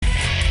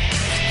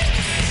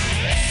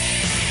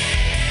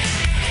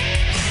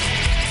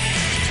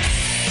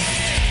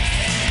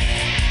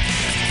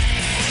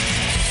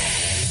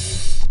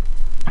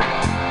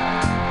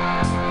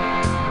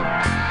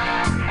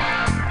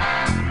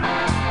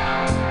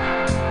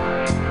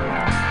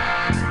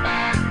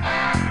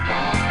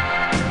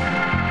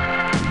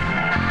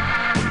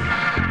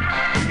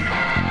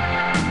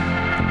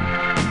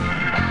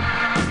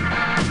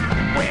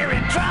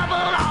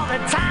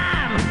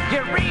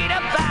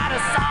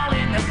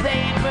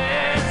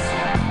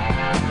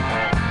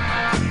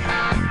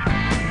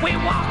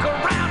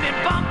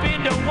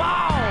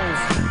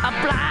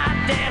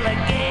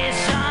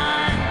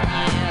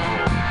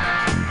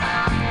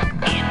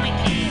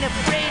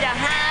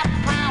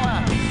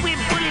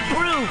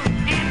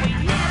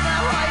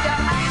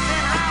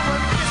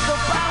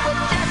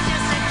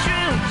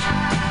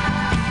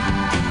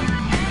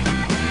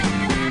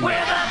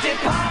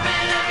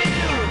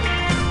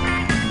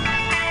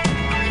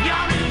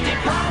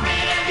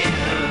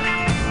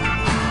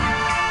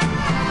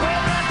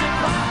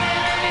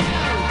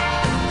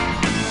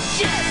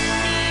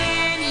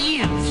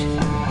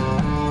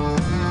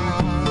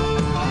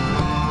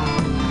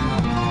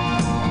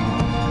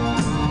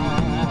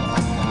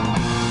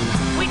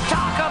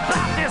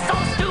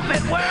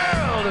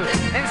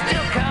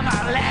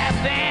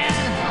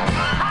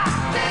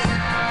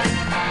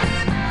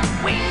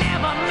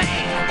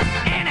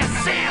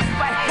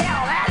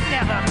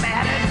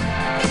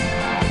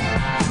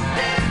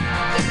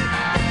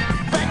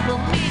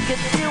it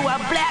through our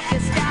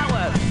blackest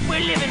hour. We're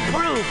living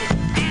proof,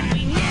 and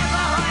we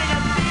never heard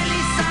of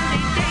Billy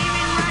Sunday,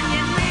 Damon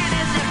Runyon, man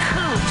as a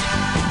coot.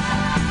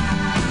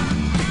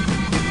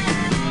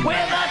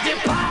 We're the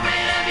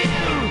Department of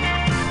You,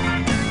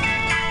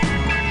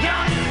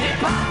 your new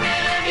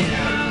Department of You.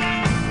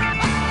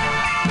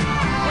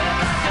 We're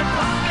the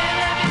Department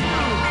of You,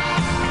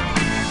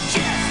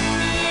 just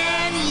me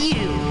and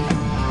you.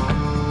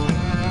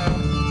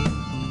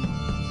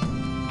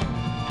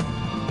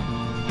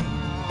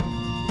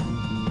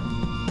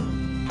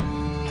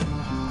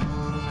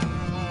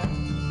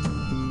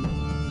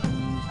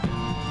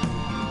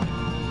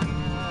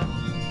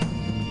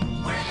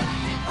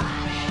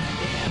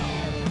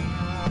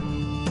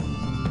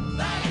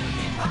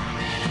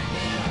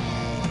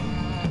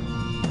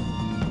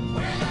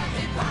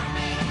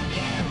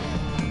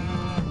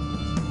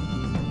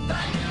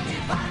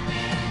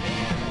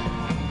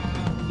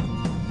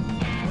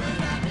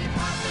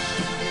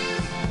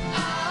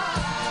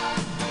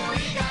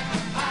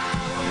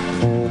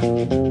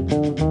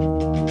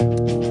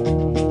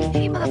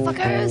 Hey,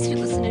 motherfuckers, you're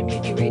listening to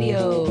Mutiny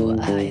Radio.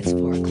 It's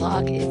 4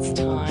 o'clock. It's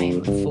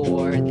time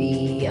for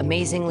the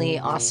amazingly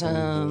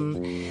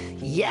awesome,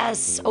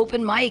 yes,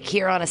 open mic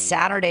here on a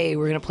Saturday.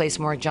 We're going to play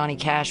some more Johnny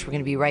Cash. We're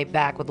going to be right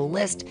back with a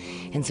list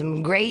and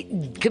some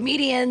great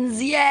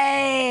comedians.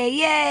 Yay,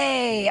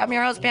 yay. I'm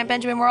your host, Pam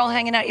Benjamin. We're all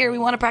hanging out here. We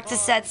want to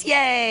practice sets.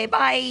 Yay,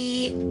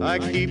 bye. I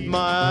keep my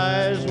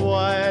eyes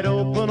wide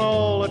open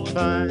all the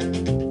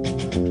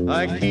time.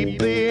 I keep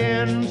the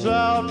ends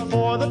out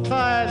for the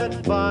tie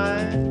that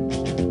binds.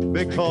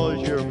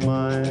 Because you're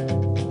mine,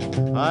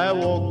 I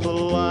walk the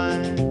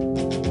line.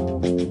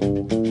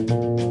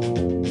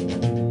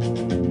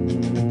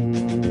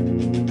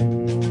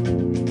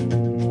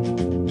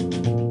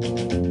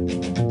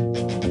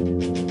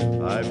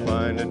 I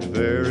find it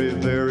very,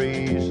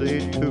 very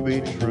easy to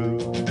be true.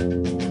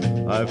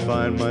 I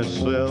find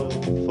myself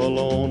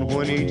alone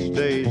when each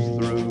day's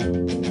through.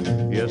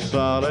 Yes,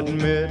 I'll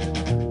admit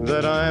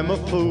that I'm a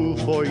fool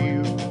for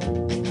you.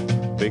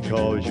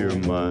 Because you're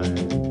mine,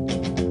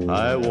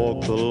 I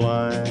walk the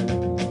line.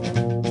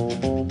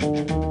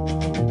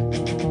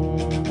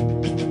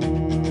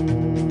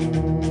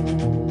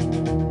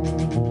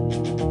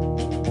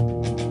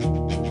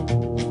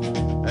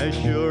 As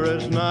sure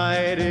as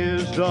night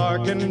is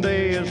dark and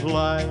day is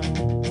light,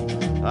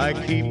 I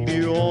keep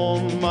you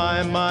on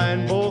my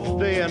mind both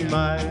day and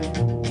night.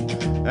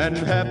 And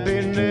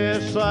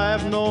happiness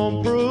I've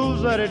known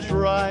proves that it's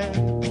right.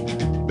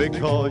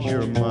 Because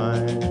you're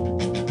mine,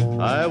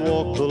 I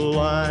walk the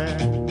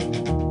line.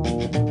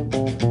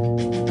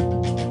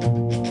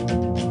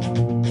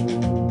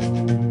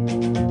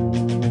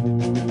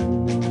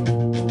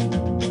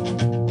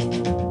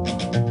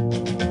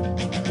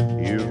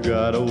 You've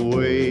got a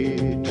way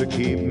to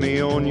keep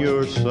me on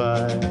your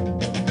side.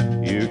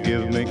 You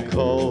give me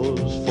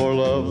cause for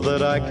love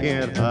that I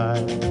can't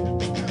hide.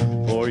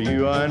 For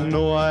you I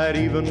know I'd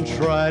even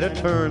try to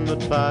turn the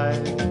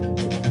tide.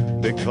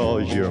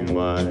 Because you're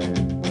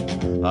mine,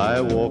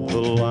 I walk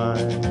the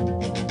line.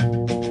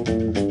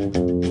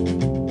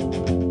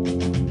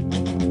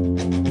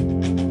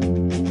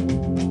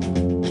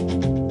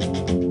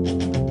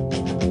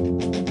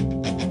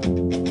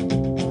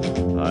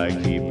 I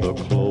keep a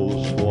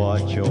close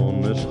watch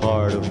on this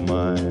heart of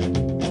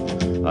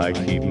mine. I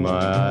keep my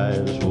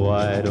eyes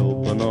wide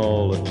open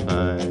all the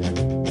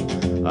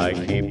time. I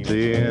keep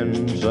the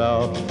ends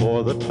out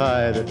for the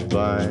tie that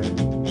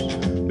binds.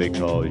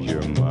 Because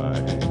you're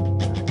mine,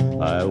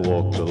 I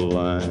walk the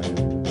line.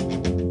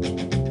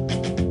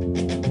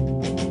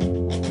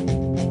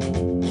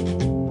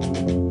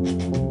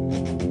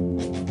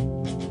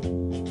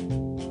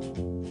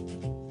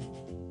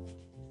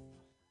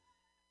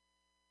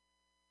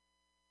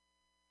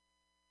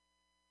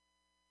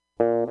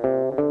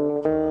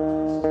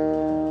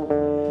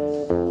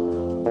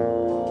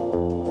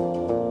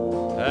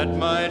 At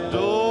my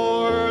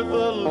door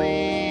the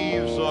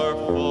leaves are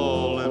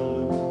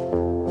falling.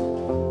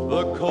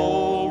 The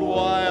cold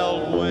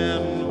wild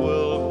wind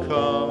will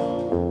come.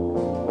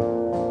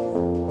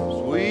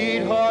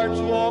 Sweethearts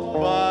walk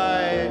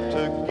by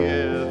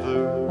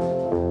together,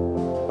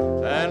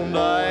 and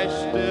I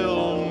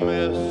still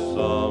miss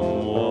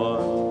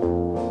someone.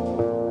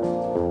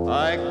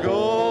 I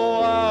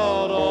go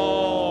out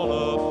on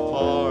a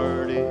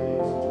party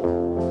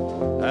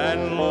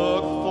and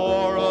look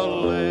for a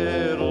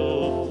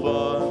little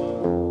fun.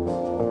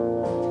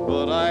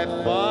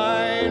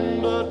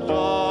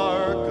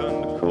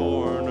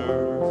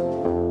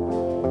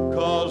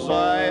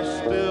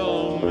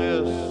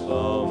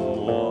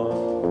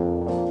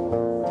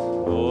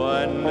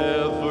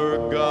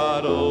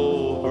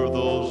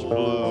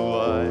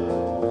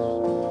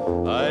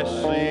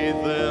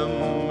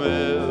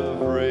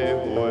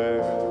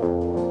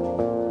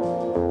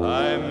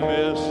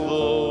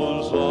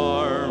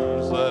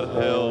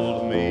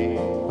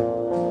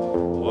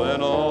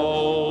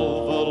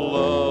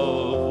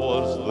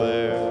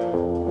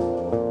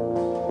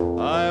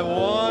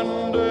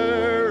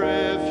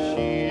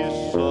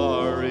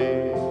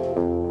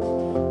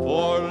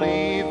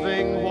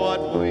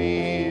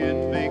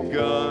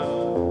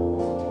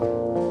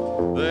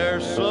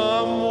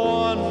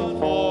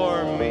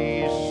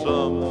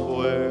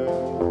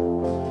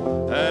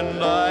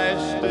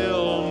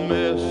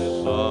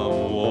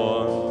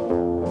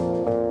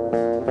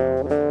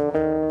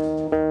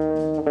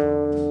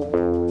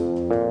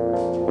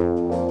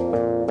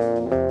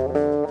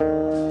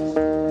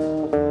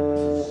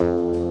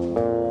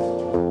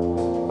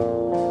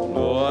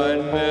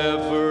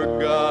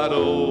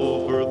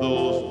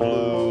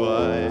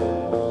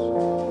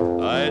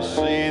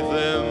 see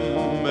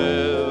them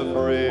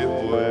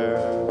everywhere.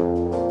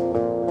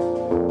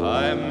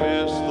 I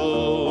miss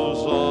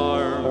those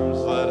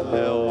arms that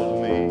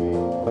held me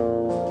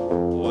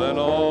when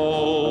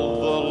all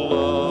the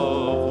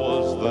love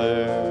was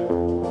there.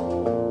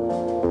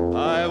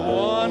 I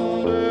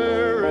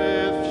wonder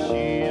if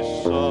she's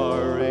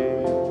sorry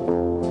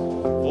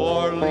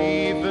for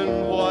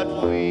leaving what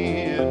we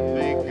had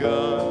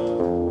begun.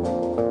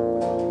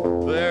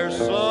 There's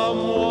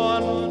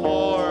someone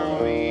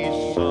for me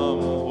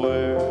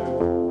somewhere,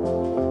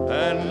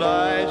 and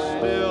I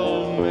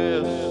still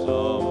miss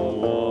someone.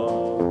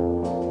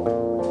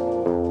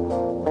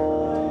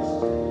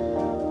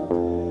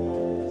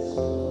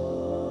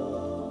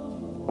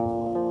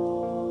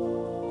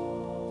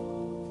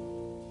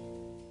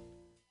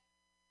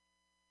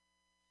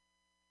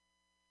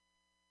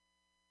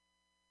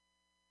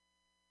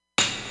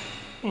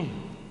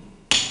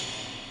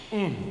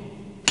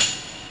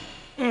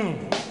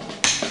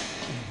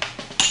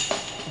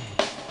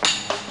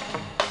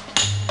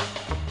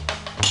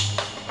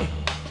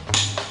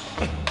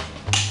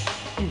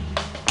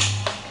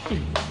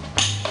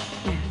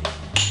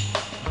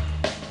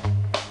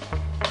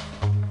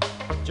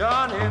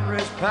 John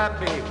Henry's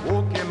pappy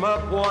woke him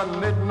up one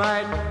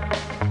midnight.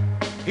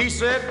 He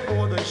said,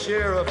 before the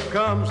sheriff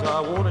comes,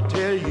 I want to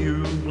tell you,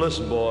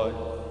 listen, boy.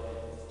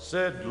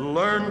 Said,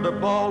 learn to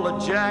ball a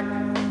jack,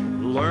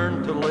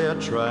 learn to lay a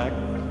track,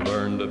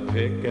 learn to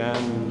pick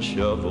and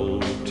shovel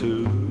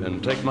too,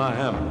 and take my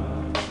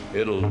hammer.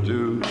 It'll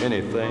do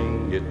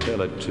anything you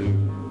tell it to.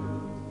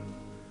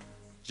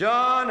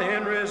 John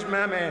Henry's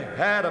mammy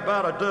had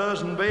about a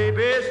dozen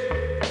babies.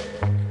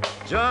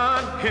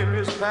 John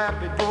Henry's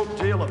pappy broke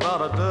till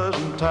about a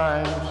dozen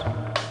times.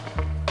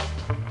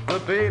 The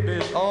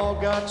babies all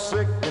got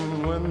sick,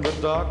 and when the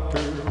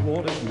doctor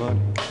wanted money,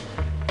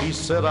 he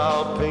said,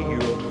 I'll pay you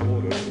a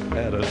quarter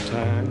at a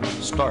time,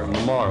 starting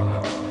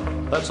tomorrow.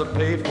 That's a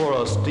pay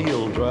for a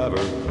steel driver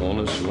on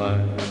this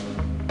line.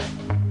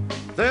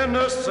 Then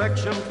the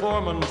section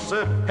foreman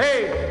said,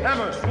 hey,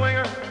 hammer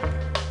swinger,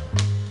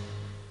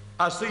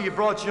 I see you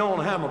brought your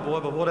own hammer, boy,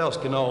 but what else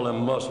can all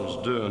them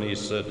muscles do? And he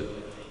said,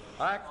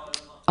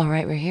 All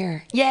right, we're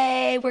here.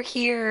 Yay, we're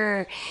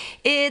here.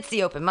 It's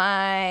the open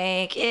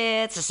mic.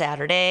 It's a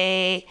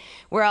Saturday.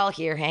 We're all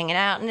here hanging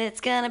out, and it's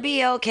going to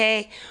be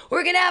okay.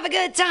 We're going to have a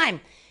good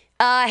time.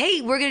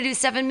 Hey, we're going to do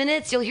 7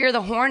 minutes. You'll hear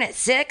the horn at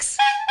 6.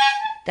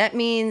 That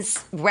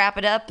means wrap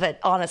it up, but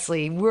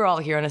honestly, we're all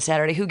here on a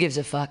Saturday. Who gives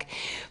a fuck?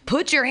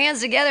 Put your hands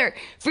together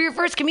for your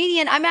first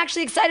comedian. I'm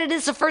actually excited.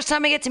 This is the first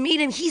time I get to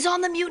meet him. He's on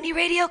the Mutiny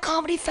Radio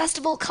Comedy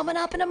Festival coming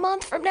up in a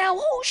month from now.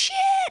 Oh,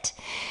 shit.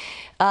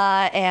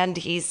 And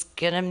he's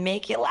gonna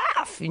make you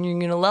laugh, and you're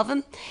gonna love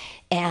him.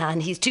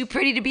 And he's too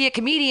pretty to be a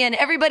comedian.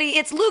 Everybody,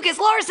 it's Lucas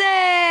Larson!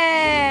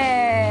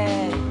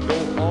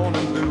 go on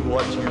and do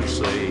what you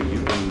say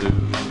you can do.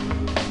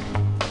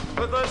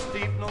 With a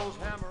steep-nosed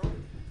hammer.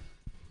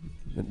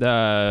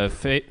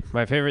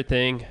 My favorite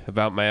thing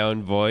about my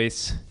own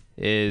voice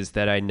is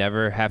that I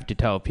never have to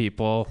tell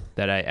people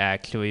that I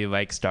actually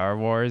like Star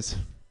Wars.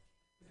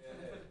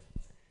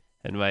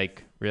 And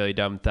like, really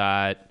dumb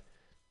thought,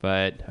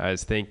 but I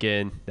was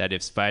thinking that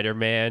if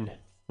Spider-Man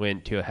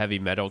went to a heavy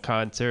metal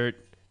concert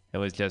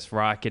and was just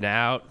rocking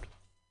out,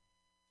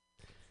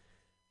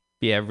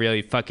 be a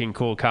really fucking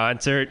cool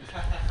concert.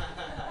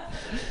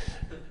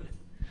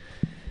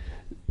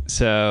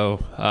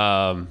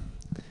 So,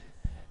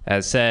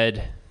 as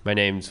said, my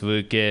name's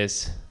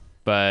Lucas,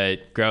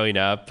 but growing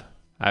up,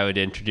 I would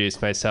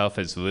introduce myself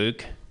as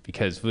Luke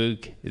because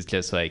Luke is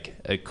just like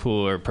a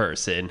cooler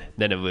person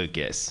than a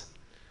Lucas.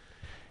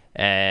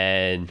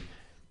 And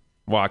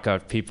walk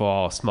up to people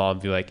all small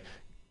and be like,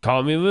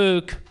 call me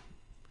Luke.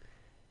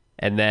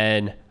 And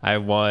then I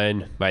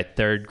won my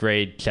 3rd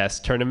grade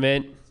chess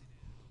tournament.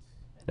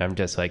 And I'm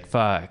just like,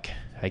 fuck,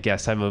 I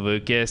guess I'm a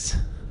Lucas.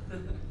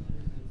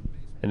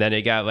 And then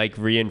it got like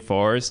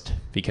reinforced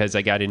because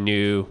I got a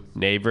new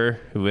neighbor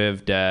who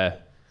lived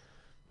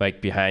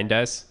like behind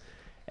us.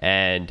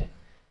 And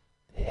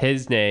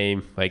his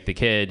name, like the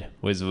kid,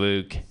 was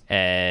Luke.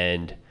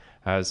 And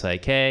I was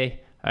like, hey,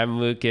 I'm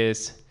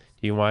Lucas.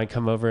 Do you want to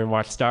come over and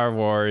watch Star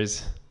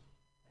Wars?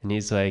 And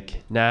he's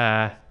like,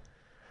 nah,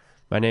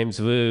 my name's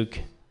Luke,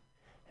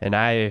 and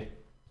I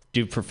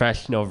do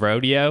professional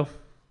rodeo.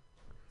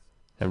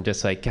 I'm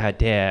just like, God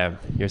damn,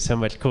 you're so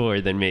much cooler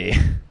than me.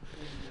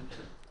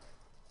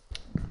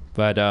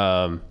 But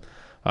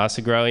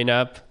also growing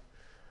up,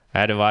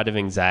 I had a lot of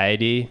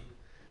anxiety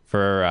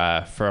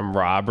from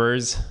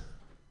robbers,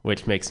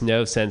 which makes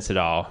no sense at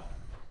all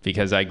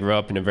because I grew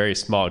up in a very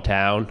small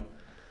town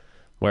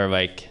where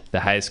like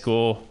the high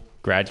school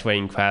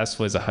graduating class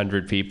was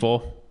 100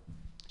 people.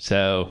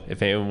 So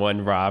if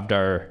anyone robbed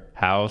our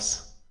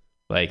house,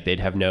 like they'd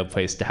have no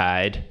place to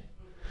hide.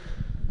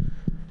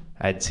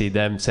 I'd see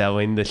them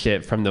selling the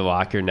shit from the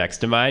locker next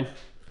to mine.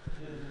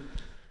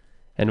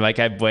 And like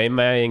I blame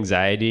my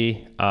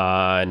anxiety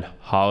on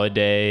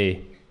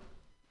holiday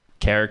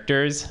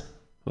characters.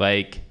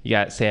 Like you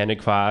got Santa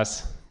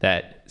Claus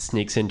that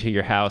sneaks into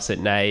your house at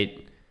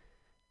night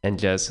and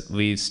just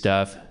leave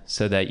stuff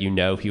so that you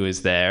know he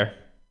was there.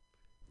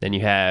 Then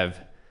you have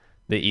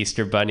the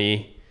Easter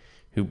Bunny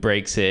who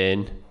breaks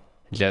in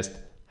and just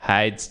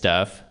hides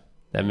stuff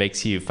that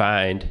makes you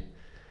find.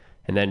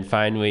 And then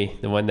finally,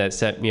 the one that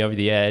sent me over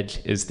the edge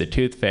is the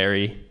Tooth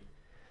Fairy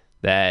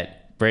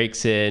that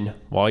breaks in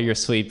while you're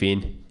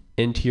sleeping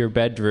into your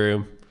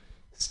bedroom,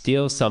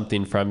 steals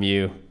something from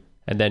you,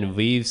 and then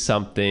leaves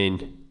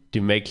something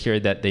to make sure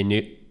that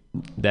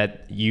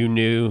you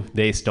knew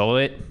they stole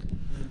it.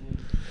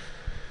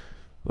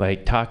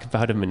 Like, talk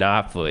about a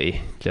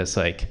monopoly. Just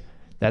like,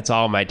 that's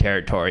all my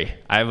territory.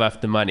 I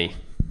left the money.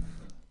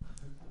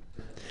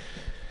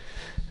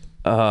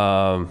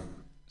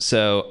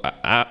 So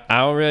I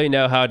don't really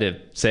know how to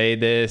say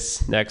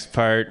this next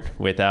part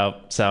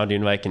without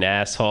sounding like an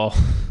asshole.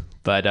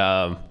 But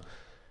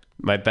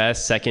my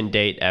best second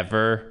date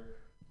ever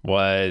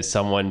was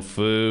someone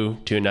flew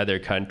to another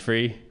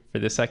country for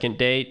the second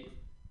date.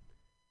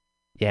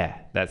 Yeah,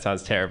 that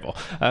sounds terrible.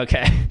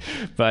 Okay.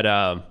 But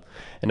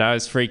and I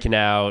was freaking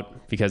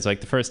out because like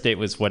the first date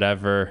was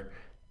whatever,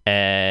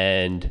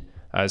 and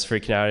I was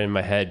freaking out in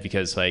my head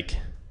because like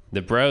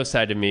the bro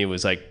side of me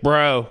was like,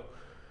 bro,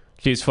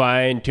 she's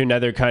flying to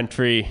another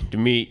country to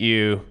meet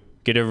you,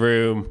 get a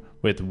room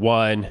with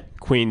one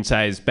queen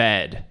size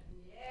bed.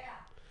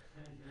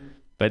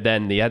 But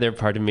then the other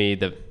part of me,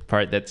 the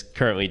part that's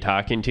currently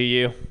talking to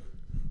you,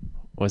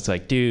 was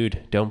like,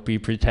 dude, don't be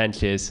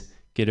pretentious.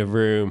 Get a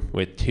room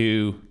with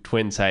 2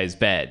 twin-size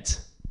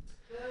beds.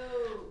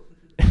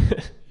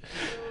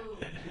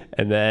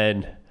 And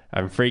then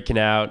I'm freaking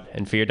out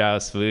and figured out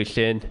a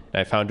solution.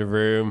 I found a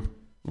room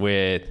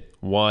with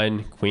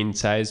 1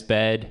 queen-size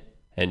bed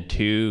and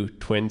 2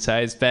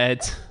 twin-size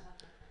beds.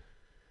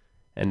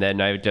 And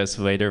then I just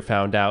later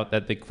found out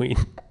that the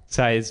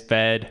queen-size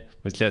bed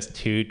was just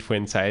 2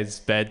 twin-size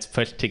beds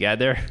pushed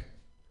together.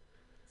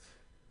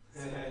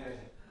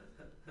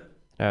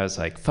 I was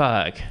like,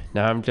 fuck,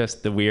 now I'm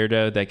just the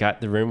weirdo that got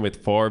the room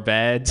with 4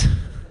 beds.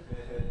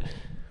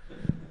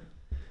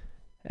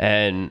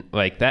 And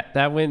like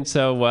that went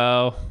so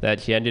well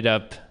that she ended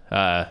up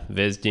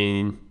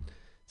visiting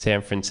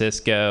San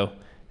Francisco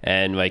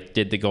and like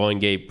did the Golden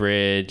Gate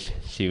Bridge.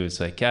 She was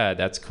like, yeah,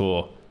 that's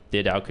cool.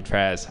 Did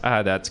Alcatraz.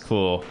 That's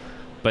cool.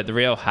 But the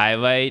real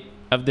highlight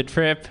of the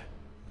trip,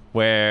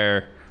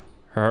 where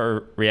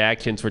her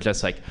reactions were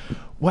just like,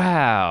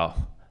 wow,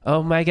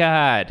 oh my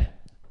God,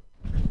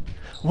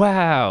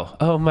 wow,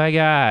 oh my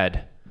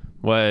God,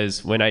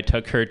 was when I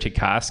took her to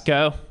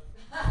Costco.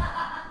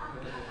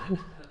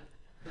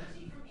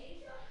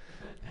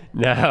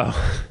 No.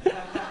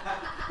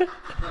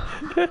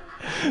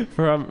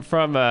 from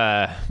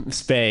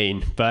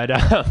Spain, but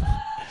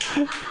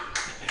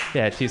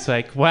yeah, she's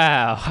like,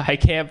 wow, I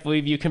can't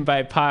believe you can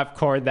buy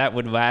popcorn that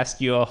would last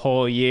you a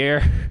whole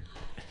year.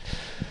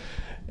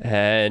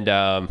 And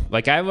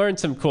like I learned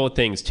some cool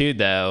things too,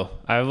 though.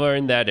 I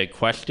learned that a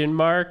question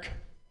mark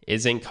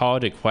isn't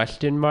called a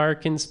question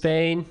mark in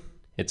Spain.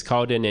 It's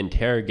called an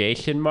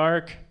interrogation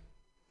mark,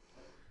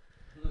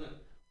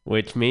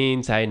 which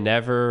means I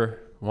never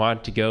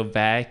want to go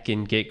back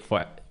and get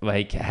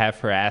have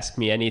her ask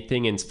me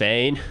anything in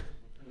Spain.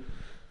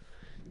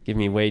 Give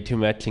me way too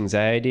much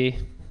anxiety.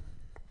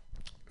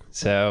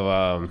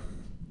 So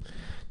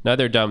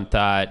another dumb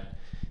thought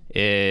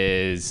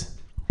is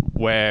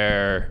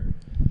where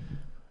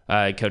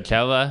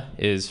Coachella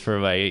is for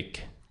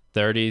like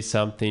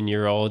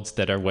 30-something-year-olds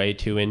that are way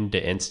too into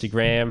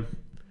Instagram.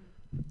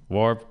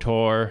 Warped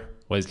Tour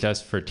was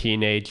just for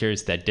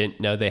teenagers that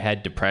didn't know they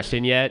had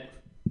depression yet.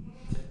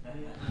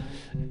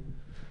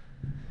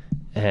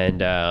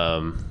 And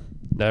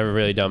another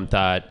really dumb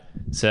thought.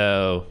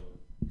 So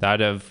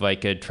thought of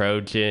like a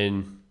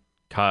Trojan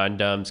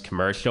condoms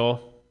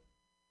commercial,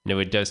 and it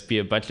would just be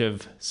a bunch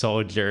of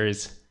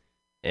soldiers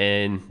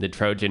in the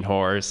Trojan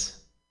horse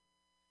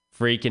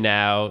freaking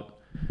out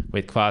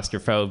with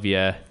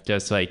claustrophobia,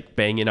 just like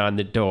banging on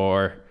the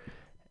door,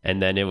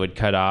 and then it would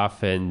cut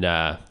off and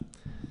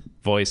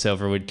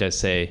voiceover would just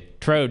say,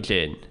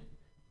 Trojan,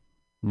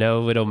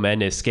 no little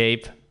men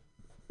escape.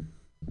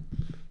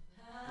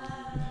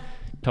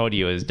 Told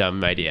you it was a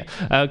dumb idea.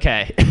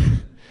 Okay.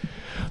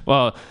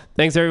 Well,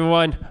 thanks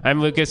everyone.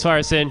 I'm Lucas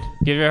Larson.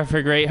 Give it up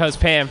for great host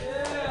Pam.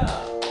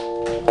 Yeah.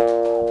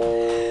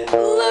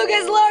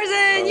 Lucas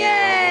Larson,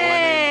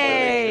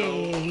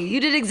 yay! You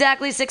did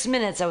exactly 6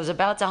 minutes. I was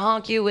about to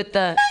honk you with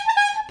the,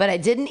 but I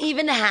didn't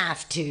even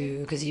have to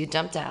because you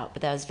jumped out.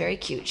 But that was very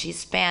cute. She's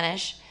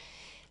Spanish,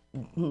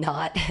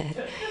 not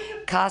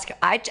Costco.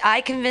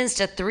 I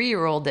convinced a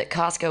 3-year-old that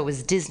Costco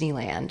was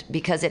Disneyland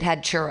because it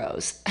had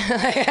churros.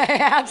 I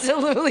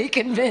absolutely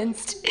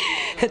convinced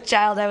a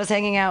child I was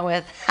hanging out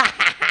with.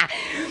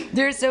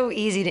 They're so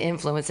easy to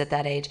influence at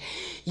that age.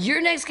 Your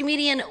next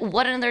comedian,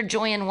 What Another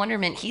Joy and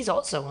Wonderment. He's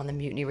also on the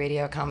Mutiny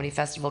Radio Comedy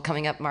Festival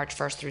coming up March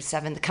 1st through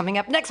 7th, coming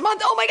up next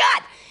month. Oh my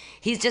God!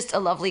 He's just a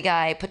lovely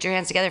guy. Put your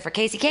hands together for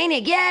Casey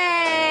Koenig.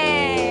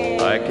 Yay!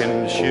 I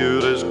can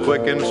shoot as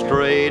quick and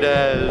straight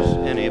as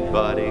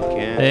anybody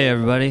can. Hey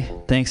everybody,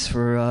 thanks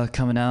for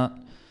coming out.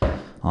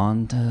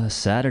 on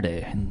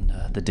Saturday in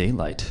the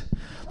daylight.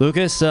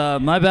 Lucas,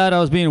 my bad. I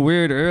was being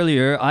weird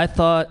earlier.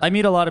 I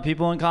meet a lot of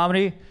people in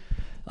comedy,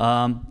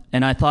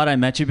 and I thought I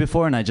met you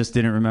before, and I just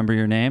didn't remember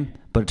your name.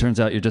 But it turns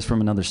out you're just from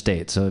another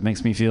state, so it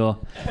makes me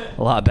feel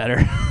a lot better.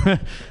 I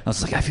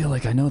was like, I feel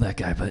like I know that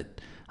guy, but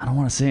I don't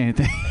want to say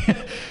anything,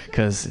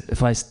 because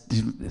if I'm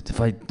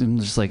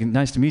just like,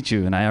 nice to meet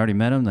you, and I already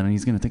met him, then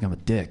he's gonna think I'm a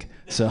dick.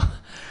 So,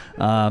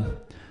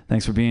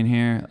 thanks for being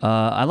here.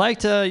 I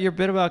liked your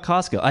bit about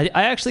Costco.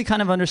 I actually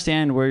kind of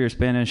understand where your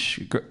Spanish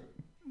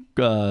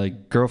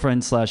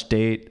girlfriend /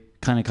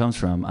 date kind of comes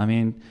from. I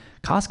mean,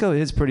 Costco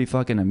is pretty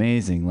fucking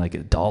amazing. Like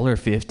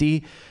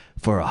 $1.50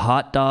 for a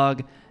hot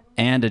dog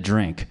and a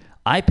drink.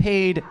 I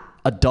paid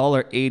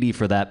 $1.80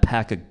 for that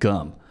pack of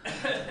gum.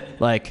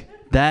 Like,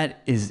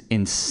 that is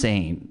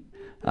insane.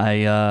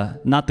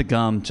 Not the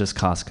gum, just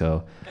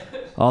Costco.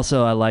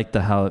 Also, I liked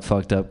how it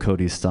fucked up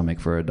Cody's stomach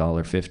for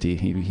 $1.50.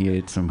 He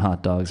ate some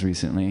hot dogs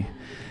recently,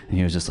 and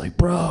he was just like,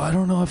 "Bro, I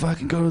don't know if I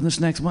can go to this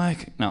next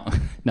mic." No,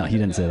 he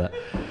didn't say that.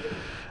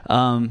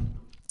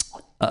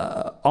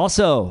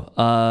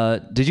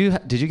 Also, did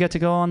you get to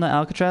go on the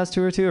Alcatraz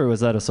tour too, or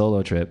was that a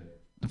solo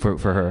trip for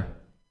her?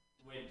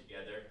 We went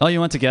together. Oh, you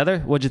went together?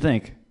 What'd you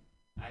think?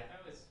 I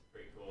thought it was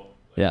pretty cool.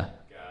 Yeah.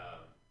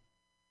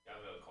 Got a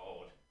little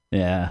cold.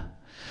 Yeah.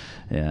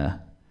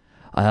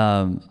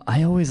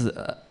 I always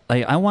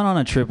I went on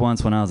a trip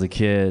once when I was a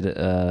kid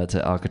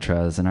to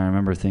Alcatraz, and I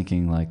remember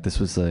thinking like this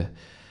was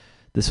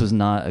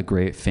not a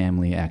great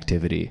family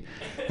activity,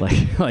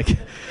 like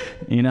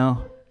you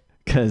know,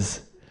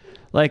 because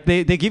like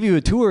they give you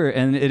a tour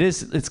and it is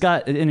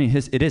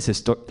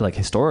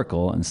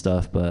historical and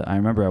stuff. But I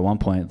remember at one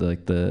point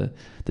like the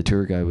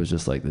tour guide was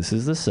just like, this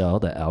is the cell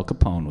that Al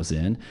Capone was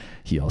in.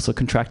 He also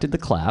contracted the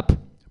clap.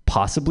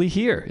 Possibly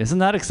here. Isn't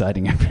that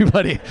exciting,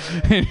 everybody?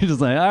 And you're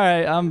just like, all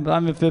right, I'm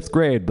in 5th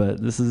grade,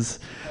 but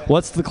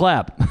what's the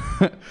clap?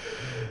 A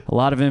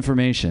lot of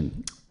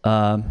information.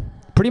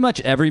 Pretty much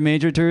every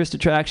major tourist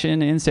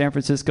attraction in San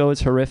Francisco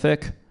is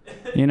horrific.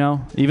 You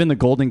know, even the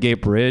Golden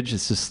Gate Bridge,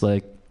 it's just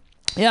like,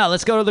 yeah,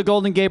 let's go to the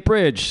Golden Gate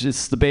Bridge.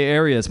 It's the Bay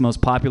Area's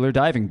most popular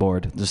diving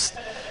board. Just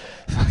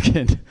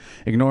fucking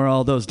ignore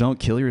all those "don't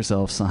kill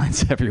yourself"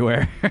 signs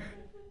everywhere.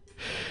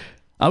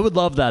 I would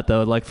love that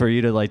though, like for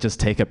you to like just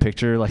take a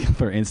picture like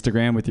for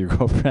Instagram with your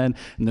girlfriend,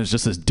 and there's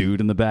just this dude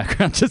in the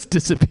background just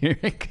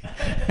disappearing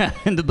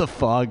into the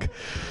fog.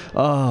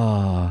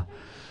 Oh,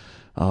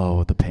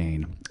 the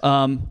pain.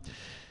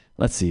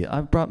 Let's see.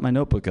 I brought my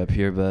notebook up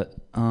here, but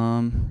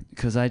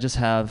because I just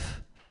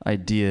have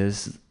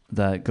ideas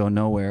that go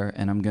nowhere,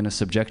 and I'm gonna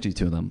subject you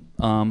to them.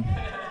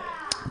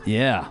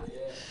 Yeah.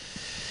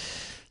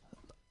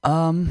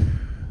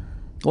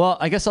 Well,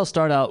 I guess I'll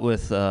start out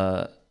with.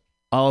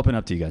 I'll open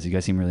up to you guys. You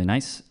guys seem really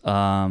nice.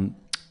 I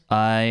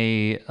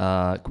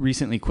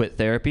recently quit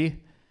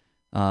therapy.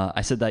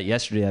 I said that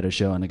yesterday at a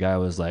show, and the guy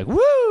was like, "Woo!"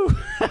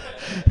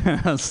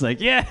 I was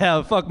like,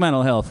 "Yeah, fuck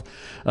mental health."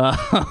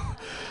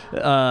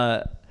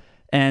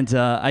 And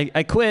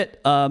I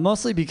quit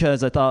mostly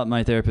because I thought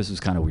my therapist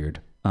was kind of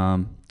weird.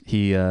 I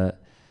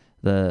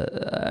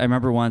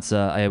remember once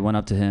I went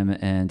up to him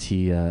and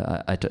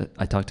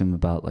I talked to him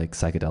about like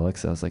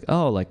psychedelics. I was like,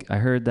 "Oh, like I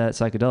heard that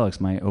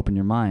psychedelics might open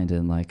your mind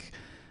and like,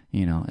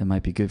 you know, it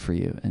might be good for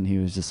you." And he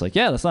was just like,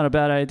 "Yeah, that's not a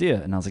bad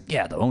idea." And I was like,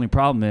 "Yeah, the only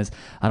problem is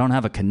I don't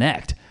have a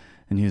Connect."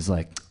 And he was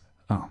like,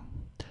 "Oh,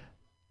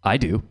 I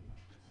do."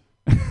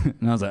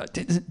 And I was like,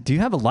 "Do you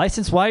have a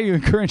license? Why are you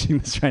encouraging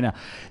this right now?"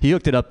 He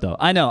hooked it up though.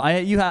 I know.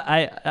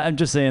 I'm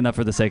just saying that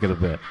for the sake of the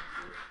bit.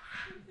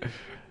 Where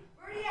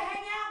do you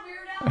hang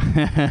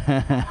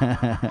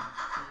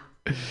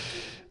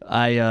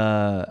out,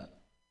 weirdo?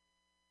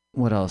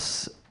 What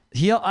else?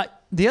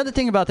 The other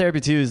thing about therapy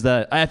too is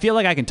that I feel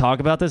like I can talk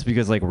about this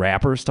because like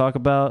rappers talk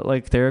about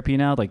like therapy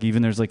now. Like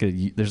even there's like a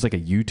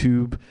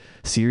YouTube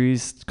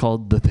series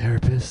called The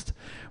Therapist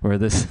where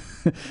this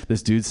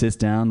dude sits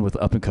down with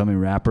up and coming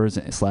rappers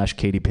 /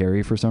 Katy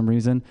Perry for some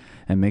reason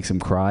and makes them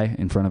cry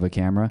in front of a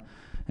camera,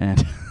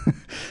 and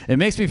it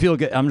makes me feel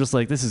good. I'm just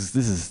like, this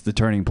is the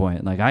turning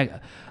point. Like I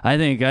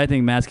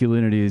think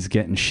masculinity is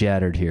getting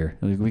shattered here.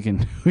 Like we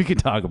can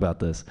talk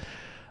about this.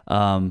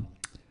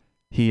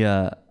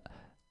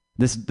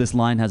 This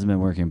line hasn't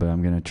been working, but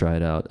I'm gonna try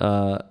it out.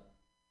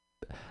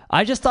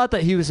 I just thought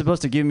that he was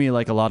supposed to give me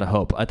like a lot of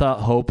hope. I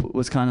thought hope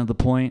was kind of the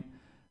point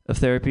of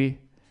therapy.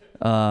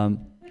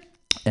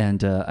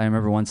 And I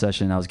remember one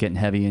session I was getting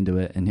heavy into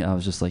it, and I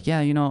was just like,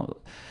 yeah, you know,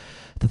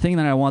 the thing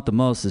that I want the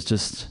most is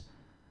just,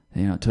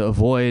 you know, to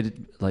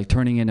avoid like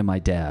turning into my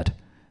dad.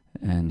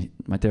 And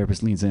my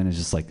therapist leans in and is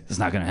just like, it's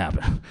not gonna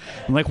happen.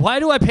 I'm like, why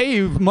do I pay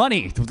you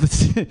money?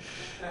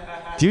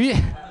 Do you?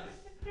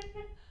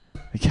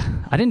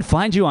 I didn't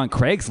find you on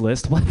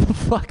Craigslist. What the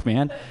fuck,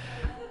 man?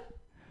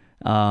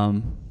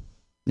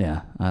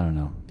 Yeah, I don't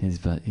know.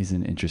 He's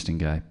an interesting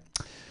guy.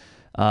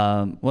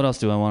 What else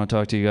do I want to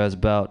talk to you guys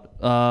about?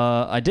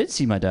 I did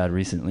see my dad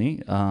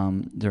recently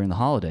during the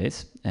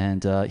holidays,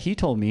 and he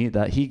told me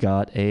that he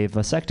got a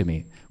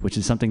vasectomy, which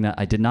is something that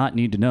I did not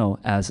need to know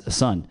as a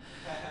son.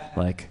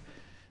 Like,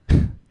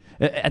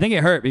 I think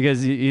it hurt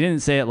because you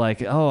didn't say it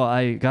like, oh,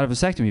 I got a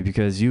vasectomy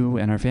because you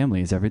and our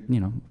family is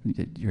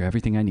you're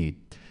everything I need.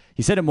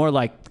 He said it more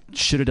like,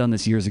 should have done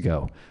this years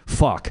ago.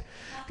 Fuck.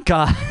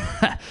 God.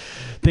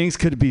 Things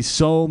could be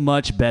so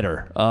much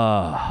better.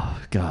 Oh,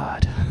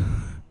 God.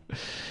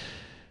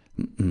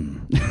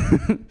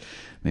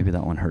 Maybe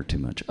that one hurt too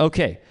much.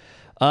 Okay.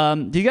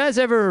 Do you guys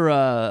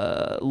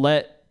ever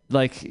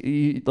like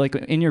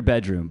in your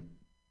bedroom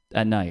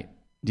at night,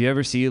 do you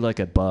ever see like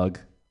a bug,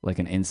 like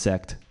an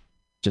insect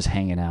just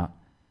hanging out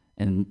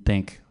and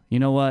think, you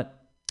know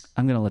what?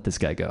 I'm going to let this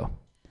guy go.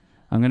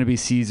 I'm going to be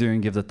Caesar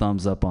and give the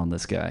thumbs up on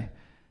this guy.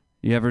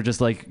 You ever just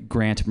like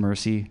grant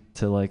mercy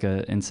to like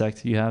an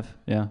insect you have?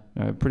 Yeah,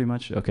 pretty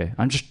much. Okay.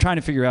 I'm just trying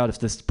to figure out if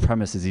this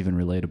premise is even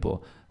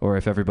relatable or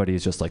if everybody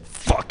is just like,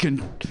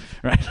 fucking,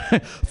 right?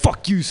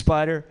 Fuck you,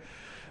 spider.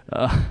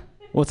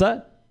 What's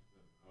that?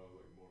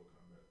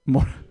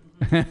 Mortal.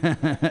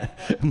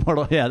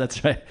 Yeah,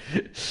 that's right.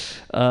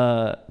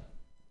 I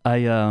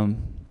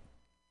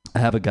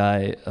have a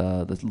guy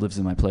that lives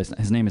in my place.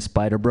 His name is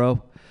Spider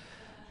Bro.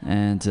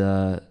 And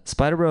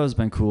Spider Bro has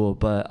been cool,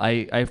 but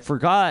I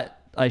forgot.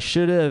 I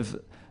should have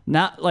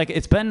not, like,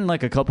 it's been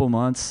like a couple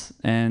months,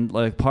 and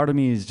like part of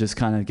me is just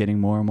kind of getting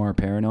more and more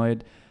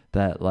paranoid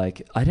that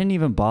like I didn't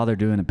even bother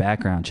doing a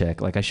background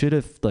check. Like I should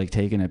have like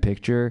taken a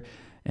picture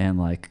and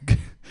like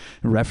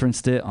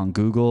referenced it on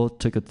Google,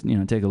 take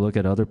a look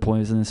at other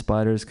poisonous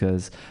spiders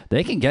because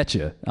they can get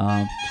you.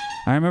 I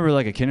remember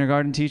like a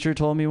kindergarten teacher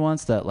told me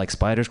once that like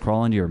spiders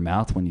crawl into your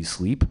mouth when you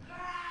sleep.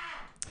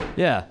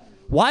 Yeah.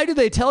 Why do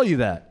they tell you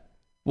that?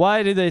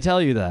 Why did they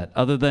tell you that?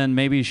 Other than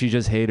maybe she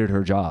just hated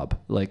her job.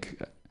 Like,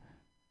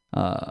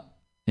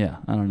 yeah,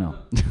 I don't know.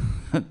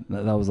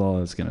 That was all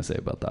I was going to say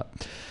about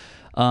that.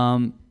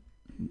 Wow,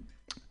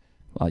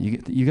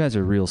 you guys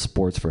are real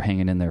sports for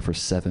hanging in there for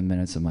 7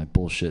 minutes of my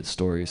bullshit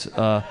stories.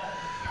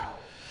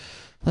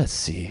 Let's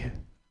see.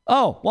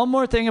 Oh, one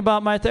more thing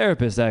about my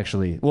therapist,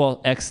 actually. Well,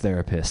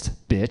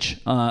 ex-therapist, bitch.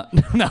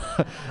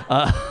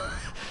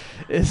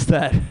 Is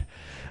that...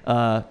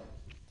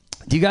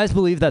 do you guys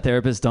believe that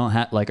therapists don't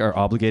are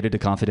obligated to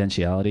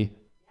confidentiality?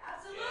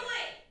 Absolutely.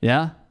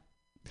 Yeah?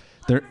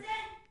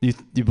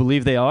 You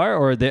believe they are,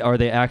 or are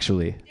they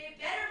actually? They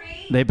better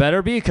be. They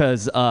better be,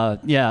 because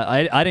yeah,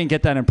 I didn't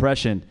get that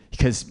impression,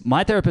 because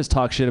my therapist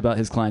talks shit about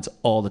his clients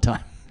all the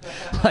time.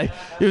 Like,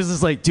 he was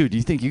just like, dude,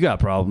 you think you got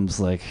problems?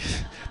 Like,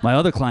 my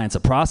other client's a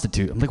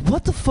prostitute. I'm like,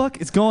 what the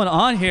fuck is going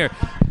on here?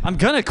 I'm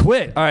gonna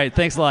quit. All right,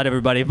 thanks a lot,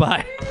 everybody.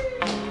 Bye.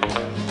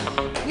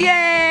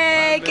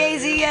 Yay,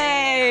 Casey,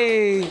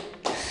 yay!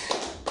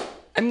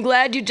 I'm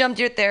glad you jumped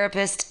your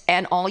therapist,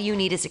 and all you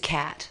need is a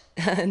cat.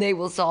 They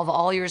will solve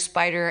all your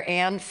spider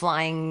and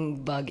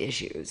flying bug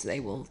issues. They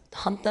will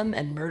hunt them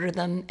and murder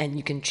them, and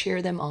you can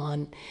cheer them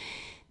on.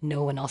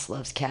 No one else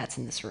loves cats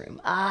in this room.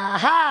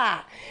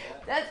 Aha!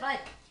 That's fine.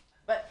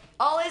 But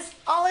all his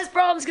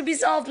problems could be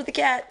solved with a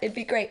cat. It'd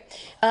be great.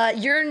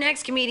 Your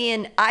next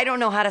comedian, I don't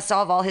know how to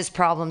solve all his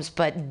problems,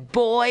 but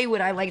boy,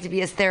 would I like to be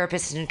his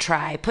therapist and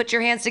try. Put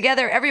your hands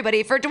together,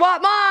 everybody, for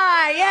Dwat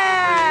Mai!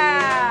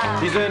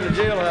 Yeah! He's in the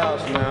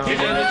jailhouse now. He's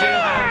in the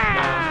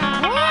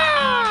jailhouse now.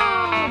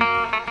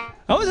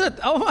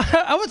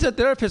 I was a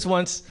therapist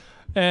once,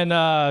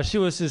 and she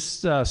was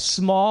this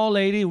small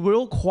lady,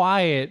 real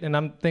quiet, and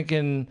I'm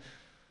thinking,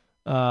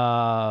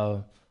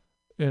 I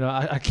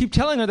keep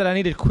telling her that I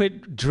need to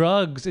quit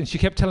drugs, and she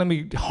kept telling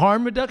me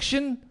harm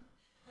reduction,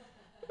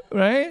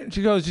 right?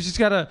 She goes, you just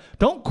gotta,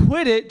 don't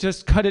quit it,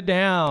 just cut it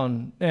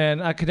down.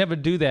 And I could never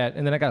do that,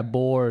 and then I got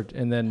bored,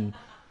 and then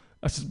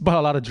I just bought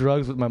a lot of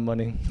drugs with my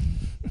money.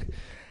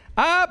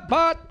 I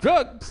bought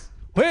drugs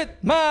with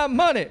my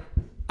money.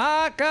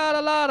 I got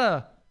a lot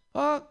of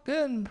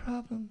fucking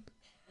problems.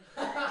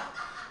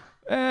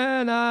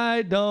 And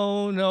I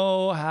don't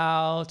know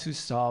how to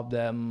solve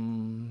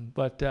them.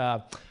 But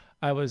I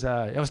was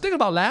thinking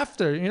about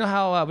laughter. You know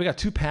how we got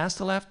two paths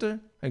to laughter?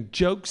 Like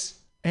jokes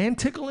and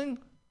tickling,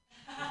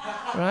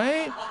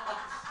 right?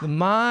 The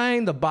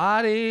mind, the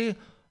body.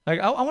 Like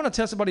I want to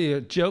tell somebody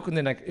a joke, and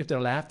then like if they're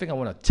laughing, I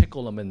want to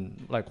tickle them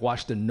and like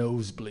watch the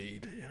nose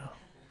bleed. You know,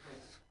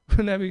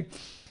 wouldn't that be?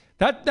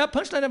 That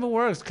punchline never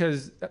works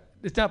because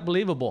it's not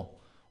believable.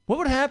 What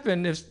would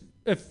happen if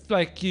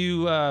like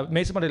you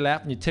made somebody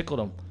laugh and you tickled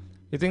them?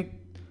 You think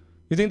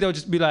they'll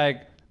just be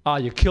like, "Oh,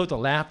 you killed the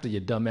laughter,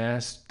 you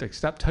dumbass! Like,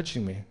 stop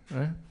touching me!"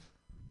 Right?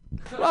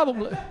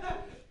 Probably.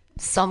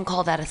 Some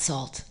call that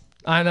assault.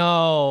 I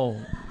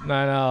know.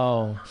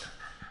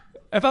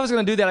 If I was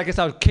gonna do that, I guess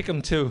I would kick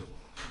him too.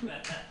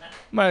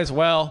 Might as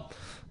well.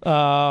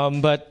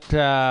 But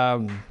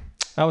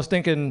I was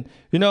thinking,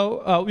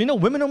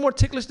 women are more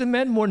ticklish than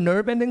men, more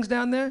nerve endings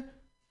down there,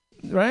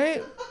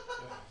 right?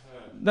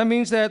 That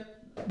means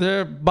that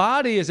their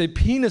body is a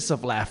penis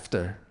of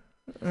laughter,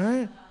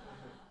 right?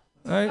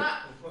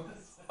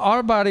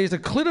 Our body is a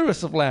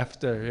clitoris of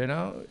laughter, you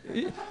know?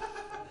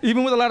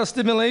 Even with a lot of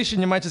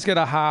stimulation, you might just get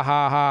a ha,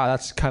 ha, ha.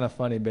 That's kind of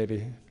funny,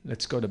 baby.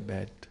 Let's go to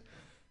bed.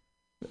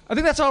 I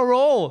think that's our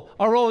role.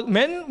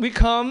 Men, we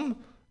come,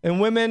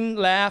 and women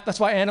laugh. That's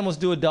why animals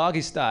do a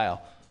doggy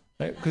style,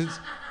 right? Because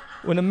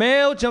when the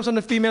male jumps on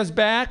the female's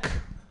back,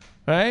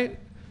 right?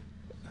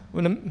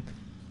 When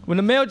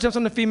the male jumps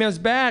on the female's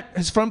back,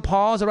 his front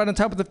paws are right on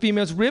top of the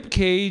female's rib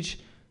cage,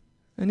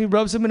 and he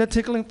rubs them in a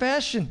tickling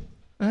fashion,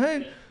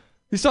 right?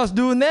 He starts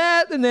doing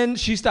that, and then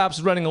she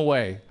stops running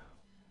away.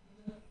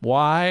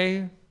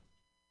 Why?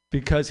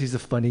 Because he's a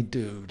funny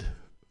dude.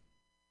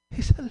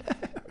 He's hilarious.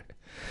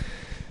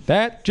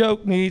 That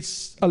joke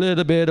needs a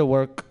little bit of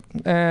work,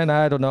 and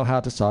I don't know how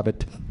to solve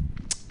it.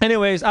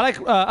 Anyways, I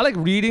like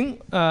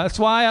reading. That's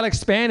why I like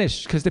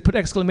Spanish, because they put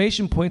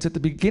exclamation points at the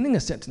beginning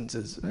of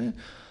sentences. Right?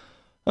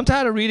 I'm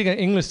tired of reading an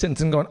English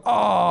sentence and going,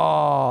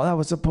 oh, that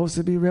was supposed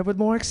to be read with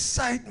more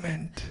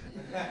excitement.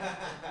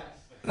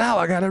 Now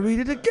I gotta read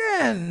it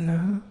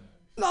again.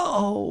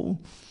 No.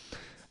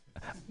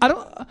 I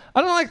don't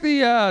like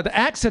the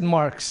accent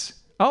marks.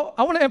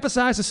 I want to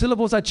emphasize the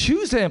syllables I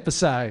choose to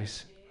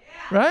emphasize.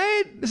 Yeah.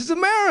 Right? This is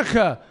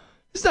America.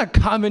 This is not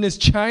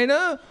communist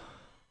China.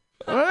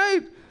 All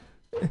right?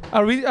 I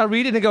read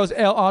it and it goes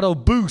El Auto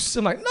Boost.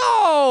 I'm like,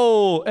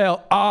 no,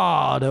 El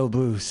Auto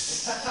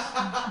Boost.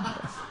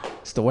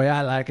 It's the way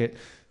I like it.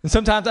 And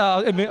sometimes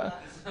I'll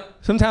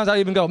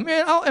even go,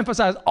 man, I'll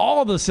emphasize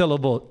all the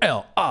syllables.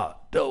 El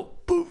Auto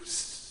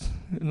Boost.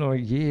 And I'm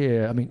like,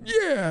 yeah.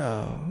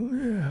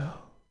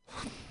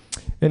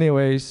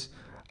 Anyways,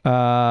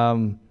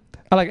 I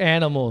like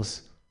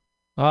animals.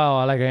 Oh,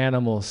 I like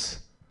animals.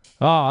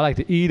 Oh, I like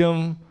to eat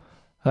them.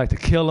 I like to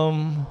kill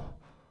them.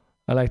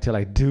 I like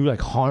to do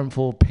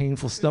harmful,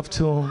 painful stuff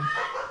to them.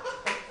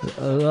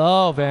 I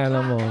love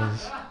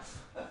animals.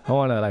 I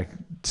want to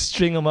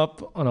string them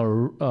up on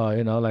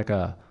a like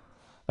a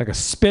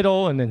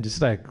spittle, and then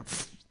just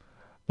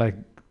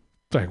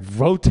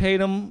rotate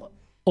them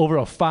over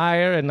a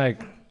fire and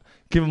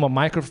give them a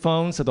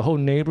microphone so the whole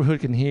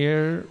neighborhood can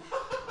hear.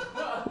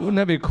 Wouldn't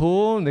that be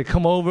cool? And they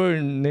come over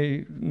and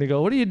they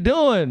go, what are you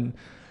doing?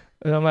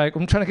 And I'm like,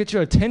 I'm trying to get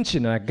your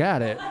attention, and I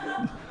got it.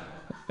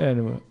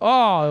 And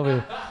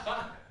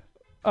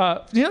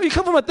you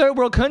come from a third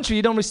world country,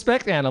 you don't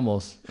respect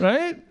animals,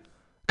 right?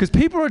 Because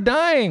people are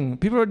dying,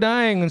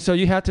 and so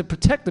you have to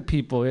protect the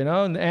people,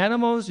 And the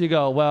animals, you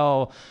go,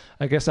 well,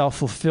 I guess I'll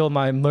fulfill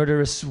my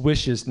murderous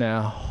wishes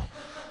now.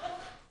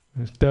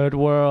 Third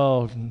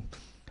world.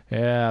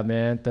 Yeah,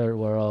 man, third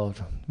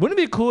world. Wouldn't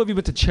it be cool if you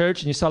went to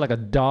church and you saw a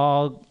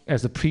dog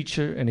as a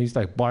preacher and he's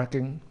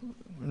barking?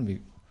 Wouldn't it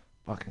be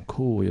fucking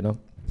cool,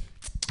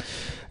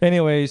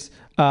 Anyways,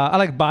 I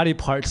like body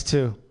parts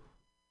too.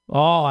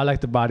 Oh, I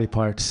like the body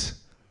parts.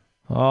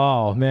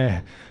 Oh,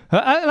 man.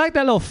 I like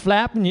that little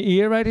flap in your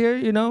ear right here,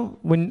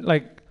 when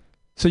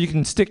so you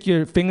can stick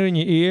your finger in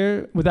your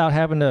ear without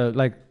having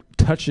to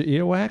touch your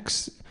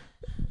earwax,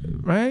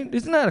 right?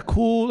 Isn't that a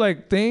cool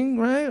thing,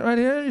 right? Right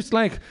here, it's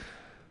right?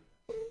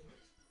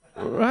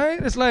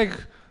 It's like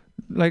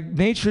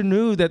nature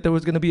knew that there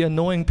was going to be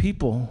annoying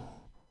people,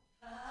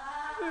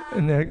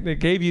 and they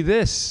gave you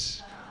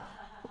this.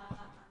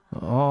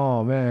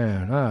 Oh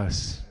man,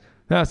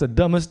 that's the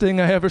dumbest thing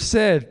I ever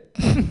said.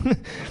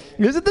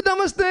 Is it the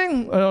dumbest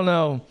thing? I don't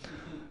know.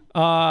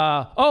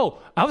 I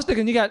was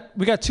thinking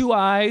we got 2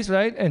 eyes,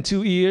 right, and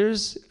 2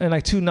 ears,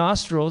 and 2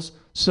 nostrils.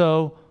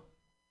 So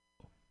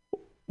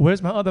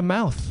where's my other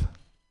mouth?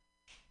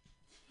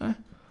 Huh?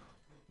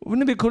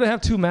 Wouldn't it be cool to have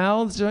 2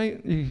 mouths,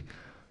 right?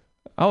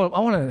 I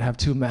want to have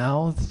 2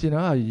 mouths,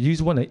 I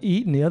use one to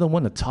eat and the other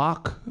one to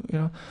talk,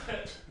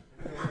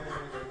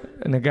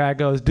 And the guy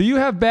goes, do you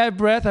have bad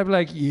breath? I'd be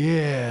like,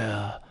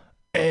 yeah,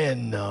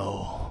 and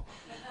no.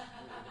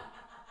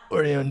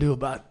 What are you going to do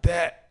about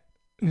that?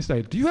 And he's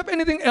like, do you have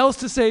anything else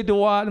to say,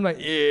 Dewad? I'm like,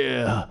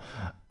 yeah,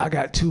 I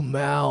got 2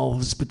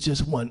 mouths, but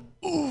just 1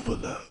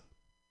 uvula.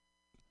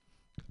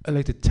 I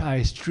like to tie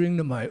a string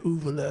to my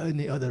uvula and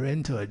the other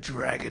end to a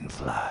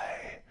dragonfly.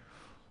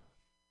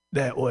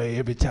 That way,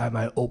 every time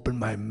I open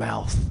my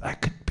mouth, I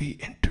could be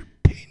entertaining.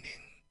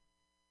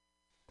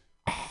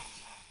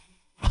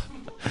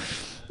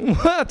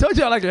 I told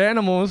you I like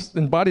animals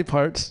and body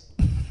parts.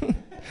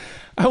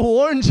 I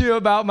warned you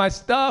about my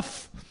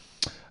stuff.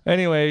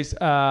 Anyways,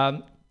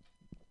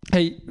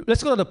 hey,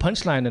 let's go to the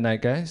punchline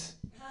tonight, guys.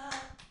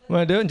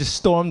 Want to do it and just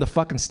storm the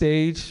fucking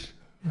stage?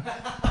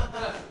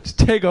 Just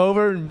take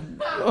over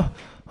and...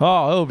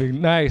 Oh, it'll be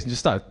nice. And just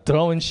start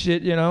throwing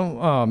shit,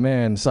 Oh,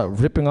 man, start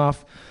ripping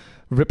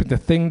the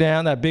thing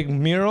down, that big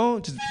mural,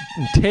 just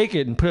take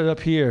it and put it up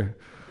here.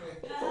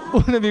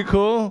 Wouldn't it be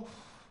cool?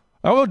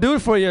 I will do it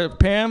for you,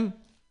 Pam.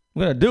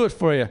 I'm going to do it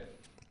for you.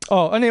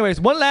 Oh, anyways,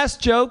 one last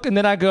joke, and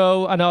then I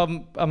go. I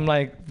know I'm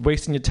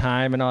wasting your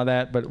time and all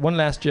that, but one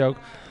last joke.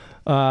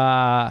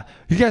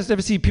 You guys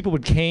ever see people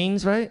with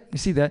canes, right? You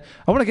see that?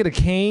 I want to get a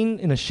cane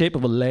in the shape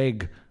of a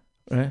leg,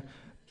 right?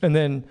 And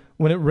then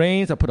when it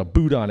rains, I put a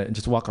boot on it and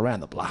just walk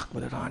around the block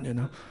with it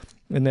on,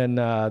 And then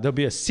there'll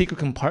be a secret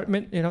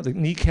compartment, the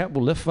kneecap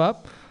will lift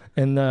up,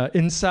 and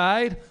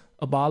inside,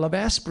 a bottle of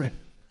aspirin.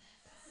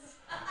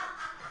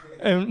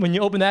 And when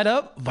you open that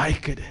up,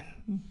 Vicodin.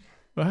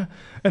 Right?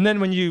 And then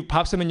when you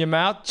pop some in your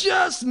mouth,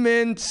 just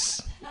mints.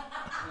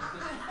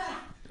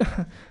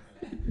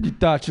 You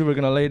thought you were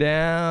going to lay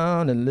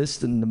down and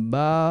listen to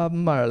Bob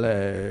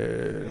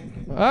Marley.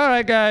 All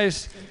right,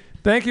 guys.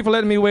 Thank you for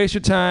letting me waste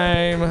your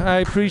time. I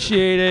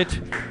appreciate it.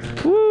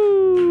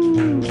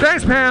 Woo!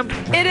 Thanks, Pam.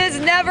 It is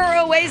never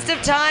a waste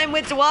of time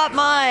with Dwat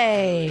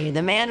Mai,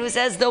 the man who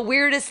says the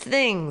weirdest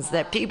things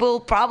that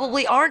people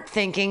probably aren't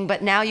thinking,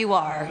 but now you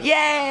are.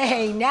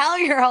 Yay! Now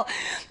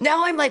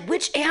I'm like,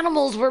 which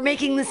animals were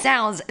making the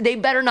sounds? They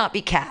better not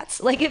be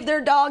cats. Like, if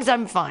they're dogs,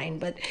 I'm fine,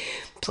 but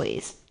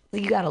please,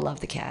 you gotta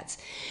love the cats.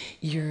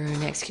 Your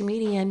next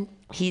comedian,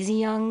 he's a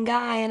young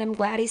guy, and I'm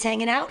glad he's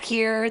hanging out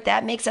here.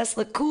 That makes us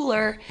look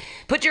cooler.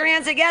 Put your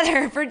hands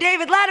together for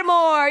David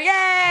Lattimore. Yay!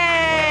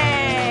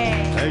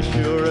 As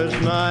sure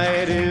as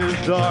night is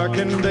dark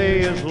and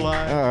day is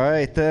light. All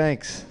right,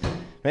 thanks.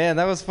 Man,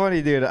 that was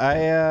funny, dude.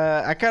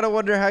 I kind of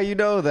wonder how you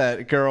know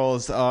that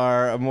girls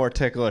are more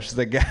ticklish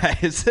than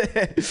guys.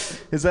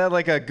 Is that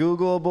like a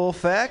Googleable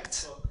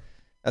fact?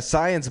 A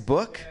science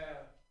book?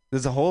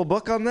 There's a whole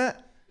book on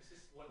that?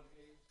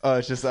 Oh,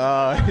 it's just and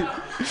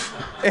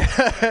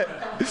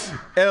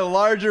a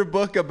larger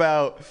book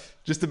about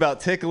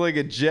tickling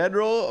in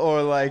general,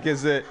 or like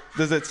does it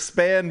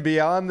span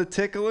beyond the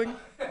tickling?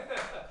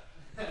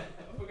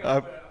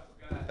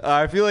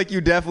 I feel like you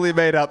definitely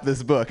made up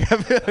this book.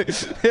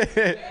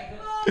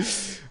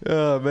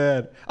 Oh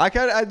man,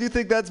 I do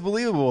think that's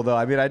believable though.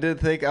 I mean, I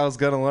didn't think I was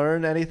gonna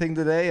learn anything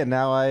today, and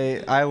now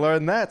I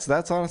learned that. So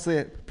that's honestly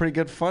a pretty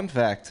good fun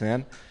fact,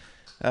 man.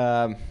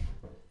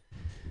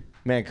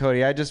 Man,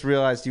 Cody, I just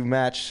realized you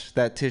match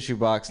that tissue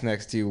box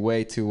next to you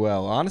way too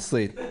well.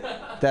 Honestly,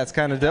 that's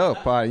kind of dope.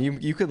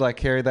 You could like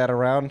carry that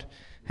around,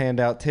 hand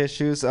out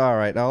tissues. All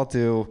right, I'll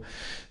do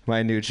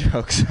my new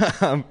jokes.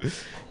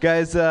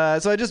 Guys,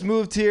 so I just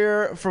moved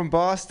here from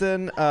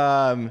Boston,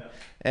 and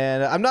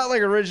I'm not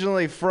like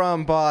originally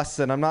from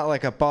Boston. I'm not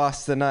like a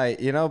Bostonite,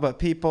 you know, but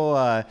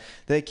people,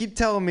 they keep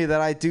telling me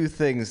that I do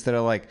things that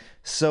are like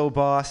so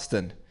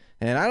Boston.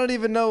 And I don't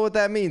even know what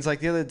that means.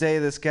 Like the other day,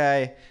 this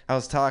guy, I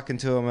was talking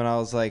to him and I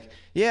was like,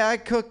 yeah, I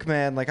cook,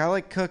 man. Like I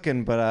like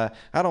cooking, but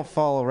I don't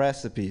follow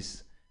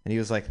recipes. And he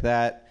was like,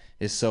 that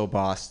is so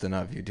Boston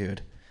of you,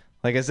 dude.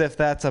 Like as if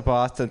that's a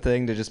Boston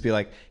thing to just be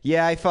like,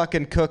 yeah, I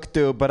fucking cook,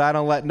 dude, but I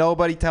don't let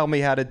nobody tell me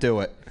how to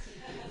do it.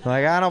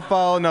 Like I don't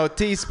follow no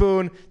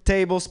teaspoon,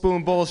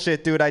 tablespoon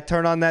bullshit, dude. I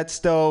turn on that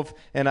stove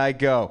and I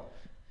go.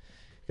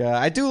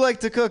 I do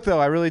like to cook, though.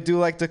 I really do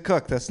like to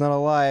cook. That's not a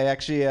lie.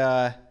 Actually,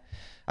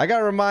 I got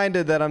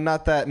reminded that I'm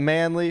not that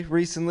manly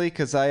recently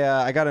because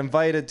I got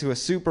invited to a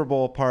Super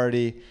Bowl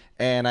party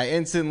and I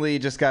instantly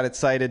just got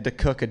excited to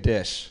cook a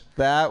dish.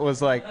 That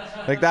was like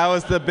that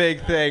was the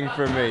big thing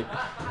for me.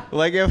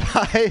 Like if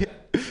I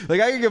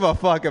could give a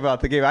fuck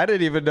about the game. I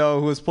didn't even know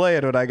who was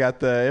playing when I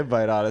got the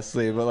invite,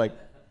 honestly. But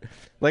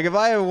like if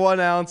I had 1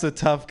 ounce of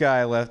tough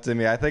guy left in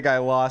me, I think I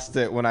lost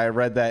it when I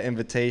read that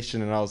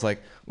invitation and I was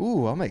like,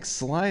 ooh, I'll make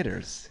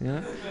sliders.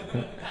 You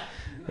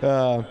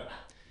know?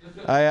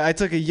 I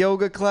took a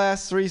yoga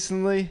class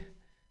recently.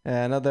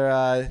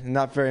 Another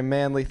not very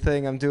manly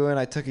thing I'm doing.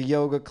 I took a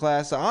yoga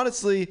class.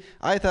 Honestly,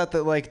 I thought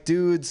that like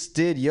dudes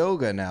did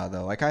yoga now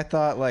though. Like I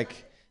thought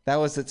like that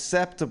was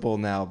acceptable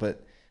now,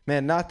 but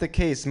man, not the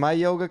case. My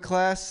yoga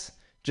class,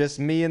 just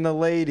me and the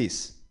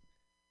ladies.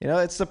 You know,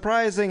 it's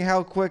surprising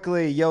how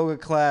quickly yoga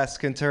class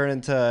can turn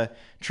into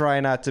try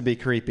not to be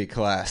creepy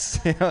class.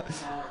 You know?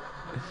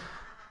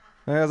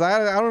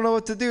 I don't know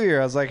what to do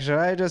here. I was like, should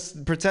I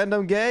just pretend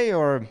I'm gay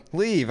or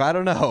leave? I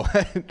don't know.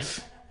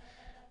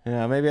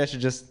 Yeah, maybe I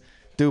should just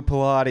do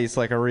Pilates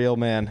like a real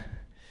man.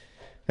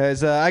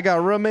 Guys, I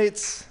got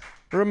roommates.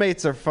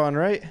 Roommates are fun,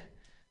 right?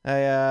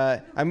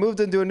 I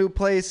moved into a new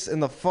place in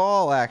the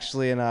fall,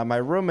 actually, and my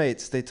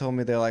roommates, they told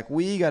me, they're like,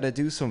 we got to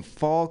do some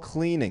fall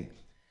cleaning.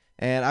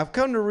 And I've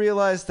come to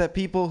realize that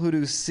people who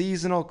do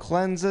seasonal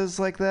cleanses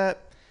like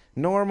that,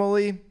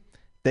 normally,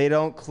 they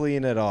don't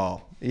clean at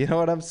all. You know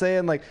what I'm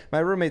saying? Like, my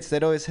roommates,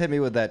 they'd always hit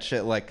me with that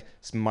shit. Like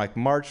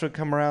March would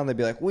come around, they'd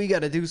be like, we got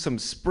to do some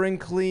spring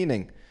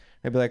cleaning.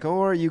 They'd be like,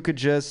 or you could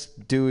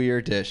just do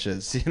your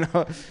dishes, you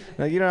know?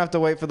 Like, you don't have to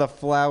wait for the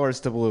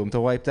flowers to bloom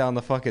to wipe down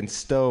the fucking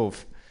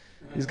stove.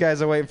 These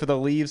guys are waiting for the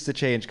leaves to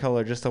change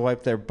color just to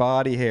wipe their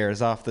body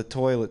hairs off the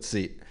toilet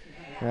seat.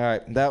 All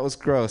right, that was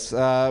gross.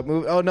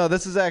 Oh, no,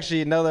 this is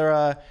actually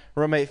another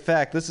roommate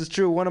fact. This is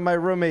true. One of my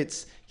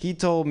roommates, he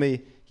told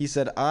me, he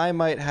said, I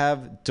might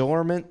have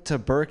dormant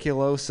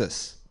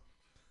tuberculosis.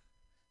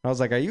 I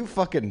was like, are you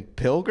fucking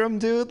pilgrim,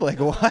 dude? Like,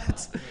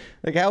 what?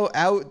 Like, how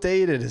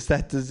outdated is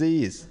that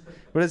disease?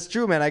 But it's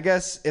true, man. I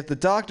guess if the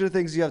doctor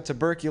thinks you have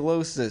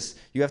tuberculosis,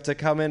 you have to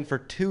come in for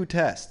 2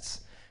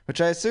 tests, which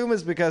I assume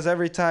is because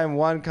every time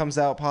one comes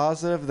out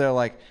positive, they're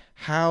like,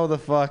 how the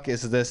fuck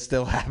is this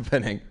still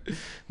happening?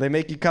 They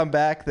make you come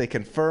back. They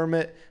confirm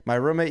it. My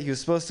roommate, he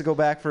was supposed to go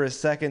back for his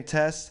 2nd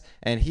test,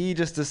 and he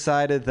just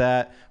decided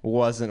that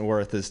wasn't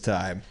worth his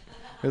time.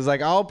 It was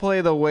like, I'll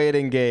play the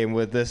waiting game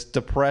with this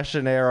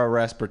depression-era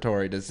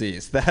respiratory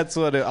disease. That's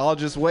what I'll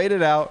just wait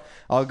it out.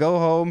 I'll go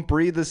home,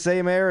 breathe the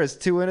same air as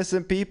 2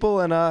 innocent people,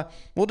 and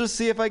we'll just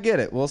see if I get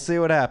it. We'll see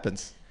what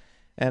happens.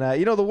 And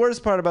the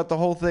worst part about the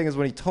whole thing is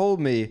when he told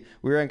me,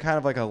 we were in kind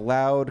of like a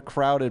loud,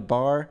 crowded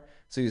bar.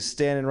 So he was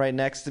standing right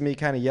next to me,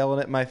 kind of yelling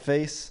at my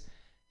face.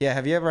 Yeah,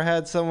 have you ever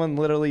had someone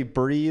literally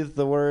breathe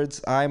the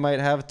words, "I might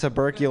have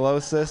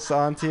tuberculosis"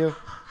 onto you?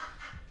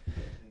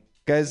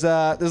 Guys,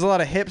 there's a lot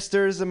of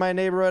hipsters in my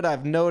neighborhood.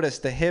 I've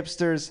noticed the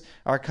hipsters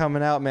are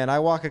coming out, man. I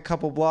walk a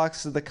couple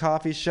blocks to the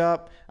coffee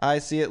shop. I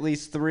see at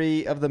least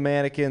 3 of the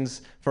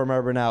mannequins from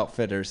Urban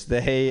Outfitters.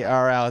 They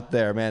are out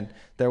there, man.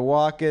 They're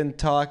walking,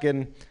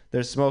 talking.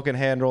 They're smoking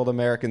hand-rolled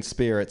American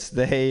spirits.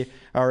 They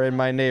are in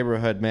my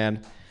neighborhood,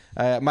 man.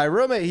 My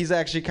roommate, he's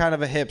actually kind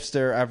of a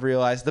hipster, I've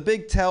realized. The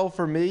big tell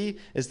for me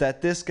is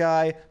that this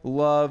guy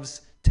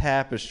loves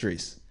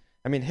tapestries.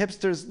 I mean,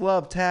 hipsters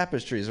love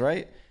tapestries,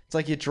 right? It's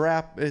like you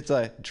drop.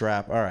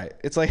 All right.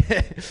 It's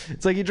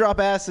like you drop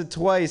acid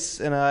twice,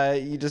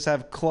 and you just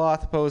have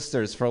cloth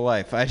posters for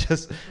life. I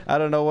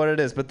don't know what it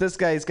is, but this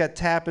guy, he's got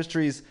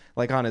tapestries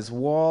like on his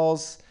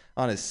walls,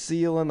 on his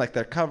ceiling, like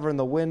they're covering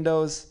the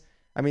windows.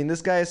 I mean,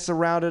 this guy has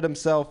surrounded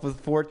himself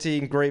with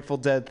 14 Grateful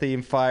Dead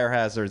themed fire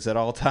hazards at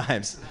all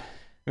times.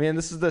 I mean,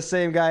 this is the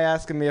same guy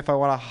asking me if I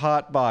want to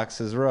hotbox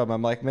his room.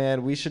 I'm like,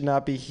 man, we should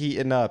not be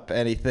heating up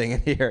anything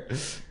in here.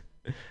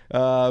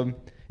 Yeah,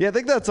 I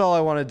think that's all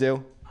I want to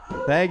do.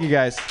 Thank you,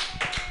 guys.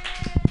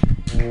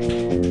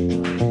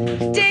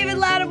 David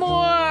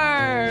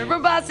Lattimore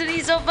from Boston.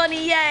 He's so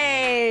funny.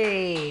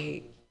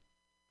 Yay.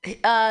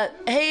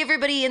 Hey,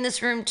 everybody in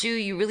this room, too.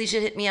 You really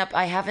should hit me up.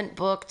 I haven't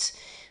booked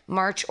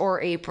March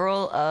or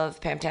April of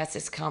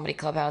Fantastic's Comedy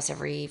Clubhouse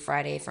every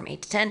Friday from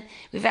 8 to 10.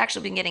 We've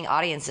actually been getting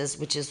audiences,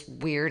 which is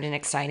weird and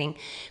exciting.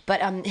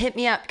 But hit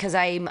me up because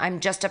I'm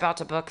just about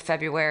to book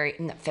February.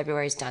 No,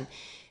 February's done.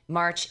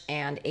 March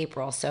and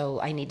April, so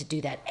I need to do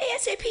that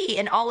ASAP.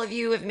 And all of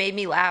you have made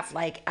me laugh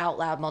like out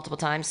loud multiple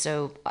times,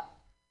 so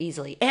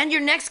easily. And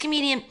your next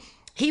comedian,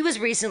 he was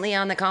recently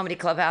on the Comedy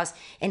Clubhouse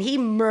and he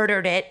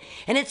murdered it.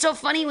 And it's so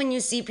funny when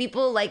you see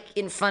people like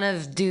in front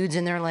of dudes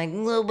and they're like,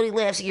 nobody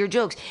laughs at your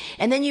jokes.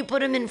 And then you put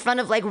them in front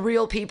of like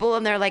real people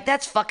and they're like,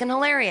 that's fucking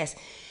hilarious.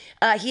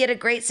 He had a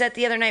great set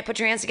the other night. Put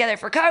your hands together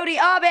for Cody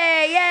Abe.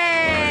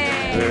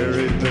 Yay!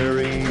 Very,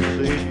 very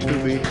easy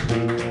to be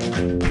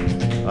seen.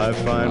 I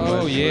find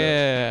myself.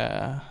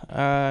 Yeah.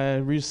 I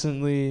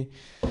recently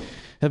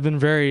have been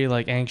very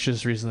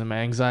anxious recently. My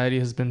anxiety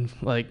has been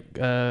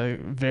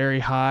very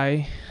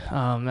high.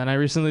 And I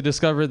recently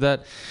discovered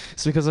that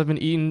it's because I've been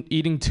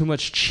eating too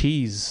much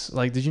cheese.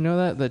 Did you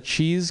know that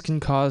cheese can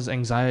cause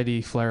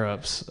anxiety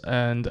flare-ups?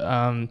 And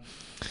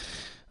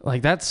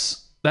that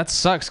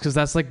sucks because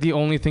that's the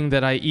only thing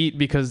that I eat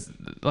because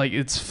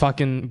it's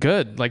fucking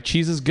good.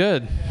 Cheese is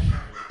good.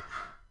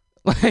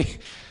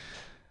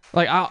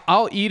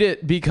 I'll eat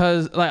it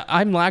because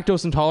I'm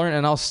lactose intolerant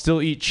and I'll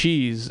still eat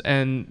cheese.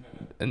 And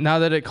now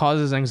that it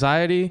causes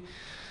anxiety,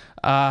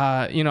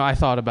 I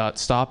thought about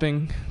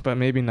stopping, but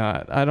maybe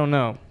not. I don't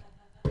know.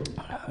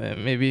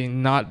 Maybe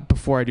not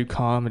before I do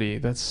comedy.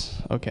 That's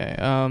okay.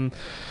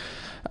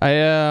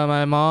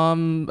 My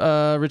mom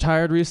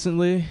retired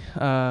recently,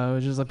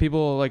 which is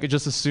people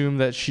just assume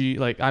that she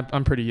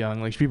I'm pretty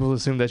young. People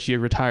assume that she had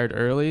retired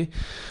early,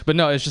 but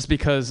no, it's just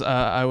because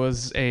I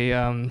was a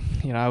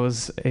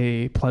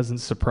pleasant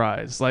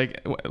surprise.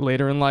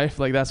 Later in life,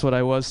 that's what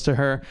I was to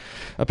her.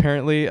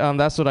 Apparently,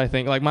 that's what I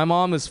think. My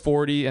mom is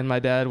 40 and my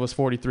dad was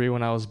 43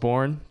 when I was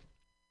born.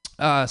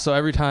 So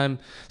every time,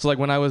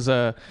 when I was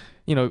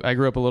I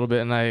grew up a little bit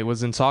and I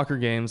was in soccer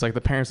games,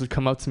 the parents would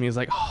come up to me and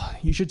oh,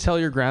 you should tell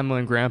your grandma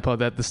and grandpa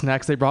that the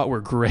snacks they brought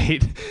were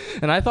great.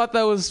 And I thought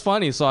that was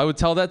funny. So I would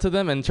tell that to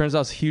them and it turns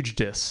out it's a huge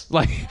diss.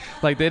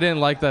 They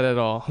didn't like that at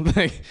all.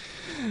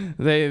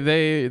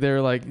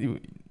 They're like,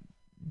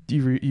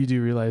 you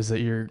do realize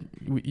that your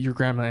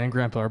grandma and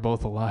grandpa are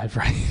both alive,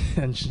 right?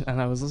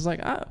 And I was just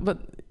but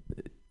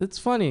it's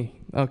funny.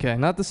 Okay.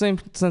 Not the same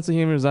sense of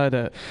humor as I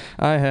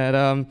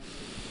had.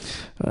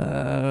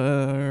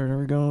 Where are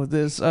we going with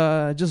this?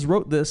 I just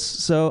wrote this.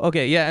 So,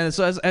 okay, yeah. And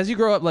so as you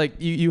grow up,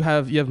 you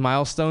have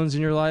milestones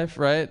in your life,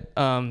 right?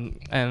 And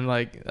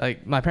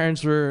my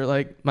parents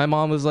were my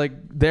mom was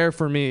there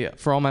for me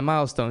for all my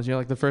milestones.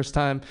 The first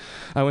time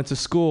I went to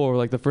school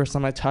or the first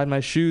time I tied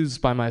my shoes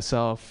by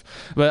myself.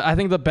 But I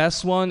think the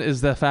best one is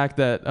the fact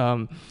that,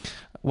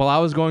 while I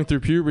was going through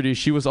puberty,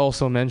 she was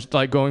also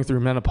going through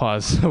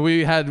menopause. It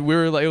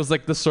was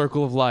the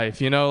circle of life,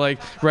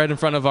 right in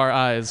front of our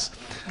eyes.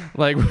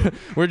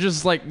 We're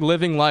just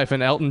living life,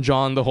 and Elton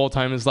John the whole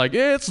time is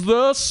it's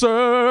the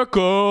circle.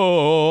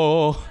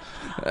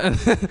 And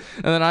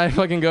then I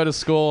fucking go to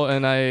school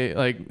and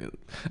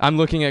I'm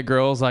looking at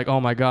girls oh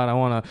my God, I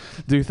want to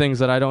do things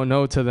that I don't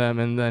know to them.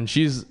 And then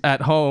she's at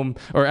home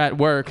or at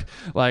work,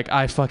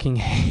 I fucking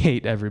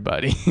hate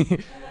everybody.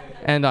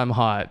 And I'm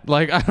hot.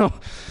 I don't.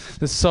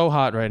 It's so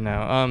hot right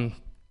now.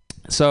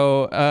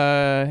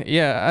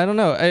 Yeah, I don't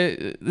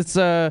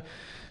know.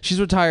 She's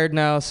retired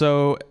now,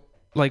 so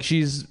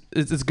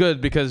it's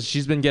good because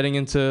she's been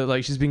getting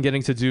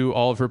to do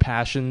all of her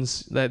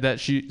passions that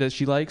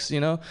she likes.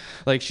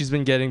 She's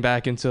been getting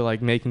back into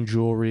making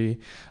jewelry,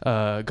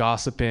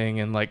 gossiping,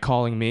 and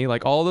calling me.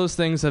 All those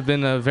things have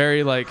been a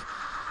very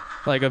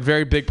like a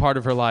very big part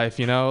of her life,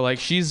 you know? Like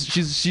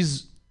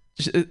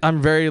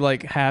I'm very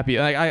like happy.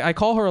 Like I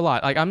call her a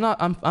lot. Like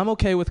I'm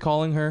okay with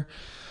calling her.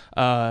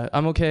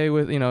 I'm okay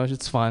with, you know,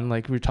 it's fun.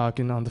 Like we're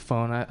talking on the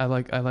phone.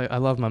 I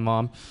love my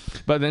mom,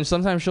 but then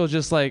sometimes she'll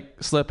just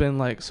like slip in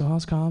like, so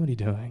how's comedy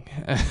doing?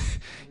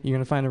 You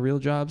gonna find a real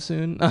job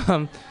soon?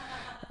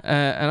 And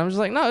I'm just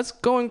like, no, it's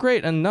going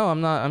great. And no,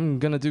 I'm not. I'm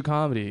gonna do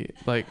comedy.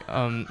 Like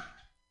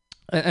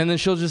and then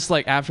she'll just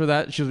like after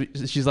that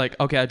she's like,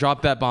 okay, I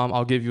dropped that bomb.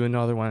 I'll give you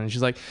another one. And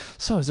she's like,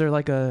 so is there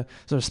a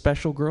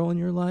special girl in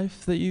your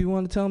life that you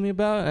want to tell me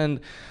about? And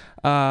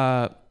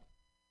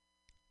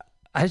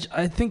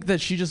I think that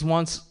she just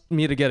wants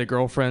me to get a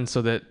girlfriend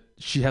so that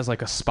she has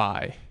like a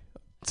spy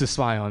to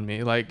spy on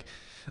me. Like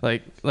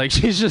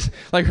she's just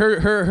like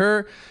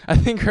her I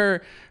think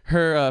her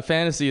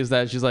fantasy is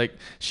that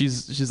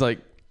she's like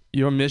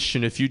your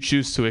mission, if you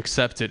choose to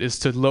accept it, is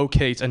to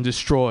locate and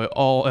destroy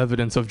all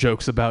evidence of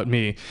jokes about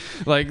me.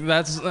 Like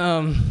that's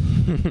what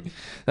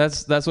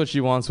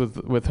she wants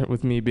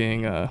with me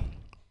being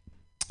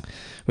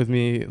with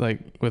me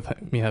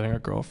having a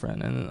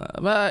girlfriend. And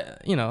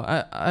but you know,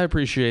 I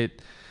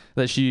appreciate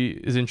that she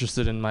is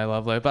interested in my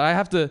love life, but I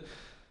have to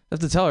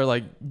tell her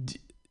like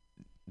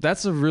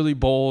that's a really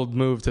bold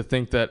move to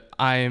think that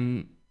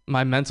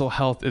my mental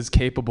health is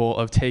capable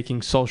of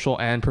taking social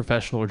and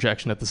professional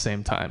rejection at the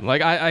same time.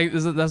 Like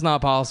that's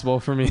not possible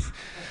for me.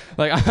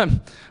 Like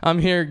I'm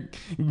here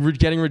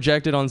getting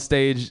rejected on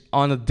stage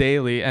on a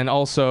daily, and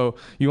also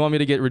you want me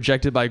to get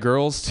rejected by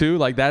girls too?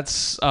 Like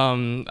that's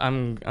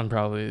I'm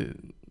probably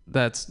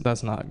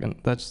that's not gonna,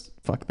 that's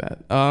fuck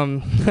that.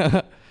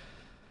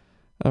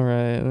 All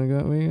right,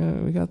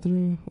 we got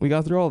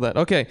through all that.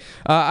 Okay,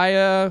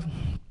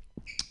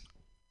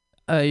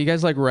 you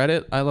guys like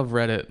Reddit? I love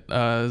Reddit.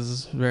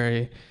 It's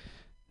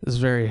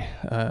very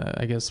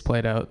I guess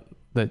played out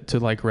that to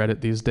like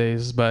Reddit these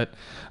days, but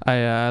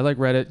I like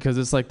Reddit because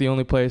it's like the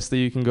only place that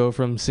you can go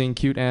from seeing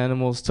cute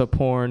animals to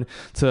porn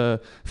to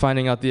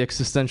finding out the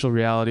existential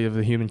reality of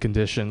the human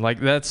condition. Like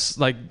that's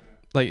like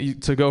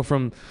to go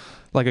from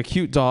like a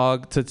cute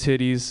dog to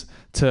titties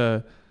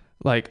to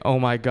like, oh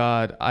my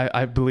God,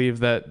 I believe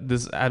that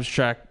this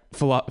abstract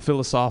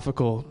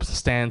philosophical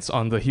stance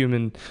on the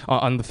human,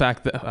 on the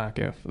fact that,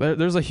 okay,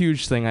 there's a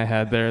huge thing I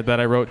had there that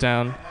I wrote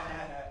down,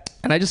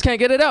 and I just can't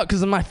get it out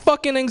because of my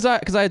fucking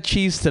anxiety, because I had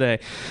cheese today.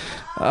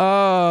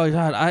 Oh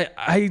God,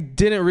 I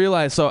didn't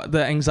realize, so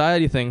the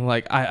anxiety thing,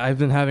 like I've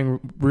been having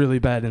really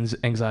bad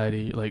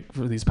anxiety like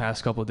for these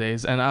past couple of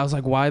days, and I was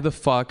like, why the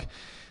fuck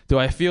do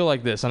I feel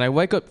like this? And I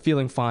wake up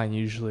feeling fine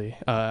usually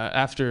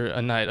after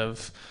a night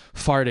of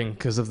farting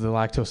because of the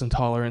lactose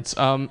intolerance.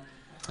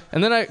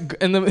 And then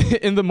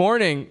in the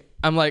morning,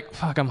 I'm like,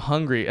 fuck, I'm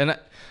hungry. And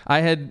I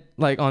had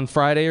like on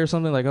Friday or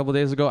something, like a couple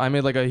days ago, I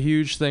made like a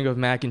huge thing of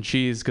mac and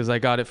cheese because I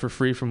got it for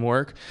free from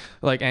work,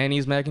 like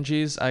Annie's mac and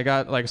cheese. I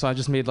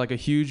just made like a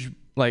huge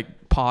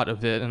like pot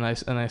of it, and I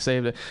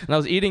saved it. And I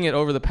was eating it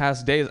over the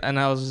past days, and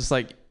I was just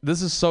like,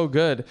 this is so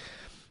good,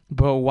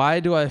 but why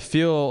do I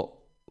feel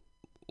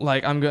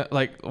like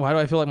why do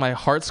I feel like my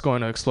heart's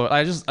going to explode?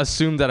 I just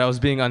assumed that I was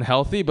being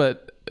unhealthy,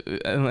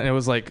 and it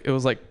was like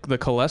the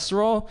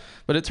cholesterol,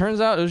 but it turns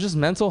out it was just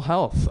mental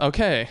health.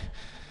 Okay,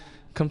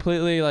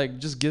 completely like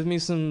just give me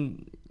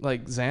some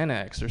like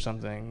Xanax or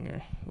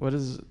something. What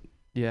is?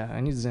 Yeah, I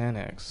need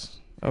Xanax.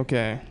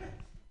 Okay.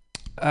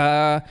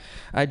 I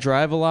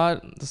drive a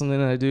lot. That's something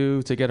that I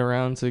do to get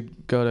around, to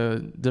go to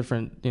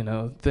different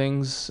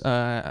things.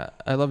 I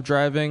love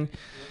driving.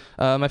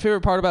 My favorite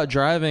part about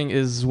driving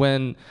is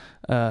when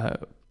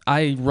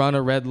I run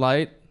a red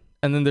light,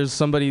 and then there's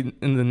somebody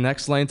in the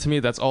next lane to me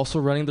that's also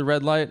running the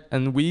red light,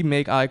 and we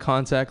make eye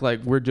contact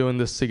like we're doing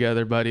this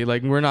together, buddy.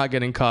 Like we're not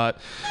getting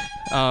caught.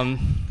 Okay,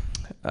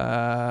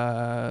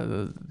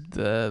 I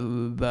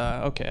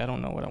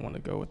don't know what I want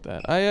to go with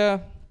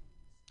that.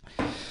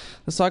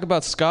 Let's talk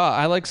about ska.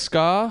 I like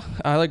ska.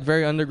 I like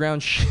very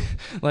underground shit.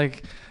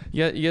 Like,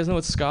 yeah, you guys know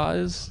what ska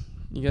is?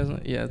 You guys know?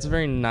 Yeah, it's a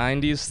very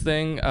 90s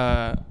thing.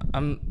 I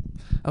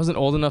wasn't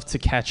old enough to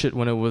catch it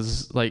when it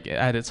was like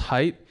at its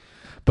height,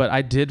 but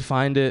I did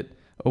find it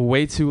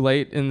way too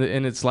late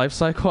in its life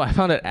cycle. I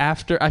found it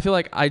after. I feel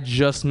like I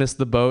just missed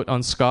the boat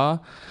on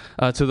ska,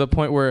 to the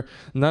point where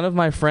none of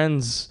my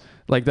friends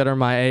like that are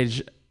my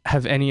age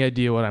have any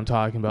idea what I'm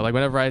talking about. Like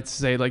whenever I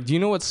say like, "Do you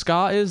know what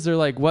ska is?" They're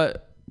like,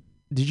 "What?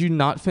 Did you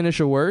not finish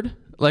a word?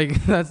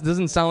 Like that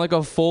doesn't sound like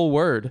a full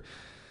word."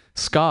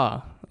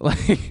 Ska,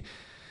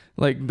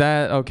 like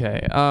that.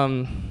 Okay.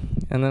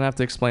 And then I have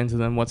to explain to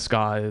them what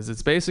ska is.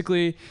 It's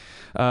basically,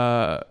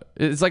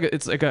 it's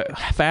like a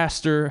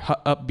faster,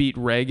 upbeat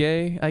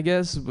reggae, I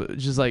guess.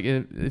 Just like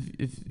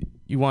if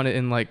you want it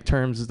in like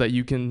terms that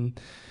you can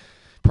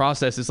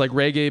process, it's like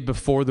reggae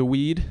before the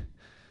weed.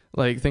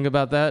 Like think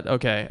about that.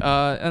 Okay.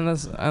 And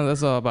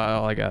that's all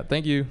I got.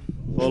 Thank you.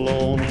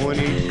 Godiabe!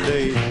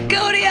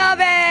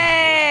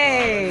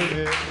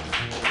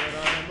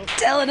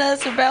 Telling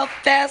us about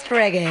fast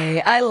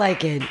reggae. I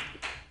like it.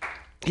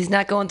 He's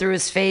not going through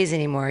his phase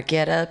anymore.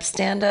 Get up,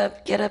 stand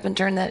up, get up and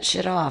turn that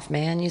shit off,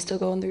 man. You still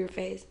going through your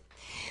phase?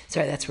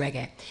 Sorry, that's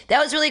reggae. That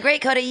was really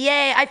great, Coda.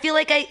 Yay! I feel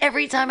like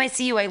every time I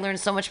see you, I learn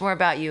so much more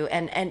about you.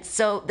 And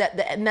so that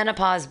the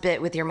menopause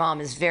bit with your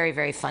mom is very,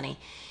 very funny.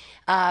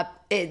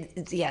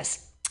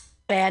 Yes.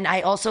 And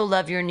I also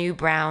love your new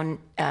brown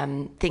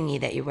thingy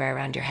that you wear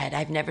around your head.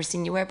 I've never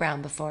seen you wear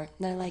brown before,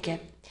 and I like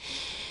it.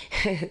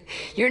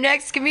 Your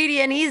next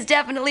comedian, he's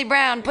definitely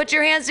brown. Put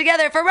your hands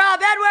together for Rob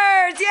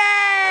Edwards. Yay!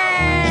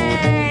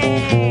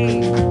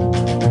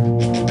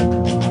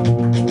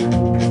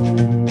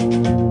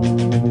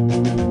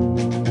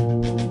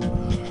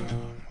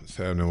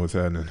 What's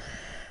happening?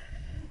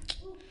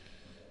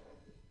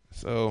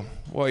 So,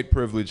 white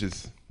privilege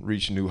has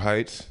reached new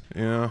heights,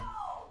 you know?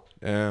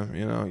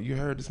 You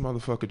heard this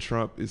motherfucker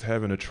Trump is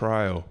having a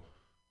trial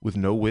with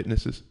no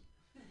witnesses.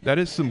 That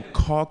is some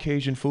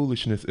Caucasian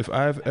foolishness if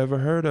I've ever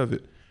heard of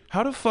it.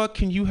 How the fuck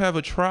can you have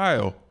a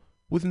trial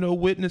with no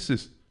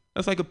witnesses?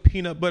 That's like a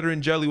peanut butter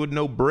and jelly with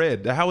no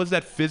bread. How is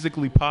that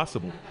physically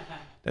possible?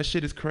 That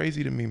shit is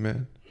crazy to me,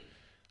 man.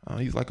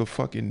 He's like a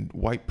fucking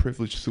white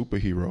privileged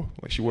superhero.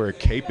 Like, she wear a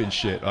cape and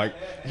shit. Like,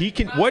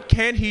 what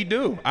can he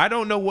do? I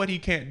don't know what he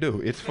can't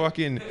do.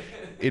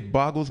 It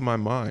boggles my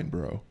mind,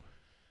 bro.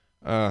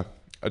 I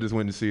just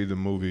went to see the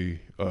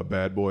movie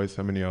Bad Boys.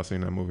 How many of y'all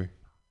seen that movie?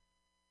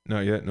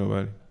 Not yet?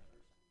 Nobody?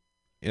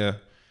 Yeah.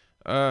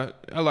 I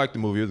like the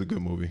movie. It was a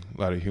good movie. A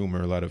lot of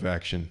humor, a lot of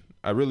action.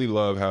 I really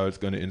love how it's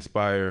going to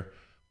inspire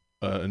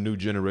a new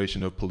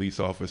generation of police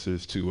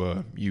officers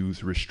to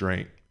use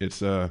restraint.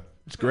 It's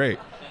great.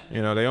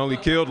 You know, they only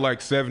killed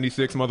like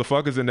 76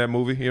 motherfuckers in that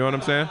movie. You know what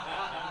I'm saying?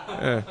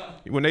 Yeah.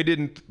 When they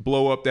didn't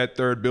blow up that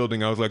third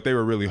building, I was like, they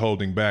were really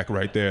holding back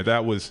right there.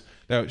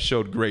 That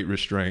showed great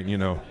restraint, you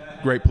know.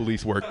 Great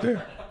police work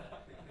there.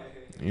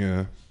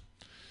 Yeah.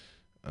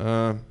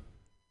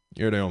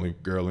 You're the only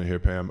girl in here,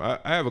 Pam. I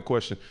have a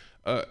question.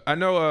 I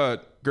know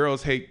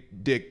girls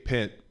hate dick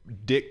pics.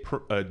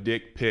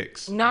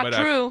 Not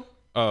true.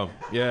 Oh,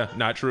 yeah,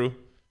 not true.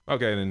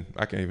 Okay, then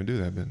I can't even do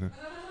that, then.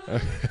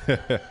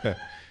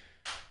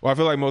 Well, I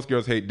feel like most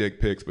girls hate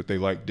dick pics, but they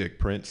like dick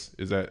prints.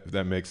 If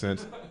that makes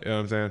sense? You know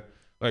what I'm saying?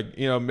 Like,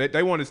 you know, they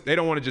don't want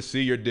to just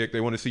see your dick.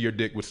 They want to see your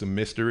dick with some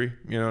mystery.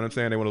 You know what I'm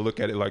saying? They want to look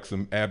at it like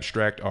some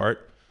abstract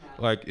art.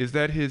 Like, is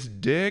that his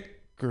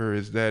dick, or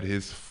is that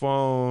his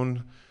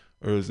phone,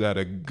 or is that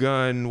a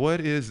gun?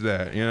 What is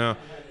that? You know?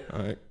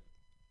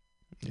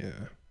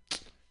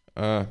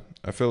 Yeah.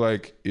 I feel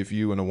like if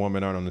you and a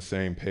woman aren't on the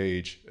same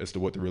page as to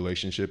what the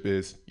relationship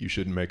is, you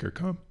shouldn't make her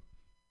come.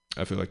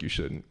 I feel like you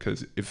shouldn't,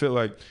 because it feel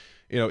like,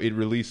 you know,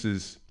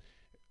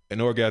 an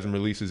orgasm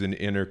releases an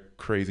inner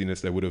craziness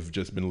that would have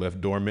just been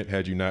left dormant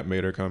had you not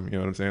made her come. You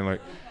know what I'm saying?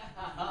 Like,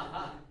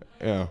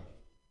 yeah.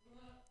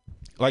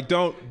 Like,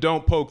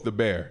 don't poke the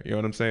bear. You know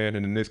what I'm saying?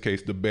 And in this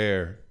case, the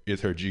bear is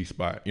her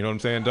G-spot. You know what I'm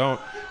saying?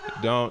 Don't,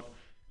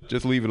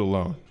 just leave it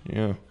alone.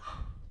 You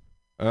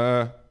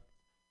know?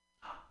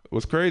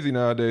 What's crazy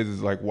nowadays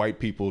is like white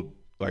people,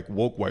 like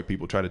woke white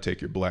people, try to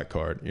take your black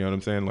card. You know what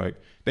I'm saying? Like,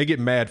 they get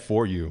mad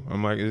for you.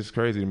 I'm like, it's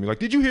crazy to me. Like,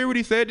 did you hear what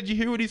he said? Did you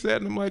hear what he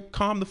said? And I'm like,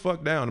 calm the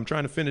fuck down. I'm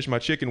trying to finish my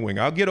chicken wing.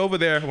 I'll get over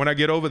there when I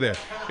get over there.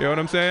 You know what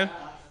I'm saying?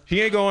 He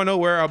ain't going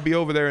nowhere. I'll be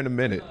over there in a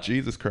minute.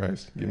 Jesus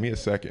Christ. Give me a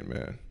second,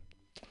 man.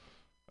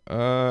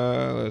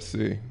 Let's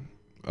see.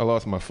 I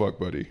lost my fuck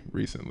buddy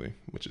recently,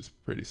 which is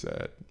pretty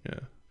sad.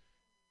 Yeah.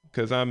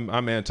 Because I'm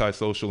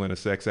antisocial and a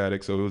sex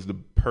addict, so it was the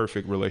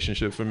perfect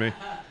relationship for me.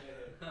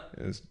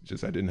 It's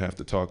just I didn't have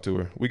to talk to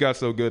her. We got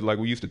so good, like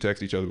we used to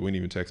text each other, but we didn't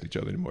even text each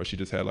other anymore. She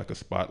just had like a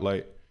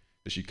spotlight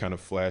that she kind of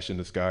flashed in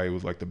the sky. It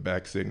was like the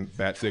bat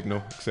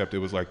signal, except it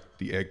was like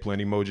the eggplant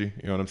emoji.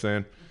 You know what I'm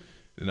saying?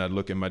 And I'd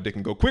look at my dick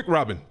and go, "Quick,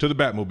 Robin, to the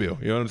Batmobile."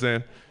 You know what I'm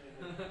saying?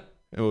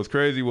 And what was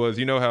crazy was,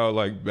 you know how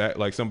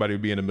like somebody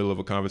would be in the middle of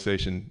a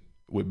conversation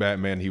with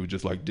Batman, he would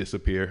just like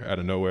disappear out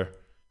of nowhere.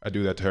 I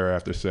do that to her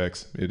after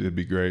sex. It'd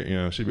be great. You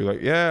know, she'd be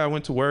like, "Yeah, I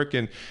went to work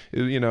and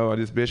you know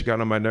this bitch got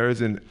on my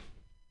nerves and."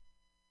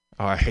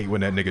 Oh, I hate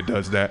when that nigga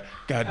does that.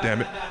 God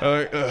damn it.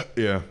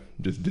 Yeah,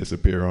 just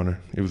disappear on her.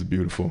 It was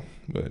beautiful,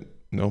 but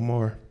no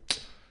more.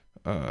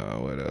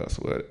 What else?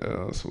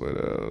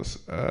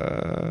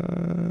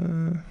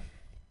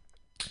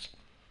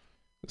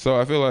 So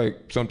I feel like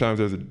sometimes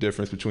there's a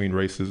difference between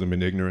racism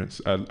and ignorance.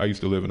 I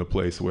used to live in a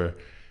place where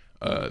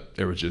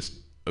there was just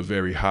a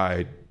very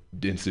high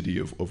density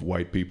of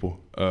white people.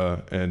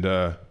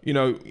 You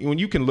know, when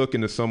you can look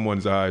into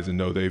someone's eyes and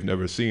know they've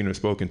never seen or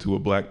spoken to a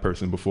black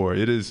person before,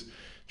 it is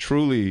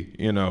truly,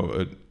 you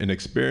know, an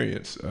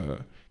experience.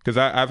 Because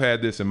I've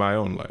had this in my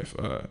own life.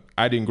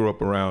 I didn't grow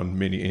up around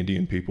many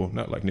Indian people,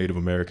 not like Native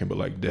American, but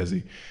like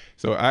Desi.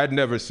 So I'd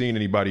never seen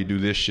anybody do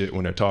this shit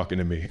when they're talking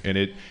to me. And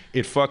it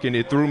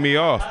threw me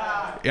off.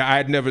 I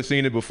had never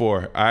seen it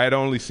before. I had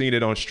only seen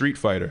it on Street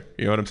Fighter.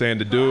 You know what I'm saying?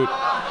 The dude.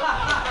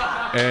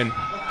 And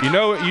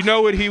you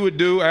know what he would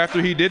do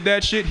after he did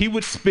that shit? He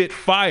would spit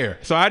fire.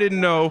 So I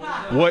didn't know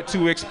what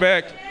to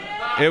expect.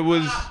 It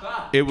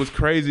was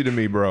crazy to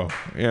me, bro.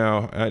 You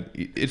know,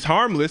 it's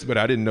harmless, but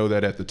I didn't know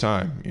that at the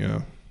time, you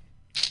know.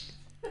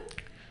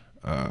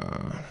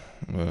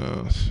 What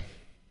else?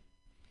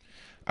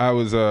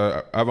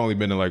 I've only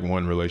been in like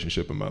one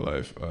relationship in my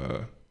life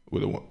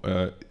with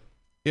a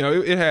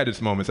it had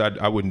its moments.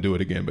 I wouldn't do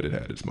it again, but it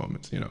had its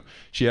moments.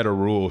 She had a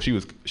rule. She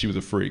was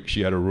a freak.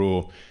 She had a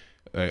rule,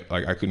 like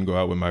I couldn't go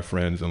out with my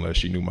friends unless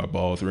she knew my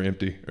balls were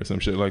empty or some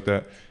shit like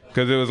that.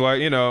 Because it was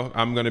like,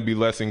 I'm gonna be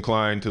less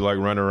inclined to like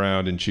run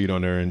around and cheat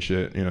on her and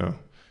shit.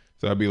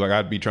 So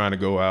I'd be trying to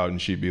go out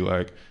and she'd be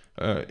like,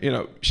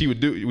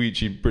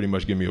 she'd pretty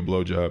much give me a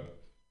blowjob.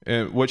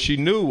 And what she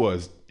knew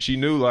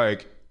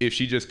like if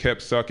she just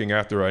kept sucking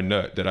after I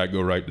nut, that I'd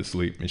go right to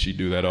sleep, and she'd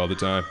do that all the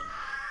time.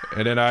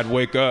 And then I'd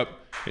wake up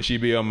and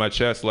she'd be on my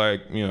chest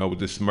like, with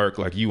this smirk,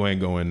 like, you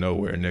ain't going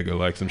nowhere, nigga,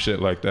 like some shit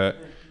like that.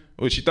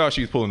 Well, she thought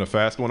she was pulling a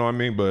fast one on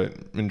me, but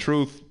in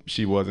truth,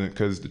 she wasn't,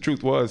 because the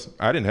truth was,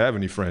 I didn't have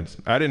any friends.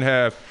 I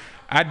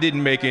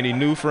didn't make any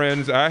new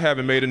friends. I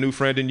haven't made a new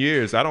friend in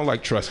years. I don't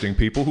like trusting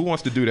people. Who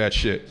wants to do that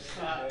shit?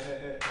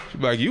 She'd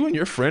be like, you and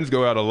your friends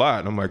go out a lot.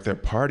 And I'm like, they're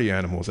party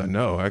animals. I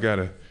know.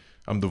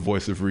 I'm the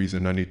voice of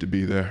reason. I need to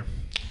be there.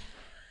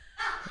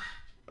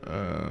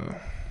 Do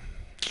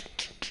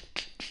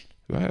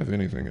I have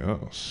anything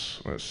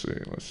else? Let's see.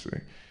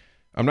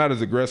 I'm not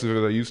as aggressive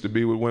as I used to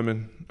be with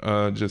women,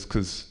 just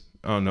because,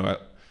 I don't know.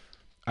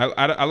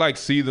 I like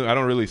see them. I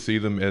don't really see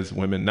them as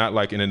women, not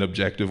like in an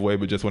objective way,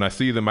 but just when I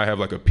see them, I have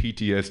like a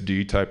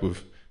PTSD type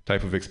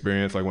of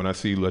experience. Like when I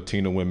see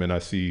Latina women, I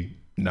see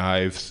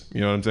knives.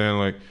 You know what I'm saying?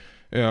 Like,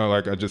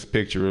 like I just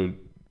picture,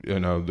 the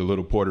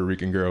little Puerto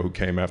Rican girl who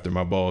came after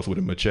my balls with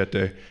a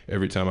machete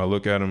every time I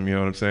look at them. You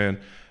know what I'm saying?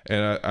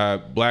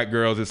 And black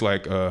girls, it's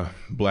like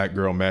black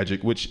girl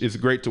magic, which is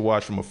great to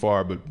watch from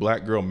afar. But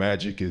black girl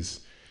magic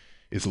is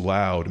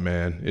loud,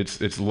 man.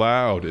 It's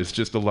loud. It's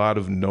just a lot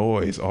of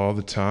noise all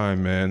the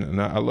time, man.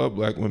 And I love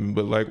black women,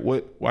 but like,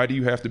 why do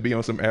you have to be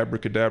on some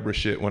abracadabra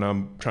shit when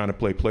I'm trying to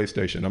play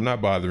PlayStation? I'm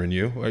not bothering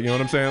you. Like, you know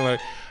what I'm saying?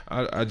 Like,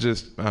 I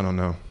don't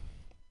know.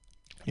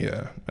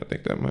 Yeah, I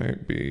think that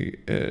might be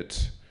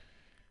it.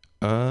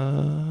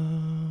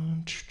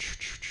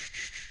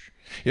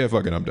 Yeah,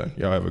 fuck it, I'm done.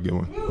 Y'all have a good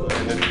one.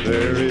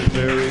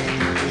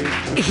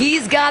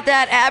 He's got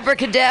that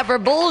abracadabra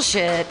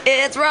bullshit.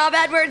 It's Rob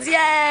Edwards.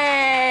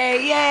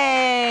 Yay!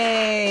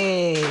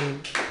 Yay!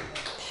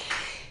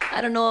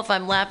 I don't know if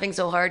I'm laughing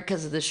so hard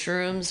because of the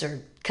shrooms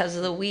or because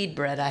of the weed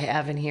bread I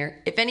have in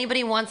here. If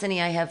anybody wants any,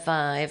 I have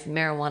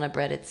marijuana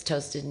bread. It's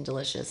toasted and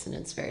delicious, and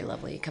it's very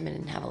lovely. Come in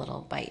and have a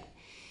little bite.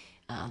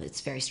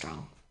 It's very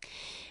strong.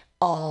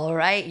 All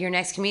right, your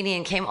next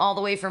comedian came all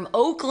the way from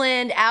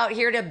Oakland out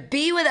here to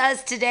be with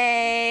us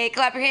today.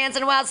 Clap your hands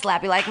in a wild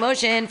slappy-like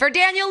motion for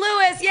Daniel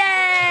Lewis.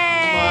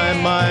 Yay! My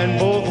mind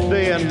both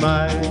day and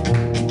night,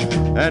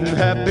 and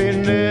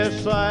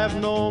happiness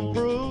I've known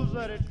proves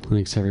that it...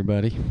 Thanks,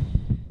 everybody.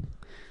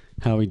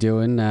 How we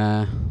doing?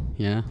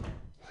 Yeah.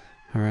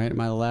 All right, am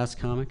I the last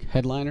comic?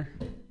 Headliner?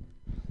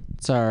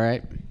 It's all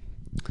right.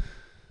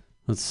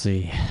 Let's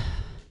see.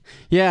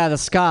 Yeah, the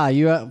ska.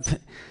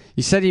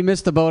 You said you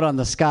missed the boat on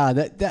the ska.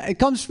 That it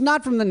comes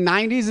not from the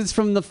 90s, it's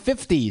from the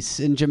 50s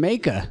in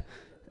Jamaica.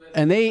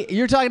 And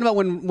you're talking about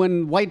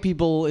when white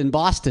people in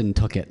Boston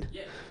took it.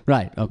 Yeah.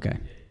 Right, okay.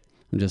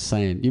 I'm just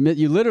saying.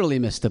 You literally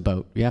missed the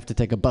boat. You have to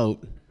take a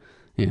boat.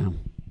 Yeah.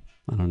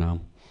 I don't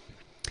know.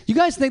 You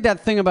guys think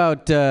that thing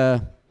about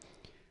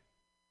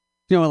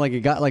like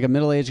a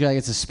middle-aged guy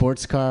gets a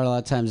sports car, a lot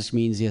of times just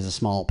means he has a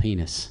small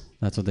penis.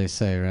 That's what they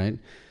say, right?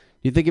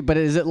 You think but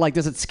is it like,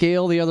 does it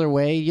scale the other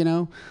way,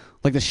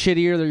 Like the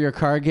shittier that your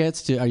car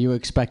gets, are you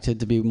expected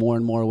to be more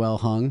and more well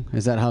hung?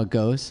 Is that how it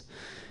goes?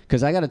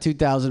 Because I got a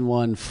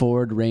 2001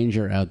 Ford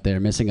Ranger out there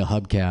missing a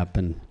hubcap,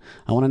 and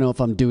I want to know if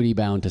I'm duty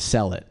bound to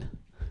sell it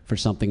for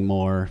something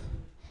more,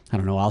 I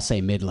don't know, I'll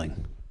say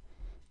middling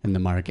in the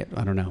market.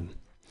 I don't know.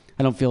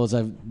 I don't feel as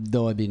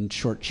though I've been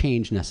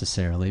shortchanged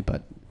necessarily,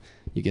 but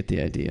you get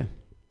the idea.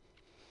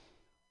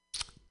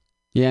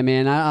 Yeah,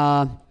 man,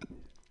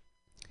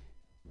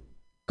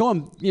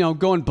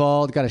 Going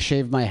bald, got to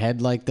shave my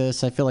head like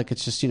this. I feel like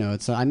it's just,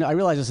 I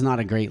realize it's not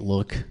a great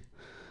look,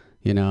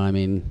 but I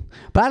don't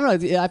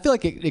know. I feel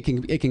like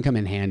it can come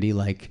in handy.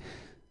 Like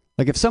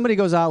if somebody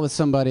goes out with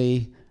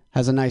somebody,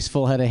 has a nice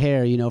full head of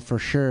hair, for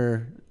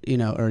sure,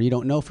 or you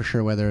don't know for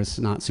sure whether it's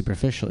not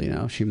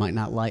superficial, she might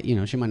not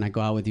she might not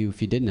go out with you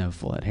if you didn't have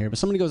full head of hair, but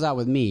somebody goes out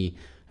with me,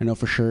 I know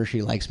for sure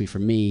she likes me for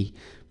me,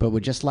 but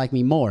would just like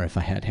me more if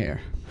I had hair.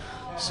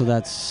 So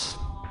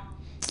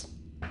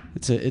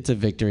it's a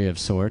victory of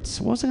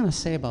sorts. What was I going to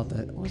say about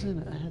that?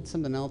 I had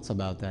something else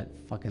about that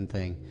fucking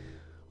thing.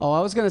 Oh, I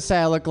was going to say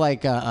I look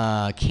like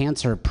a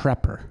cancer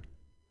prepper.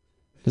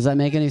 Does that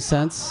make any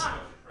sense?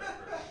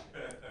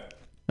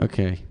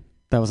 Okay.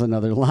 That was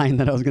another line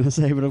that I was going to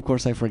say, but of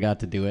course I forgot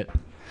to do it.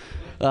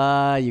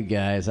 You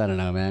guys, I don't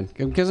know, man.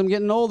 Because I'm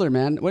getting older,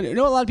 man. A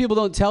lot of people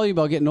don't tell you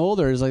about getting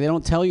older is like they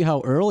don't tell you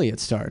how early it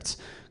starts.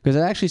 Because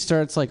it actually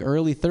starts like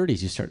early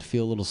 30s. You start to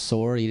feel a little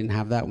sore. You didn't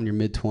have that when you're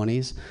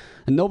mid-20s.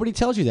 And nobody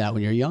tells you that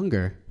when you're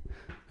younger.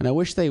 And I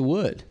wish they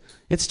would.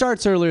 It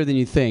starts earlier than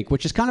you think,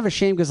 which is kind of a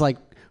shame because, like,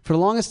 for the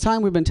longest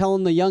time, we've been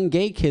telling the young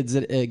gay kids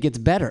that it gets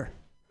better.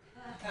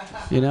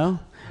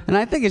 And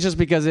I think it's just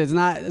because it's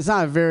not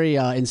a very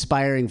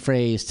inspiring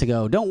phrase to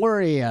go, don't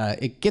worry,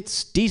 it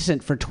gets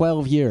decent for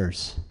 12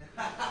 years.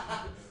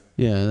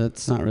 Yeah,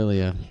 that's not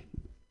really a...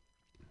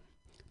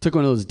 Took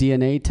one of those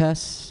DNA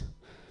tests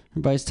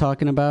everybody's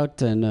talking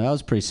about, and I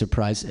was pretty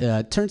surprised.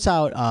 Turns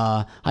out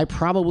I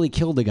probably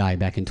killed a guy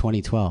back in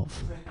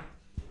 2012.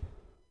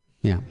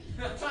 Yeah.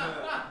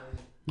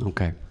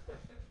 Okay.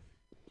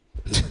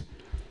 Did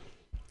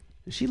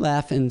she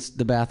laugh in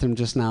the bathroom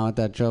just now at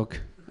that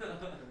joke?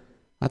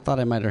 I thought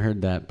I might have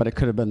heard that, but it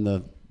could have been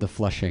the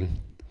flushing.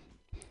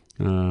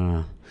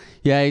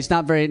 Yeah, he's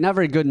not very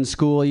good in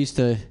school. I used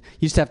to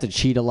have to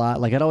cheat a lot.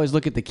 Like I'd always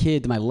look at the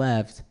kid to my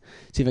left,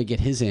 see if I could get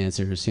his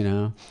answers, you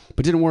know.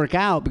 But it didn't work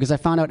out because I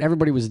found out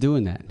everybody was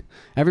doing that.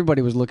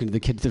 Everybody was looking to the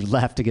kid to the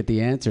left to get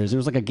the answers. It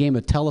was like a game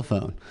of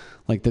telephone.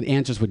 Like the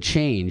answers would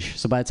change.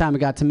 So by the time it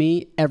got to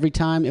me, every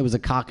time it was a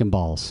cock and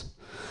balls.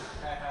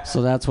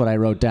 So that's what I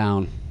wrote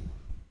down.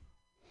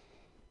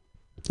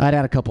 I'd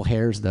had a couple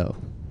hairs though,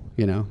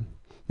 you know.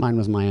 Mine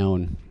was my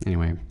own.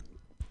 Anyway.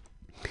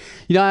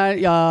 You know,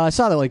 I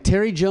saw that like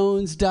Terry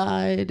Jones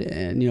died,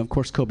 and you know, of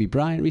course, Kobe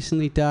Bryant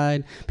recently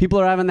died. People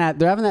are having that.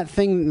 They're having that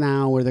thing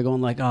now where they're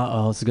going like,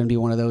 "Oh, this is going to be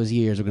one of those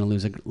years. We're going to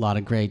lose a lot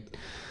of great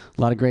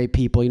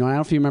people." You know, I don't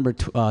know if you remember,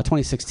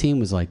 2016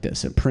 was like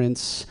this.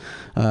 Prince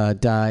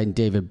died, and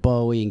David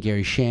Bowie and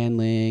Gary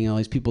Shandling, and all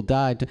these people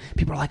died.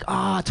 People are like,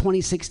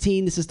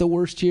 2016, this is the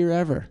worst year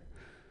ever."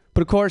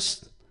 But of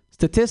course,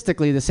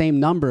 statistically, the same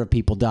number of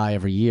people die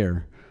every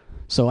year.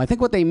 So I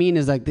think what they mean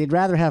is like they'd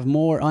rather have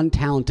more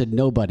untalented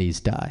nobodies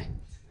die.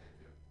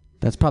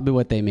 That's probably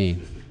what they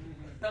mean.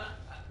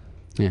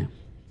 Yeah.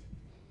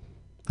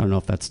 I don't know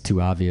if that's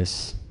too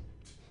obvious.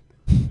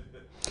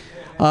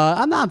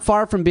 I'm not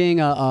far from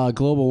being a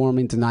global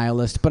warming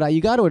denialist, but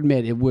you got to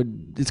admit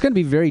it's going to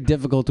be very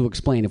difficult to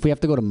explain. If we have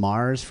to go to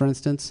Mars, for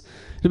instance,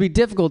 it'll be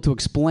difficult to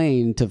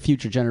explain to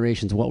future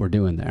generations what we're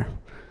doing there.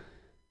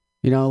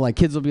 You know, like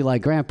kids will be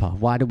like, "Grandpa,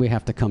 why did we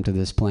have to come to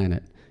this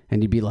planet?"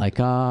 And you'd be like,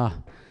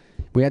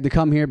 we had to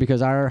come here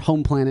because our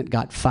home planet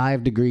got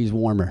 5 degrees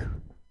warmer.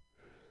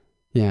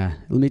 Yeah,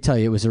 let me tell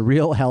you, it was a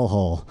real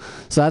hellhole.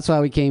 So that's why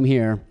we came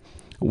here,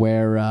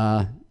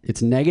 where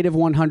it's negative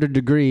 100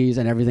 degrees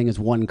and everything is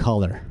one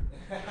color.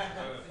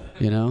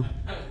 You know?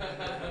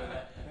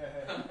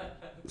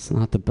 It's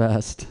not the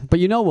best. But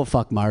you know we'll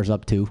fuck Mars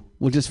up too.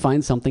 We'll just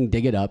find something,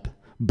 dig it up,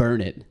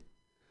 burn it.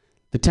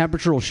 The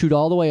temperature will shoot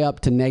all the way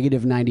up to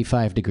negative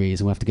 95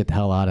 degrees and we'll have to get the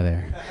hell out of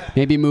there.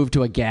 Maybe move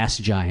to a gas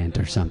giant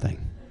or something.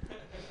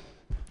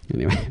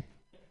 Anyway.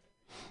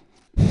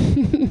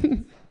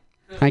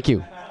 Thank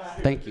you.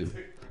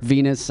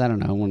 Venus, I don't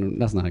know.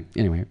 That's not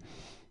anyway.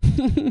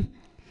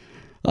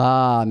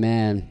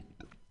 Man.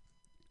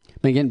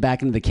 Been getting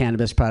back into the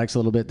cannabis products a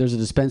little bit. There's a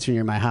dispensary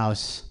near my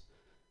house.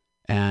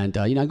 And,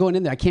 I'm going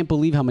in there. I can't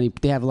believe how many,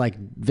 they have like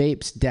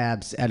vapes,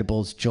 dabs,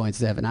 edibles, joints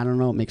they have. And I don't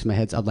know, it makes my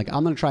head, I'm like,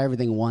 I'm going to try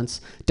everything once.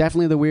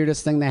 Definitely the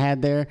weirdest thing they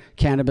had there,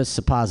 cannabis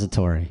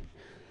suppository.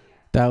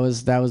 That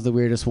was the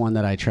weirdest one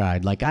that I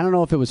tried. Like, I don't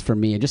know if it was for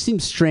me. It just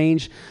seems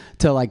strange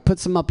to like put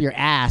some up your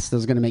ass that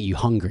was going to make you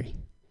hungry.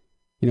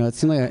 You know, it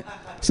seemed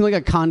like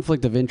a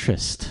conflict of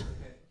interest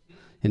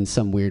in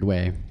some weird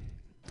way.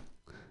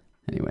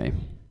 Anyway.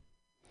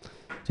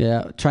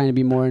 Yeah, trying to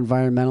be more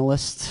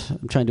environmentalist.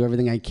 I'm trying to do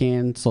everything I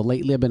can. So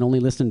lately I've been only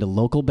listening to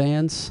local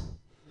bands.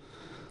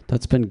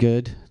 That's been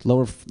good.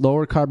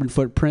 Lower carbon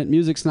footprint.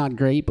 Music's not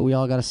great, but we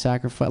all got to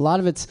sacrifice. A lot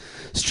of it's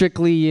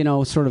strictly,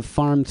 sort of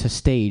farm to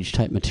stage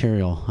type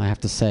material, I have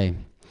to say.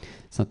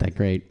 It's not that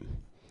great.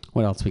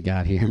 What else we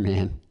got here,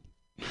 man?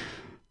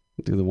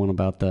 Do the one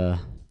about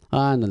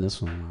and then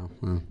this one.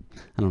 Well,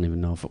 I don't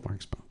even know if it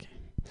works, but okay.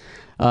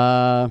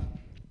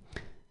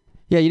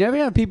 Yeah, you never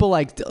have people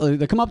like,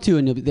 they come up to you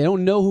and they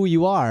don't know who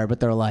you are, but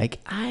they're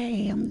like, I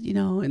am,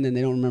 and then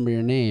they don't remember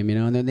your name,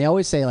 and then they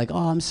always say like,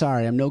 oh, I'm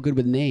sorry, I'm no good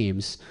with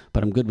names,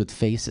 but I'm good with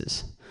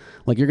faces.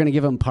 Like you're going to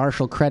give them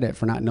partial credit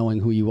for not knowing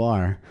who you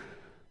are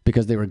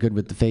because they were good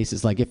with the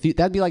faces. Like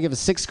that'd be like if a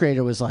 6th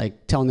grader was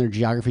like telling their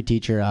geography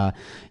teacher,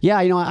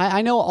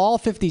 I know all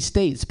 50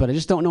 states, but I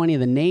just don't know any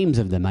of the names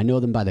of them. I know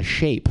them by the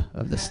shape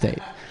of the state.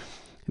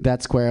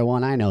 That square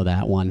one, I know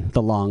that one,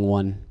 the long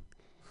one.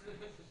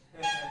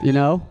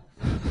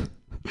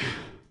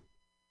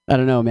 I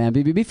don't know, man.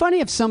 It'd be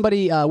funny if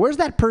somebody, where's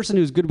that person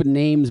who's good with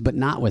names but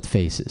not with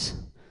faces?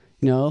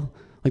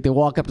 Like they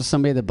walk up to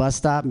somebody at the bus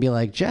stop and be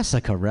like,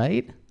 Jessica,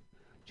 right?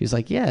 She's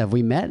like, yeah, have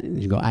we met?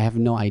 And you go, I have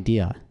no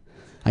idea.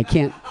 I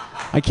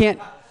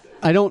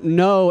don't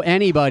know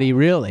anybody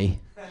really.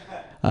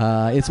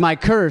 It's my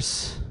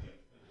curse.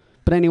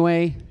 But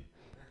anyway,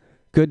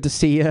 good to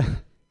see you.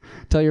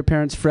 Tell your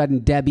parents Fred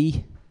and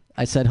Debbie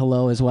I said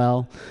hello as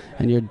well.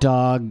 And your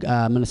dog,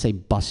 I'm going to say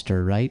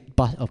Buster, right?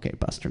 Okay,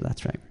 Buster,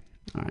 that's right.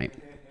 All right.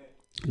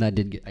 I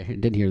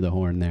did hear the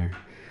horn there.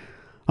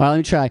 All right, let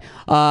me try.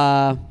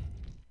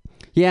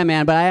 Yeah,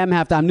 man, but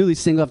I'm newly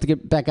single. I have to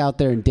get back out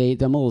there and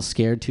date. I'm a little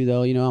scared too,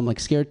 though. I'm like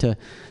scared to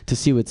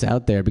see what's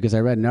out there because I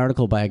read an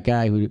article by a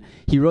guy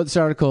he wrote this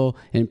article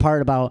in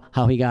part about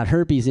how he got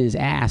herpes in his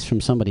ass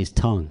from somebody's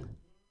tongue.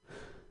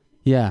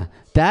 Yeah,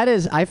 that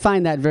is. I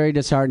find that very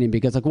disheartening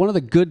because like one of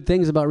the good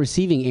things about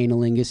receiving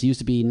analingus used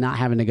to be not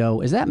having to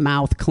go, is that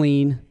mouth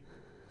clean?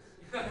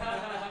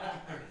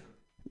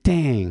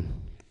 Dang.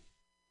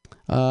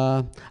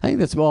 I think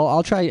that's well.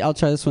 I'll try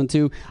this one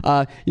too.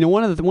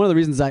 One of the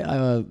reasons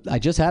I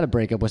just had a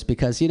breakup was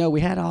because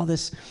we had a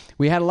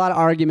lot of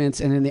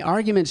arguments, and in the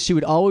arguments she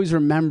would always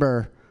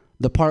remember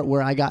the part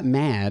where I got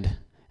mad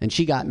and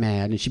she got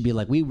mad, and she'd be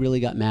like, "We really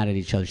got mad at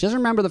each other." She doesn't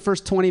remember the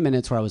first 20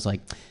 minutes where I was like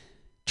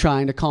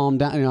trying to calm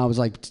down. I was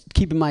like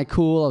keeping my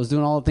cool. I was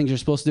doing all the things you're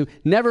supposed to do.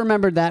 Never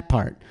remembered that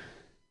part.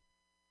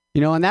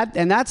 And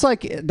that's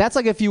like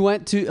if you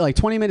went to like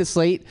 20 minutes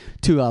late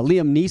to a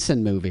Liam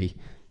Neeson movie.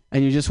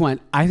 And you just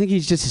went, I think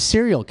he's just a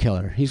serial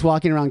killer. He's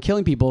walking around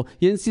killing people.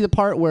 You didn't see the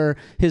part where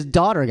his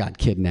daughter got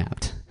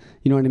kidnapped.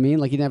 You know what I mean?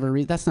 Like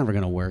that's never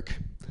going to work.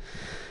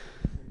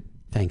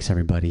 Thanks,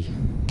 everybody.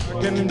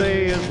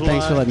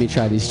 Thanks for letting me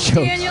try these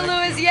jokes. Daniel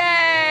Lewis, yay!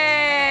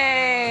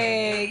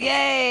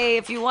 Yay!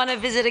 If you want to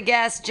visit a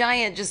gas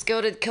giant, just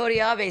go to Cody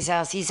Abe's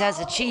house. He has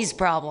a cheese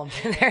problem.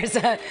 I'm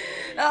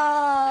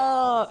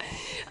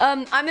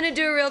going to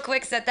do a real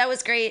quick set. That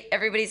was great.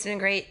 Everybody's been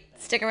great.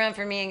 Stick around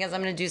for me because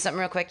I'm going to do something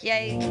real quick.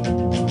 Yay.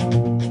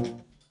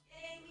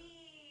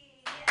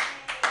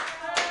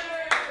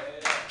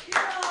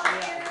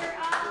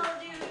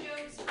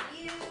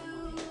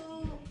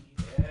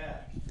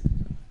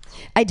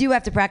 I do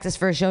have to practice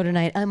for a show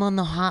tonight. I'm on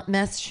the Hot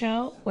Mess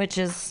show, which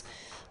is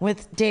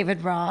with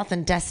David Roth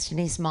and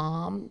Destiny's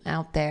mom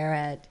out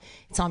there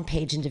it's on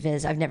Page and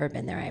DeViz. I've never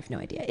been there. I have no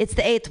idea. It's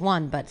the 8th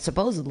one, but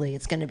supposedly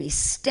it's going to be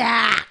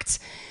stacked.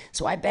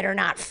 So I better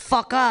not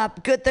fuck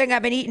up. Good thing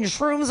I've been eating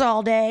shrooms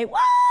all day.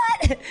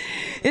 What?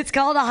 It's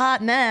called a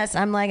hot mess.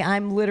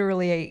 I'm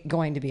literally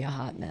going to be a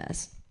hot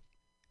mess.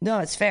 No,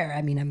 it's fair.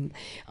 I mean, I'm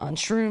on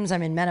shrooms.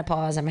 I'm in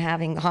menopause. I'm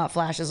having hot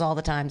flashes all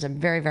the time. I'm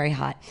very, very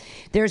hot.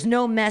 There's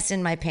no mess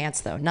in my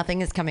pants, though.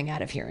 Nothing is coming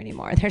out of here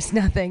anymore. There's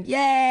nothing.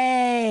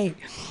 Yay!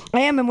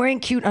 I'm wearing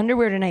cute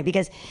underwear tonight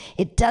because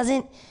it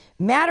doesn't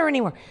matter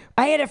anymore.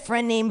 I had a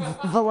friend named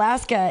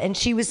Velasca, and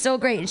she was so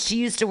great. And she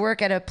used to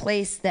work at a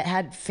place that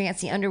had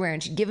fancy underwear,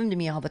 and she'd give them to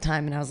me all the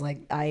time. And I was like,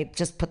 I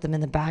just put them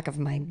in the back of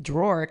my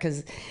drawer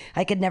because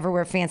I could never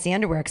wear fancy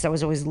underwear because I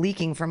was always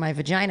leaking from my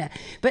vagina.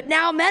 But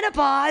now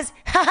menopause,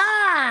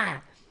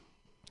 ha-ha!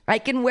 I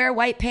can wear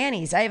white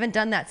panties. I haven't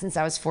done that since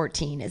I was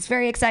 14. It's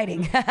very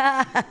exciting.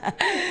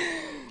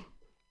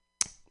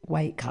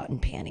 White cotton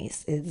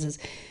panties. It's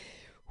just...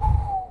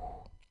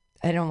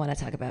 I don't want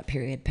to talk about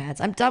period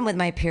pads. I'm done with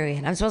my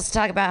period. I'm supposed to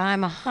talk about how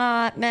I'm a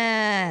hot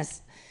mess.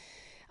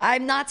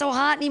 I'm not so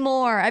hot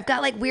anymore. I've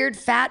got like weird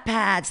fat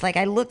pads. Like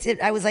I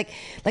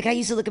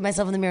used to look at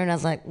myself in the mirror and I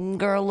was like,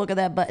 girl, look at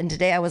that butt. And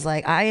today I was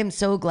like, I am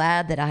so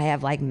glad that I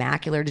have like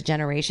macular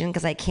degeneration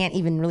because I can't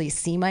even really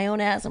see my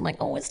own ass. I'm like,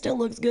 oh, it still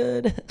looks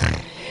good.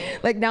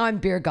 Like now I'm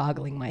beer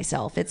goggling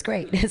myself. It's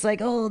great. It's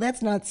like, oh,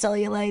 that's not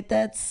cellulite.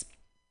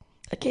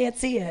 I can't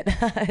see it.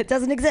 It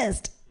doesn't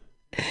exist.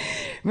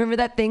 Remember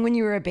that thing when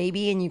you were a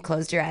baby and you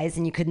closed your eyes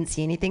and you couldn't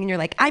see anything and you're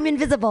like, I'm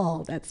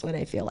invisible. That's what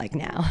I feel like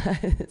now. I'm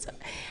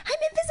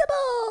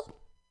invisible.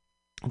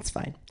 It's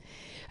fine.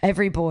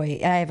 Every boy,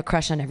 I have a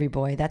crush on every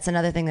boy. That's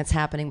another thing that's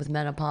happening with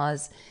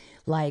menopause.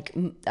 Like,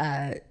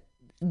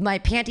 my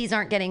panties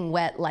aren't getting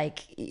wet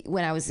like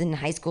when I was in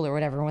high school or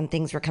whatever when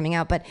things were coming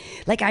out, but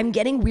like I'm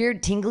getting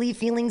weird tingly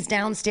feelings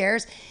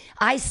downstairs.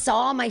 I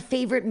saw my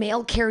favorite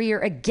mail carrier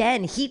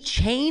again. I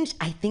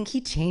think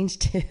he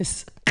changed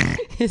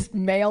his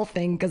mail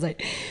thing because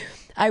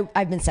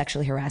I've been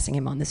sexually harassing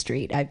him on the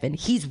street.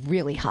 He's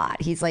really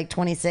hot. He's like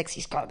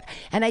 26.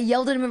 And I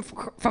yelled at him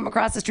from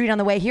across the street on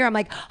the way here. I'm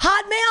like,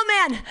 hot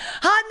mailman.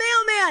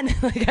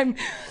 Like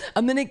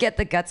I'm going to get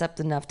the guts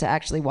up enough to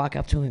actually walk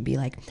up to him and be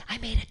like, I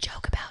made a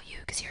joke about you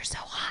because you're so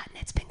hot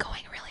and it's been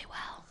going really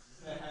well.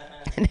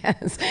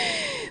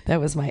 That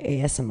was my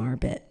ASMR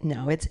bit.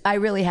 No, I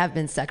really have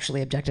been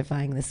sexually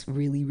objectifying this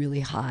really,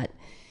 really hot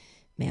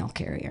mail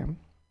carrier.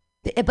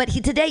 But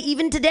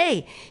even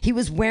today, he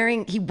wasn't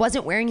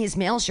wearing his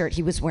mail shirt.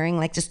 He was wearing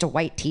like just a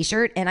white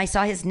t-shirt and I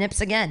saw his nips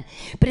again.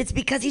 But it's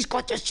because he's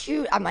got this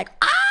huge, I'm like,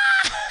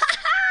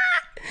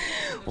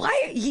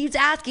 he's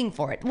asking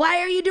for it. Why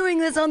are you doing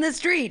this on the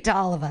street to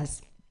all of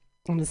us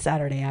on a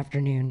Saturday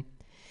afternoon?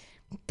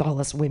 All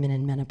us women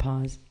in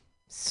menopause.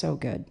 So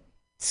good.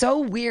 So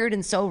weird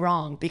and so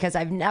wrong because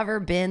I've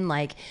never been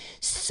like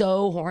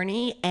so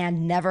horny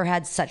and never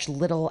had such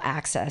little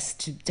access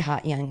to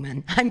hot young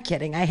men. I'm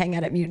kidding. I hang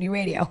out at Mutiny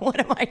Radio. What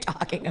am I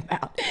talking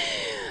about?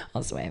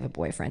 Also, I have a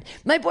boyfriend.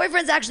 My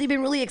boyfriend's actually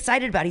been really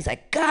excited about it. He's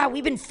like, God,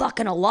 we've been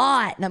fucking a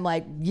lot. And I'm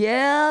like,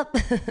 yep.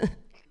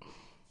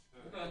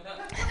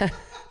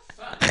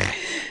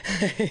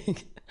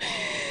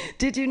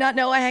 Did you not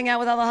know I hang out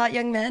with all the hot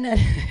young men? And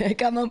I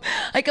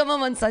come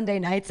home on Sunday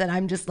nights and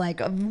I'm just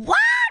like, what?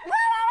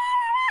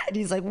 And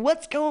he's like, why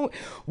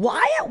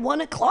at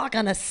 1:00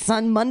 on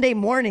a Monday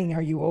morning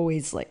are you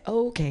always like,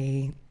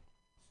 okay.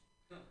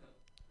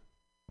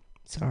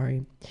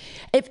 Sorry.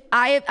 If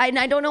I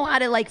don't know how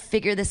to like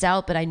figure this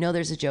out, but I know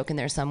there's a joke in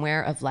there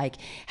somewhere of like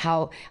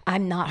how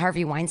I'm not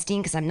Harvey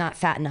Weinstein because I'm not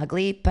fat and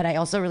ugly, but I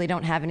also really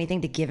don't have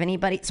anything to give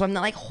anybody. So I'm not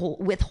like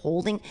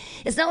withholding.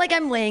 It's not like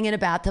I'm laying in a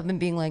bathtub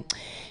and being like,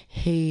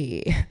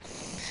 hey,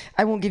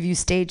 I won't give you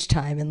stage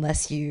time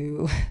unless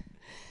you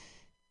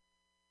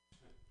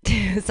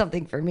do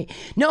something for me.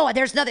 No,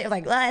 there's nothing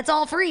like, it's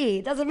all free.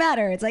 It doesn't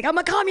matter. It's like, I'm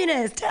a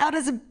communist.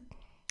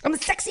 I'm a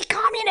sexy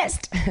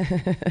communist. I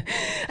give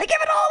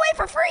it all away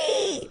for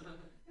free.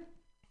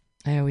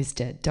 I always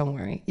did. Don't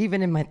worry.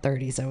 Even in my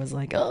 30s, I was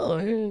like,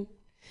 oh,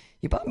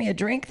 you bought me a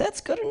drink? That's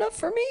good enough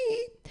for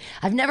me.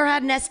 I've never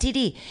had an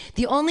STD.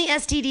 The only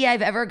STD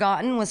I've ever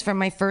gotten was from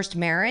my first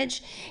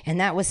marriage, and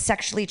that was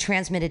sexually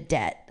transmitted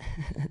debt.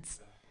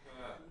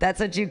 That's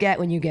what you get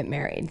when you get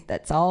married.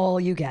 That's all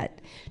you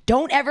get.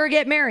 Don't ever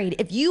get married.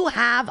 If you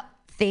have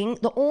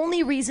the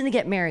only reason to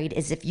get married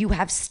is if you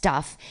have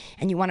stuff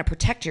and you want to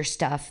protect your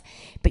stuff,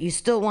 but you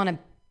still want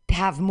to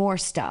have more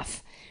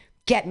stuff.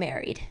 Get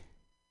married.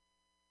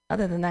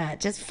 Other than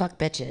that, just fuck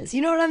bitches. You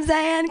know what I'm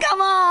saying?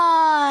 Come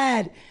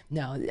on.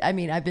 No, I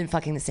mean, I've been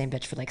fucking the same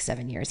bitch for like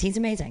 7 years. He's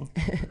amazing.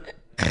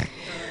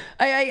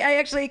 I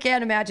actually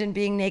can't imagine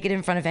being naked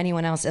in front of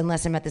anyone else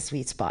unless I'm at the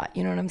sweet spot.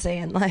 You know what I'm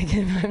saying? Like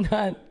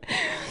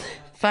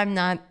if I'm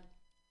not,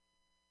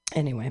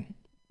 anyway,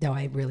 no,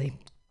 I really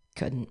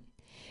couldn't.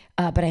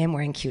 But I am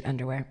wearing cute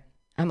underwear.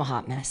 I'm a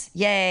hot mess.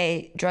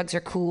 Yay. Drugs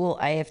are cool.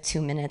 I have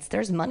 2 minutes.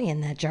 There's money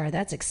in that jar.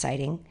 That's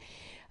exciting.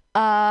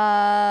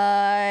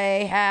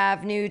 I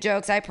have new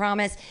jokes, I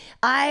promise.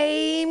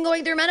 I'm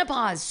going through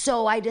menopause.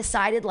 So I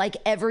decided, like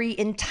every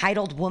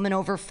entitled woman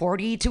over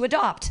 40, to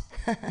adopt.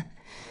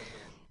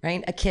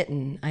 Right? A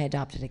kitten. I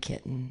adopted a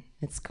kitten.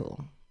 It's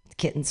cool. The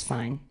kitten's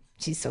fine.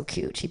 She's so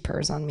cute. She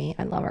purrs on me.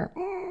 I love her.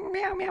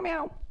 Meow, meow,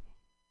 meow.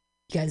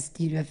 You guys,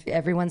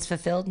 everyone's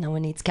fulfilled. No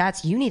one needs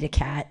cats. You need a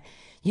cat.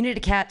 You need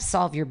a cat to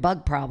solve your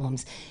bug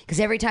problems.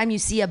 Because every time you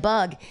see a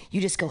bug, you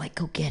just go like,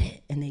 go get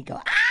it. And they go,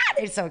 ah,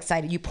 they're so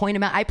excited. You point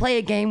them out. I play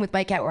a game with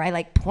my cat where I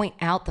like point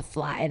out the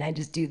fly and I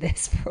just do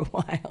this for a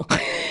while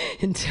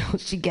until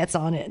she gets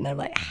on it. And they're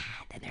like,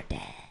 ah, then they're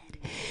dead.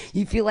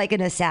 You feel like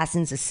an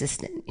assassin's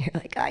assistant. You're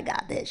like, I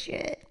got this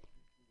shit.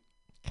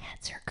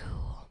 Cats are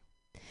cool.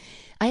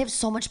 I have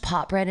so much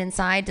pot bread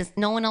inside.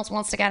 No one else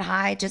wants to get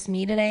high? Just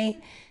me today?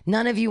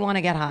 None of you want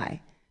to get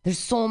high. There's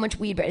so much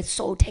weed bread. It's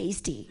so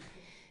tasty.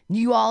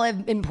 You all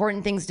have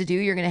important things to do.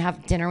 You're going to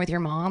have dinner with your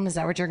mom. Is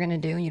that what you're going to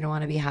do? You don't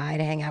want to be high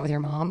to hang out with your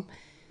mom?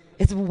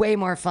 It's way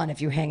more fun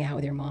if you hang out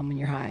with your mom when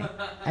you're high.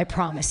 I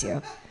promise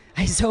you.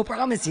 I so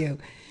promise you.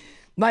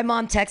 My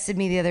mom texted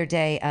me the other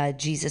day,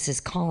 Jesus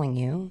is calling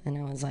you. And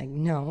I was like,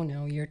 no,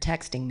 you're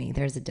texting me.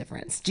 There's a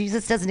difference.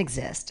 Jesus doesn't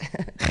exist.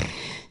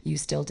 You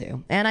still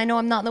do. And I know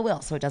I'm not in the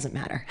will, so it doesn't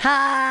matter.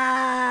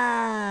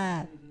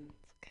 Ha!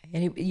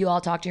 Okay. You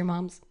all talk to your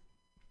moms?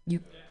 You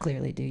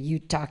clearly do. You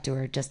talked to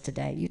her just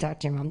today. You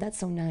talked to your mom. That's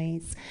so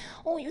nice.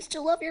 Oh, you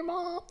still love your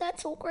mom.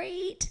 That's so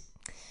great.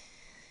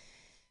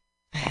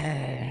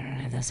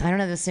 I don't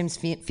have those same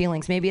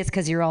feelings. Maybe it's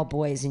because you're all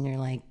boys and you're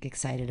like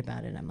excited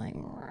about it. I'm like,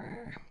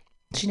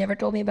 she never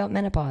told me about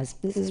menopause.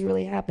 This is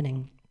really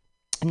happening.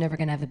 I'm never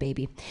going to have a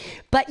baby.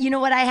 But you know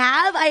what I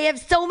have? I have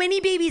so many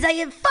babies. I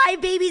have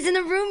 5 babies in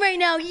the room right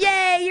now.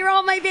 Yay, you're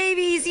all my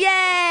babies.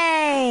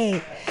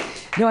 Yay.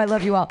 No, I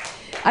love you all.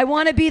 I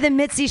want to be the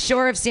Mitzi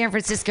Shore of San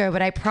Francisco,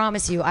 but I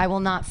promise you, I will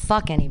not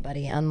fuck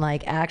anybody,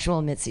 unlike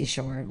actual Mitzi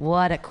Shore.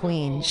 What a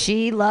queen.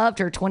 She loved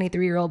her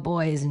 23-year-old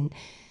boys, and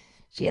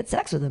she had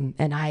sex with them,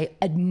 and I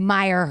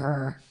admire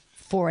her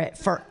for it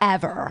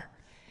forever.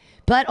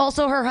 But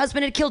also her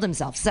husband had killed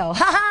himself, so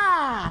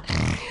ha-ha!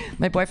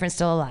 My boyfriend's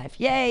still alive.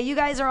 Yay, you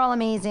guys are all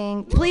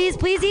amazing. Please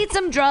eat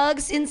some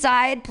drugs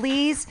inside,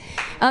 please.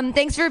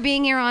 Thanks for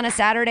being here on a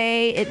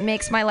Saturday. It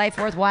makes my life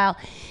worthwhile.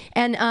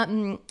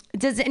 And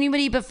does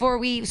anybody,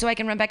 so I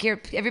can run back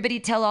here, everybody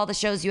tell all the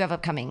shows you have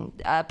upcoming.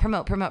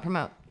 Promote.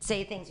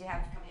 Say things you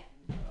have coming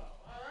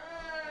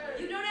up.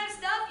 You don't have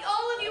stuff?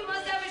 All of you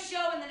must have a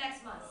show in the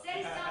next month.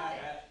 Say something.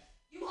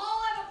 You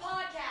all have a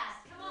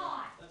podcast. Come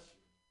on.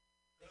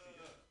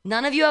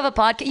 None of you have a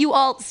podcast? You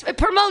all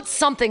promote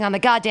something on the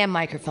goddamn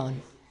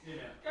microphone.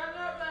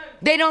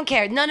 They don't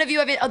care. None of you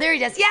have it. Oh, there he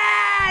does.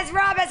 Yes!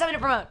 Rob has something to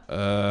promote.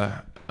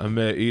 I'm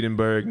at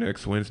Edinburgh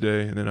next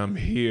Wednesday, and then I'm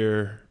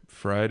here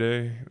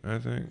Friday, I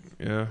think.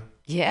 Yeah.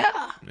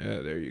 Yeah. Yeah,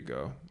 there you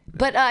go.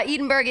 But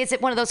Edinburgh, is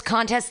it one of those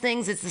contest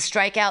things? It's the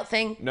strikeout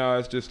thing? No,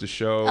 it's just a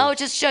show. Oh,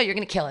 just a show. You're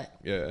going to kill it.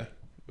 Yeah.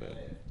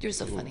 You're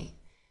so funny.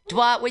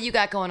 Dwight, what you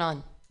got going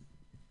on?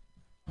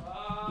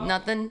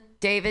 Nothing?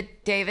 David,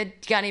 you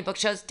got any book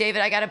shows?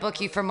 David, I got to book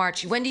you for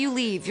March. When do you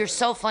leave? You're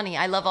so funny.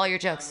 I love all your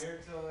jokes. I'm here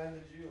till the end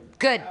of June.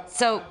 Good.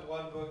 So, I have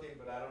one booking,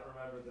 but I don't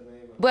remember the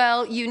name of it.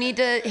 Well, you need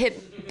to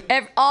hit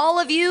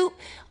all of you,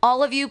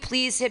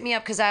 please hit me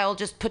up because I'll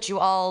just put you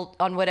all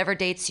on whatever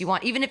dates you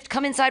want. Even if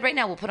come inside right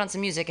now, we'll put on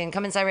some music and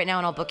come inside right now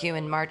and I'll book you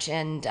in March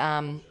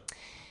and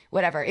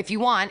whatever. If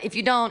you want, if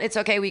you don't, it's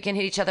okay. We can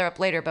hit each other up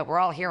later, but we're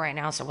all here right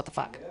now, so what the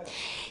fuck?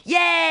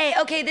 Yeah. Yay!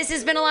 Okay, this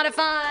has been a lot of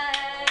fun.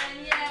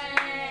 Yay!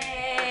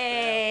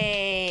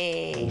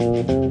 I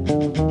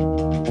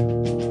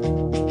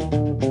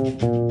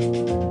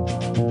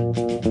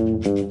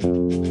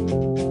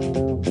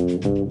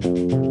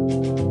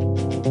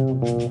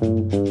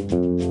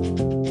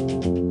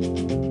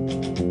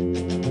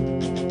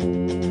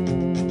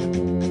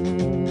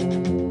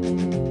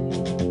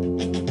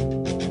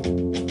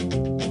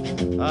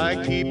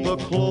keep a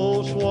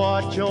close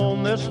watch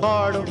on this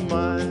heart of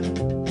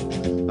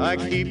mine. I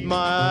keep my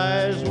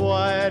eyes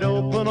wide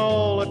open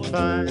all the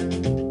time.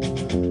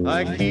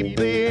 I keep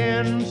the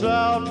ends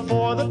out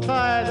for the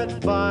tie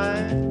that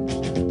binds.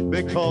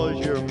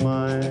 Because you're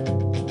mine,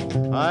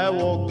 I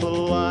walk the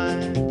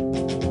line.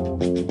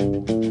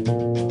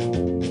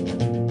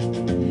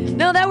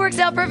 No, that works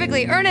out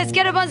perfectly. Ernest,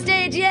 get up on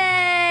stage.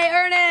 Yay!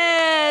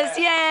 Ernest!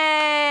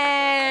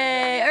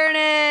 Yay!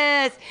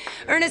 Ernest!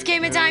 Ernest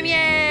came in time.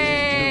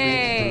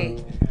 Yay!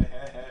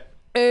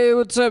 Hey,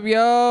 what's up,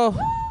 y'all?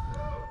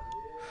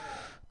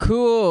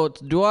 Cool.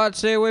 Do I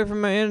stay away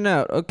from my in and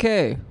out?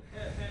 Okay.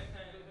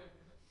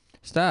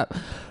 Stop.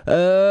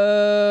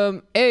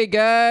 Hey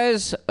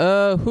guys.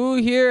 Who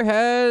here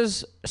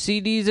has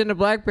CDs in a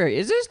BlackBerry?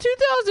 Is this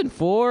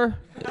 2004?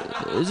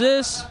 Is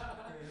this?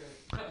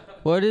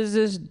 What is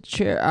this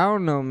chair? I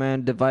don't know,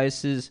 man.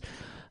 Devices.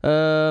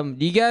 Do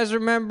you guys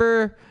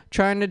remember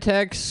trying to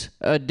text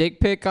a dick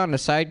pic on a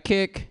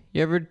sidekick?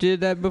 You ever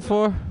did that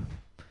before?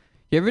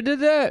 You ever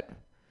did that?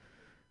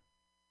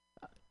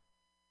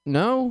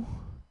 No?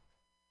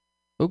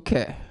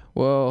 Okay.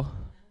 Well,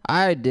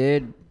 I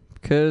did,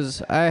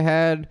 because I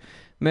had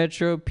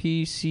Metro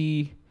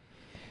PC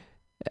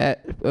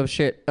oh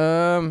shit.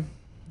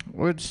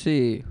 Let's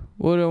see.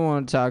 What do I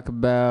want to talk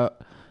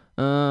about?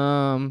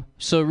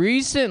 So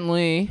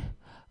recently,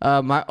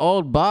 my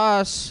old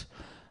boss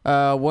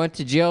went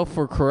to jail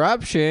for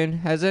corruption.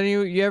 Has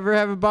you ever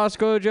have a boss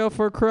go to jail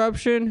for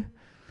corruption?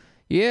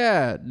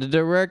 Yeah, the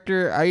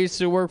director. I used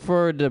to work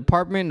for the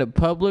Department of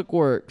Public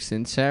Works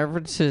in San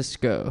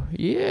Francisco.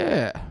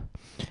 Yeah.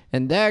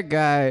 And that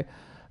guy,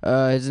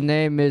 his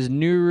name is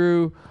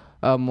Nuru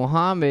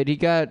Muhammad. He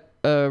got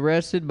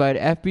arrested by the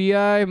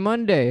FBI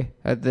Monday,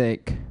 I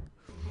think,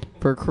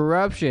 for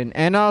corruption.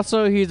 And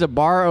also, he's a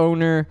bar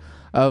owner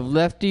of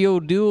Lefty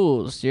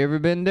O'Doul's. You ever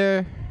been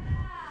there?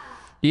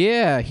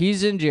 Yeah,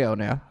 he's in jail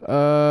now.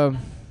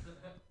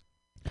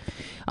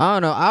 I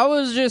don't know. I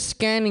was just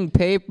scanning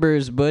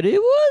papers, but it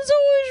was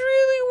always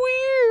really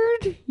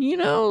weird. You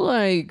know,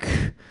 like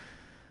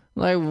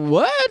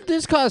what?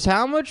 This costs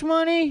how much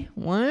money?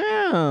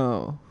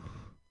 Wow.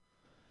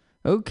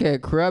 Okay,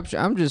 corruption.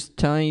 I'm just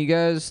telling you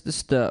guys the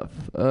stuff.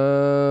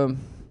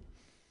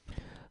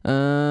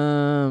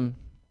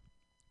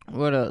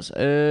 What else?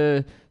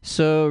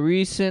 So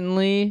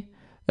recently,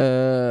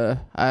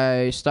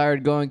 I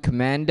started going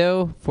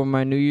commando for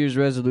my New Year's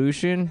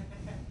resolution.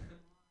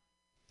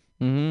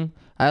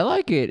 I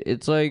like it.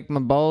 It's like my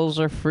balls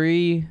are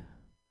free.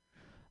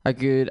 I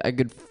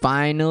could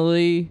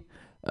finally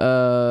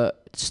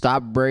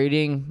stop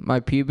braiding my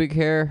pubic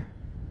hair.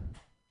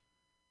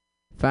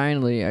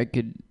 Finally, I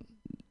could.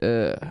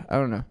 I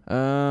don't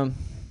know.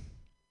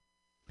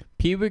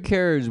 Pubic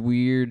hair is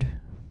weird.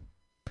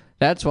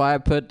 That's why I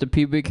put the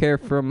pubic hair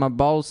from my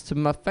balls to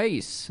my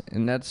face,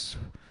 and that's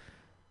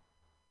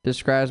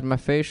describes my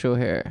facial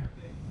hair.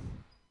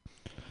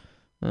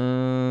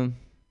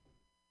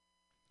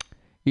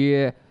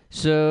 Yeah.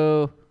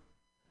 So,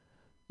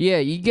 yeah,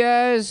 you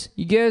guys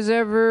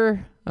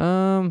ever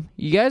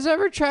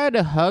try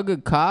to hug a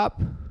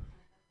cop?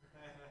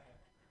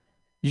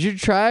 You should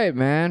try it,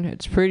 man.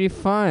 It's pretty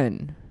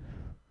fun.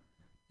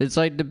 It's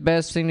like the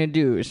best thing to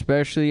do,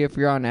 especially if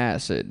you're on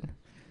acid.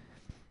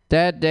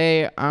 That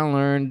day, I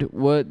learned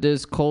what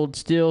does cold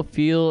steel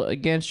feel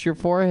against your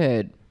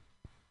forehead.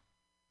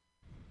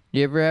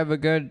 You ever have a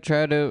gun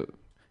try to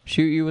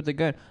shoot you with a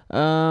gun?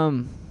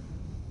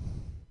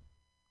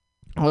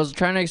 I was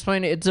trying to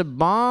explain it. It's a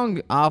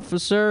bong,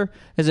 officer.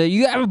 I said,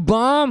 you have a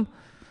bomb?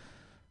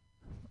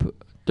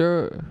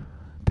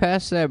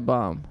 Pass that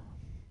bomb.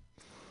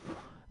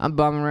 I'm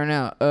bombing right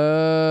now.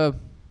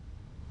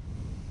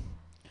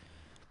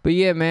 But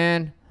yeah,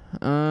 man.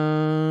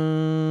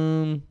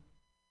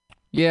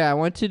 Yeah, I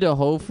went to the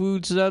Whole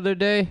Foods the other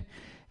day,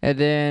 and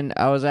then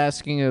I was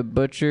asking a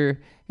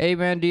butcher, hey,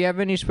 man, do you have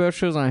any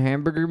specials on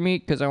hamburger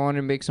meat? Because I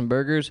wanted to make some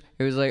burgers.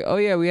 He was like, oh,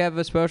 yeah, we have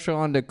a special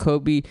on the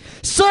Kobe.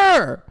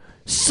 Sir!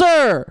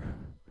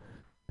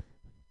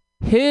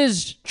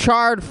 His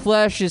charred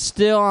flesh is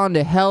still on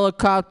the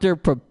helicopter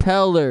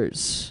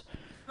propellers.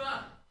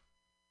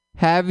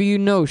 Have you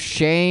no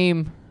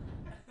shame?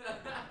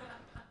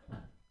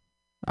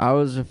 I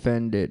was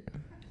offended.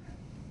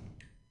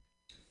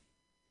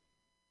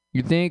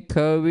 You think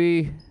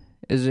Kobe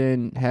is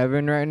in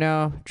heaven right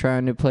now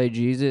trying to play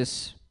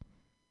Jesus?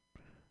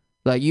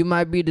 Like, you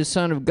might be the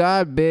son of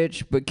God,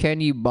 bitch, but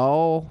can you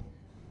ball?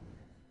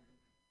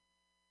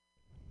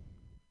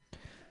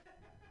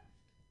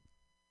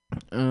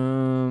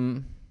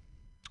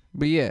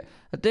 But yeah,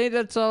 I think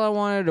that's all I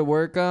wanted to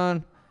work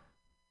on.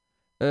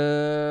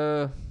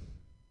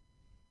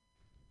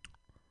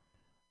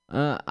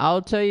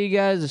 I'll tell you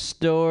guys a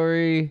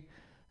story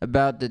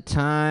about the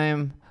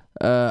time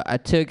I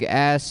took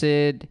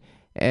acid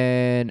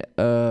and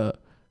Donald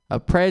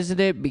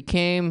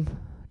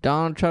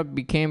Trump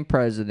became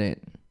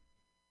president.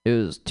 It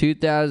was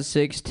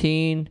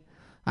 2016.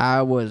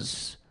 I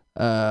was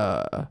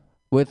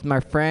with my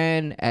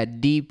friend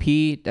at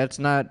DP. That's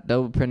not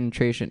double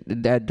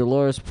penetration. At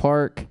Dolores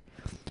Park.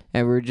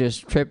 And we were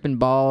just tripping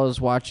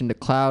balls, watching the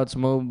clouds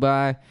move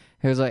by.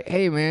 He was like,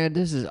 hey, man,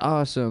 this is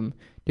awesome.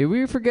 Did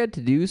we forget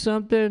to do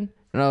something?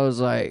 And I was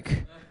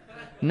like,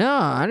 no,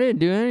 I didn't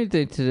do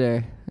anything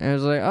today. And I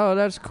was like, oh,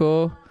 that's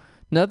cool.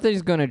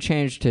 Nothing's going to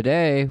change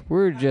today.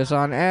 We're just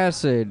on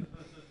acid.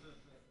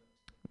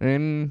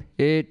 And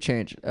it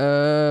changed.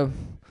 But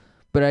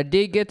I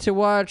did get to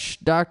watch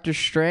Doctor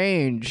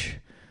Strange,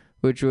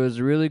 which was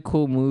a really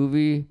cool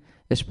movie,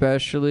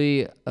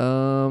 especially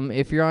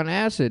if you're on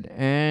acid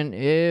and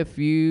if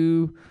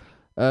you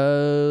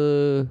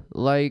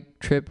like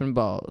tripping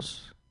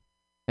balls.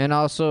 And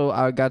also,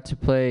 I got to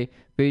play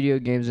video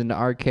games in the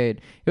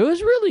arcade. It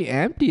was really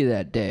empty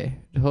that day.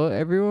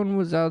 Everyone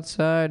was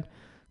outside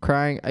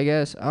crying, I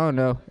guess. I don't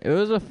know. It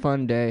was a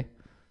fun day.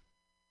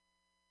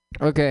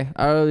 Okay,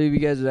 I'll leave you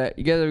guys with that.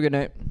 You guys have a good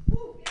night.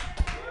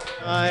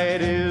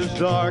 Night is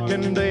dark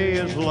and day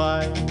is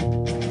light.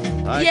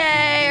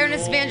 Yay!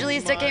 Ernest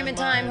Evangelista came in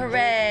time.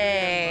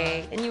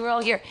 Hooray! And you were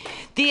all here.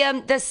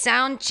 The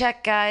sound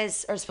check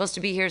guys are supposed to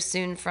be here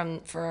soon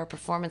for our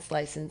performance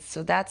license,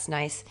 so that's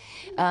nice.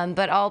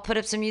 But I'll put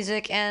up some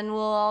music and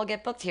we'll all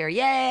get booked here.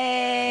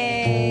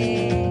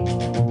 Yay!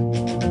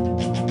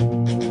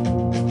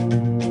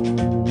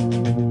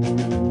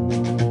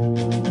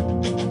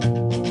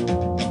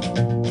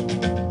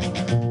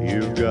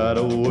 You've got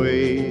a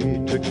way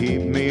to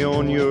keep me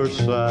on your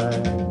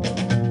side.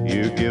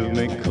 You give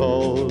me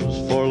cause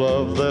for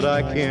love that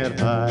I can't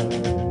hide.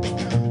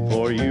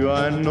 For you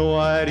I know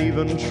I'd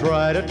even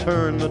try to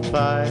turn the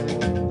tide.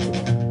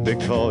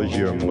 Because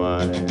you're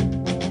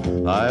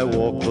mine, I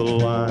walk the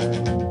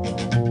line.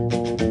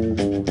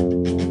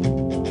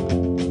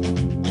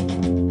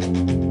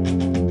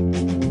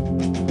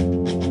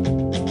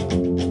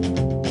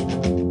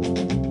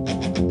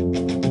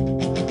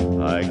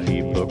 I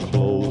keep a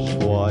close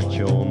watch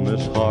on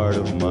this heart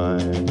of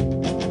mine.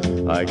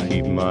 I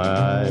keep my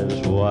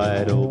eyes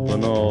wide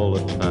open all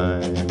the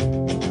time.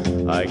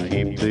 I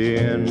keep the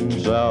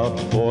ends out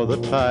for the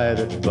tie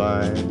that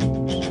binds.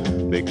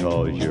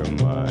 Because you're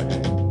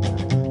mine,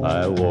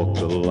 I walk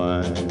the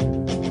line.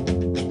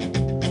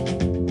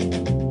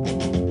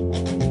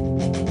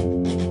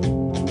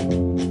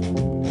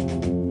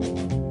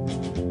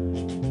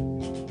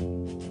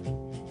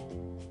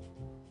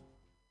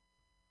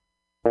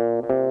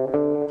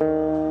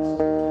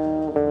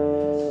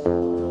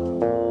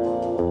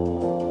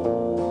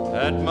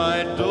 At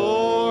my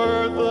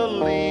door the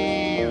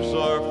leaves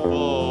are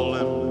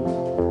falling.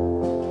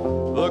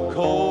 The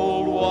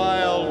cold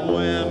wild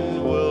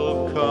wind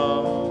will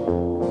come.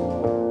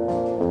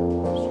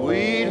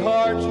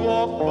 Sweethearts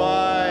walk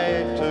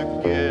by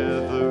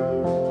together,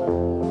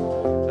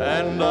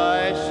 and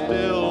I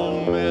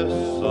still miss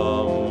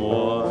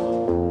someone.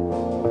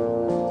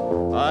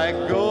 I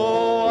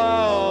go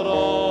out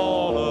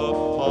on a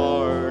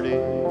party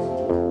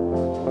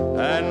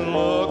and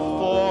look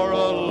for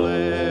a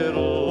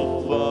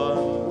little fun,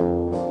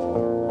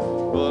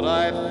 but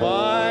I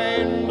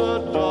find a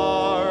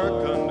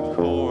darkened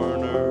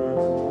corner,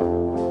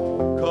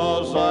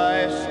 'cause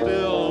I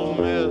still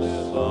miss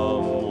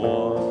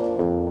someone.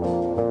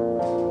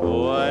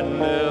 Oh, I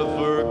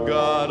never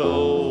got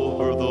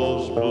over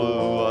those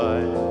blue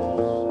eyes.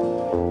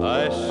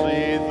 I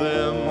see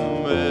them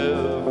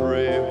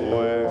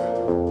everywhere.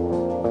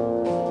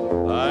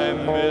 I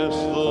miss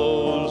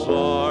those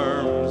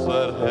arms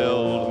that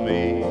held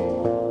me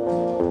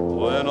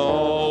when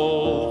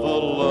all the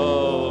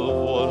love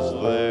was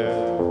there.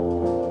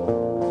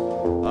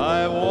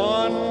 I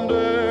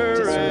wonder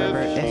Just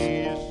remember, if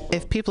she's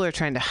if people are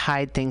trying to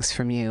hide things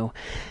from you,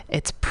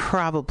 it's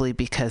probably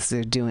because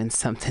they're doing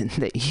something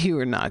that you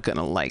are not going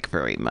to like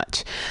very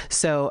much.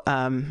 So,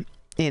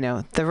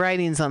 the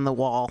writing's on the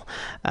wall,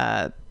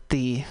 the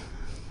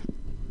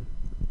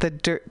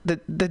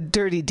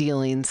dirty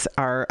dealings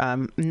are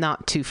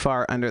not too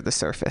far under the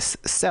surface.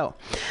 So,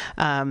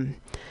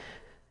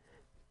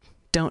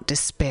 don't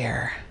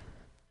despair.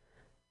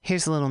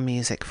 Here's a little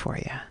music for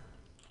you. A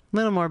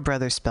little more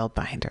Brother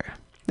Spellbinder.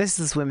 This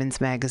is Women's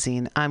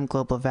Magazine. I'm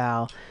Global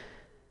Val.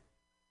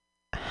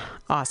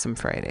 Awesome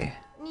Friday.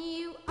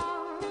 You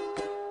are.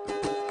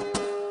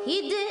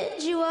 He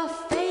did you a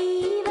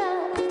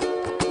favor.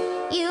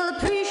 You'll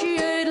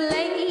appreciate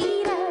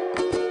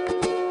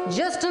later.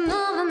 Just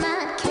another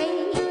mad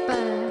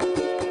caper.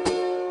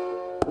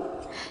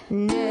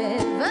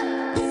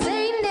 Never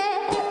say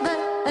never.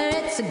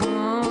 It's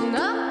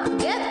gonna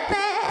get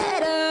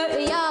better.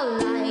 Your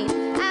light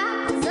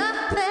as a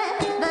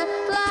feather.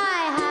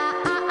 Fly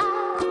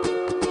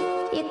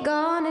high. You're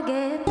gonna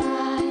get by.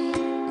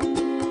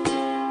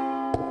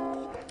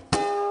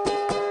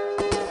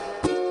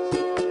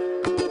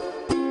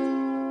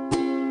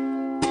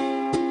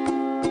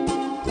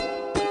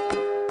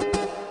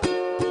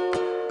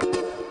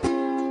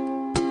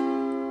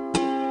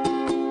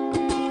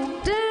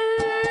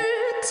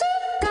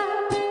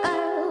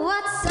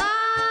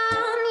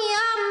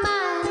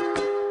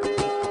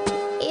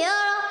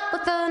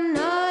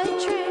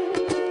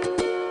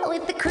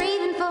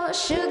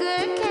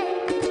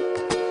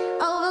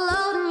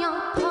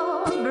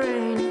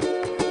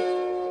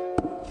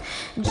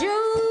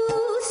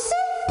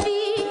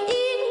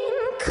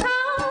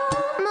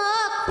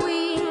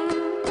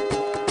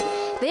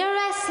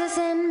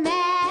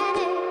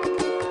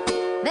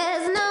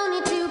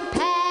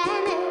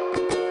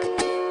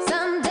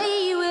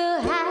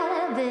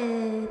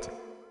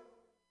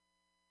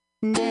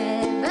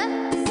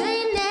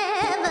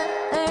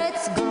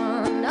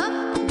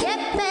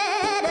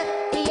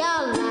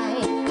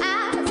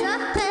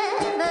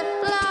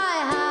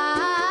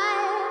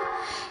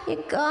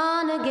 you're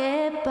gonna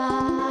get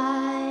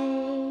by.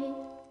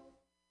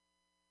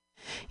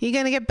 You're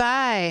going to get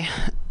by.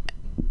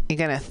 You're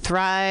going to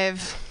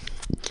thrive.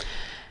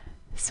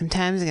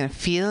 Sometimes you're going to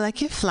feel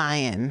like you're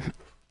flying.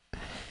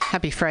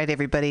 Happy Friday,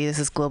 everybody. This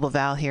is Global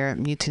Val here at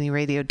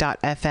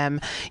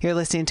MutinyRadio.fm. You're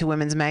listening to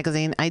Women's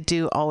Magazine. I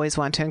do always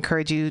want to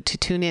encourage you to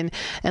tune in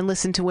and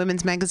listen to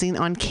Women's Magazine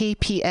on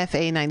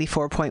KPFA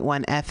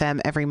 94.1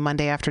 FM every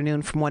Monday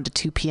afternoon from 1 to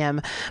 2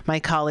 p.m. My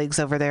colleagues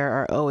over there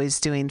are always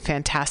doing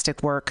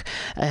fantastic work,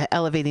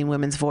 elevating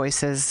women's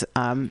voices.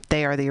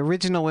 They are the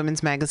original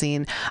Women's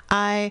Magazine.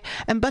 I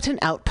am but an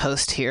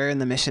outpost here in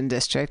the Mission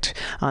District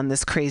on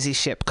this crazy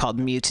ship called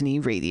Mutiny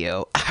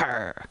Radio.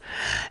 Arr.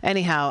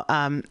 Anyhow,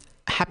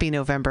 happy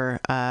November,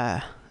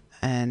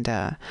 and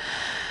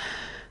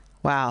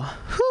wow,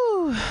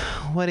 whew,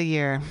 what a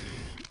year.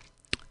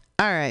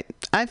 All right,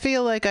 I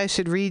feel like I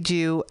should read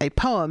you a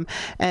poem,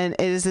 and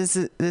this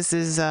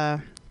is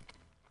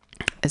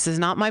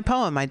not my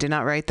poem. I did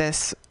not write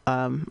this.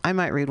 I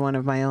might read one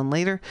of my own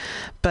later,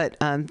 but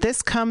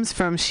this comes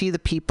from She the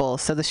People.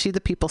 So the She the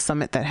People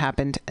Summit that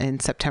happened in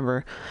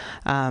September.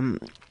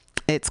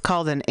 It's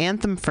called An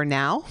Anthem for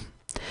Now.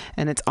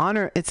 And it's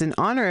in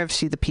honor of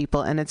She the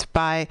People, and it's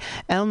by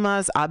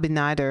Elmaz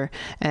Abinader,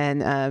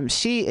 and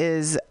she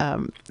is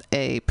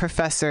a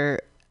professor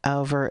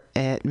over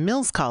at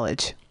Mills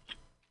College,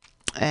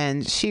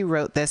 and she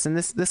wrote this, and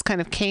this kind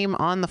of came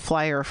on the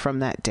flyer from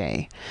that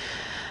day.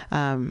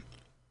 So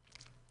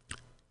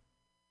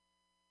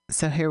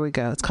here we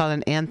go. It's called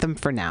An Anthem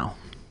for Now.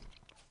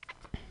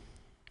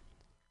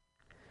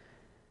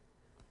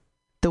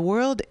 The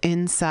world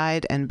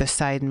inside and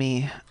beside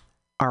me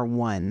are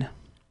one.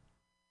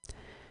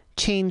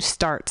 Change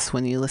starts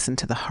when you listen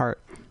to the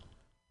heart.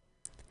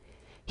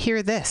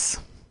 Hear this.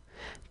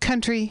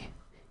 Country,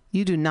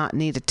 you do not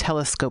need a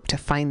telescope to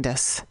find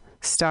us.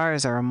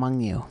 Stars are among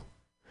you.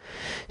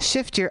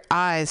 Shift your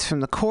eyes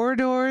from the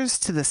corridors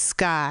to the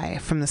sky,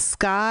 from the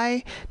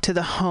sky to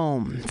the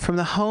home, from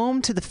the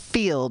home to the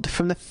field,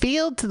 from the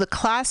field to the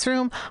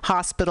classroom,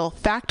 hospital,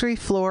 factory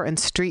floor, and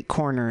street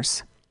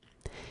corners.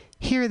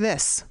 Hear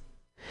this.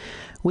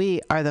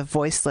 We are the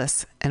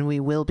voiceless, and we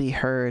will be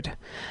heard,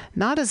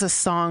 not as a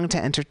song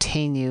to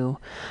entertain you,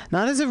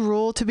 not as a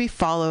rule to be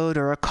followed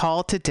or a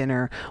call to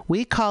dinner.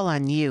 We call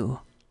on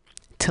you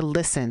to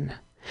listen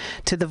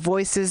to the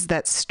voices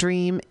that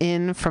stream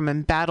in from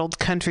embattled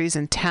countries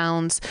and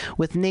towns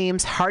with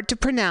names hard to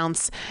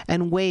pronounce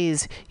and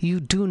ways you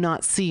do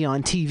not see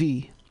on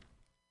TV.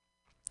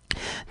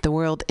 The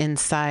world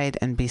inside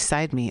and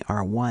beside me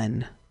are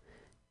one.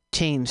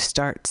 Change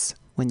starts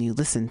when you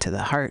listen to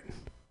the heart.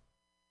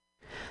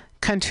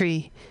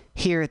 Country,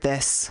 hear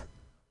this.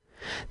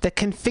 The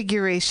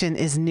configuration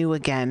is new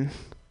again.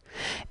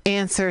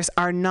 Answers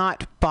are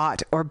not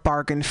bought or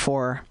bargained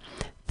for.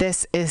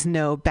 This is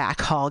no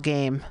backhall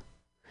game.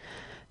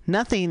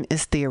 Nothing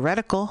is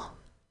theoretical.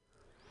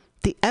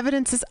 The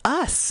evidence is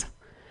us.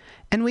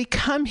 And we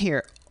come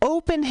here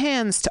open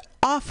hands to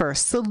offer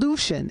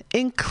solution,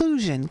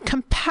 inclusion,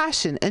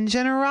 compassion, and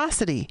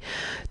generosity.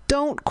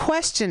 Don't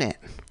question it.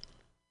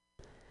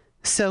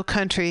 So,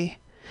 country,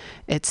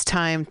 it's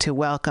time to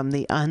welcome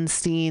the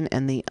unseen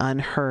and the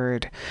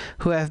unheard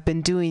who have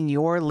been doing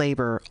your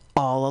labor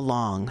all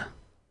along.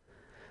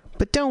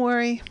 But don't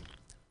worry,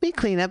 we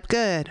clean up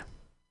good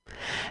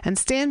and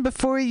stand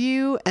before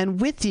you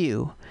and with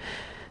you.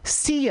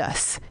 See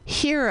us,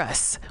 hear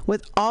us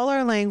with all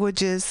our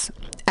languages,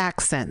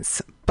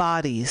 accents,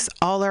 bodies,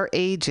 all our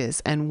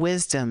ages and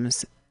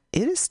wisdoms.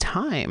 It is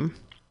time.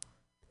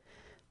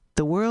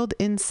 The world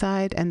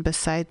inside and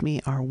beside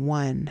me are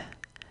one.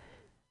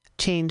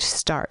 Change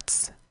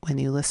starts when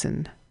you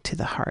listen to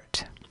the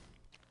heart.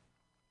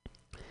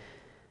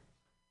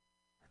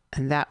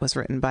 And that was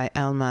written by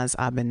Elmaz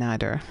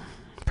Abinader,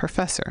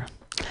 professor.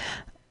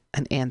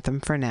 An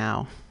Anthem for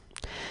Now.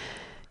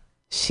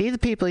 She the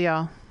People,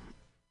 y'all.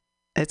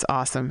 It's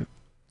awesome.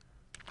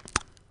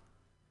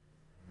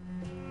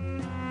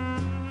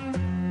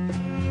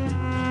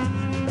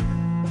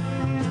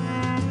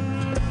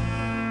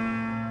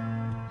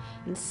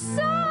 And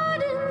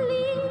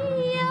suddenly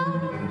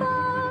you're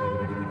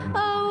far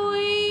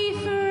away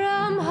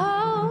from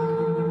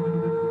home.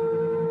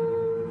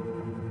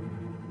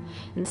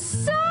 And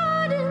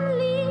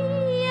suddenly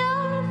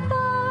you're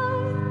far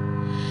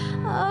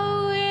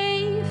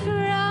away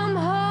from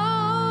home.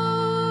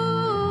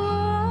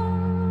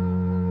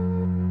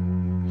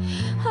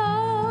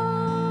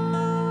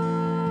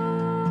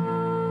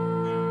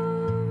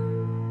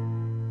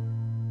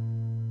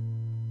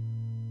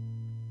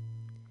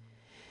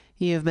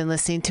 You have been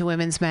listening to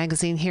Women's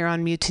Magazine here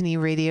on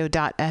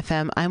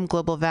MutinyRadio.fm. I'm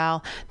Global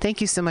Val. Thank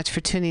you so much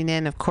for tuning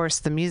in. Of course,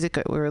 the music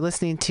that we were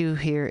listening to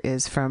here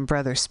is from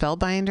Brother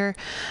Spellbinder.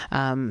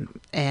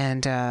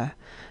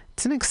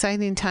 It's an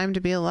exciting time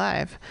to be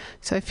alive.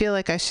 So I feel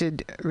like I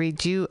should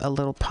read you a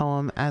little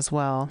poem as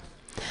well.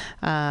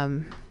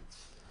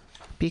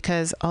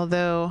 Because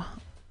although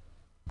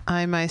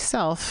I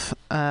myself,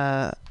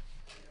 well,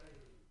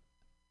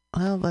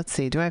 let's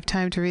see. Do I have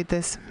time to read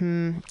this?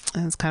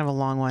 It's kind of a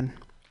long one.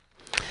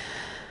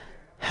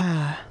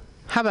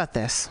 How about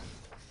this?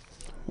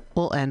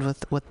 We'll end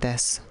with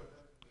this,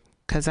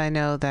 because I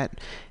know that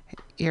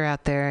you're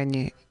out there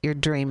and you're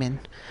dreaming.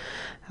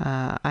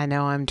 I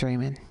know I'm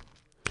dreaming.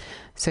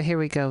 So here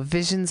we go.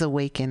 Visions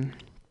awaken.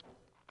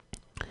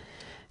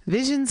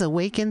 Visions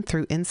awaken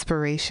through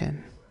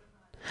inspiration.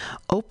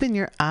 Open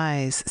your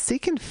eyes,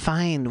 seek and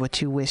find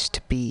what you wish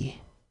to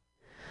be.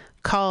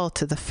 Call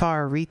to the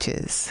far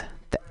reaches.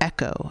 The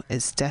echo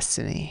is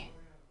destiny.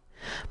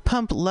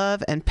 Pump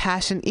love and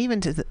passion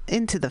even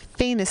into the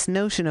faintest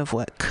notion of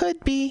what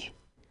could be.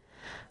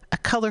 A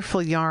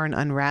colorful yarn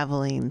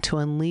unraveling to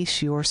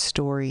unleash your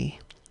story.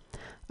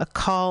 A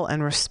call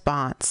and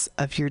response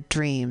of your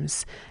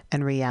dreams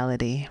and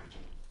reality.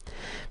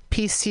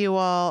 Peace to you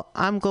all.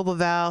 I'm Global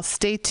Val.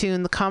 Stay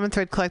tuned. The Common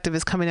Thread Collective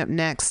is coming up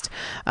next.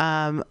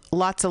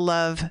 Lots of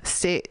love.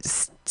 Stay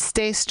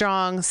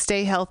strong.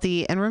 Stay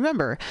healthy. And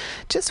remember,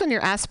 just when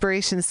your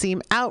aspirations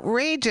seem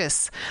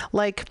outrageous,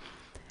 like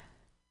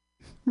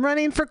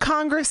running for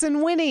Congress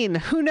and winning,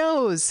 who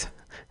knows?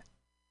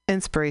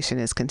 Inspiration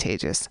is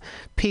contagious.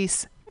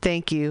 Peace.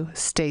 Thank you.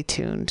 Stay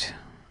tuned.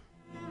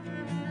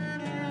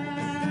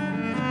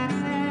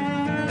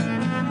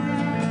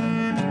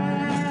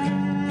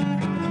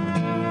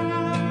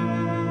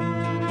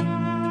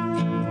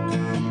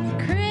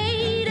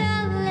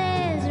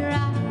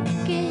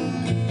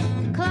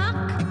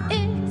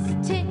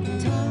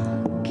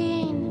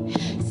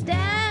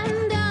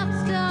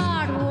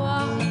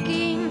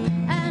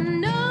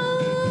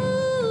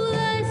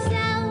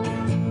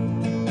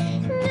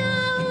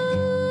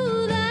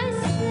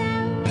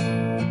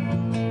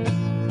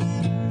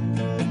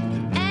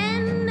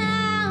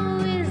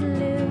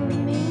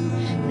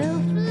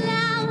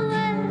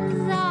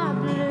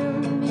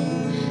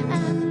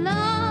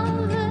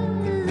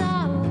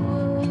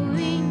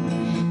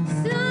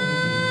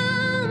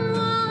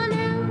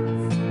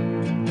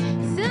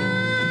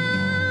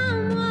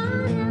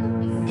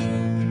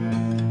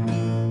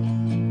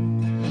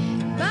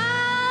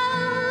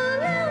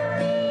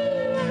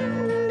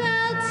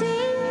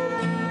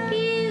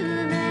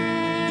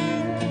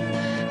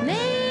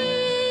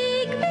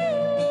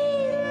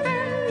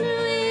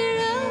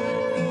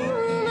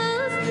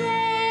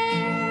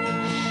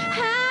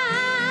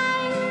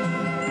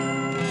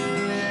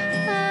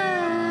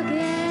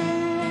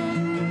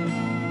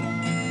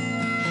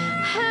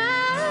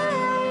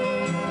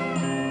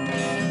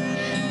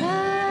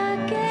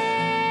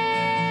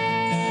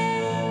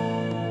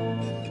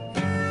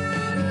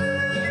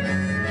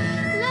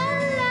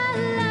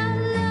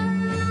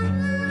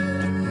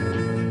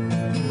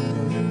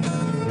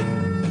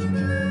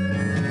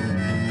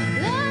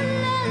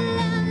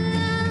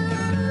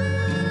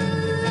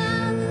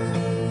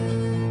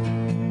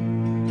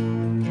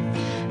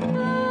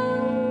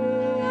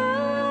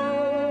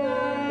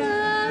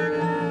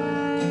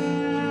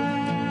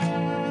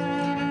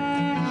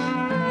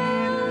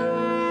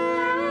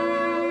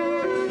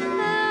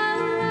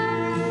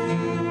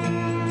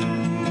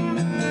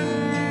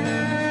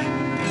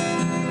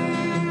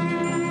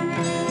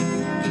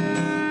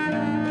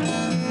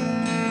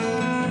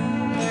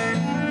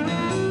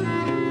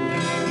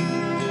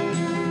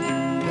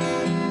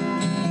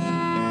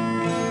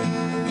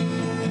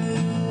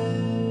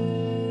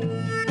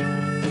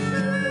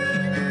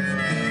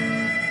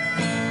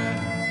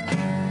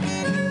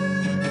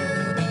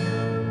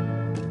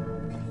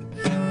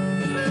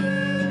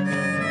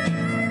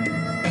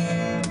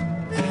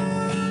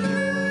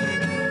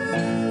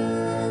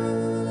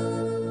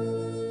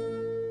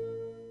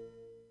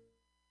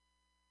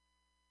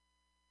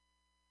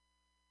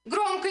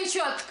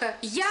 четко.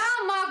 Я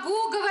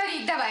могу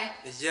говорить, давай.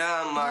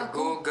 Я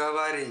могу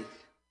говорить.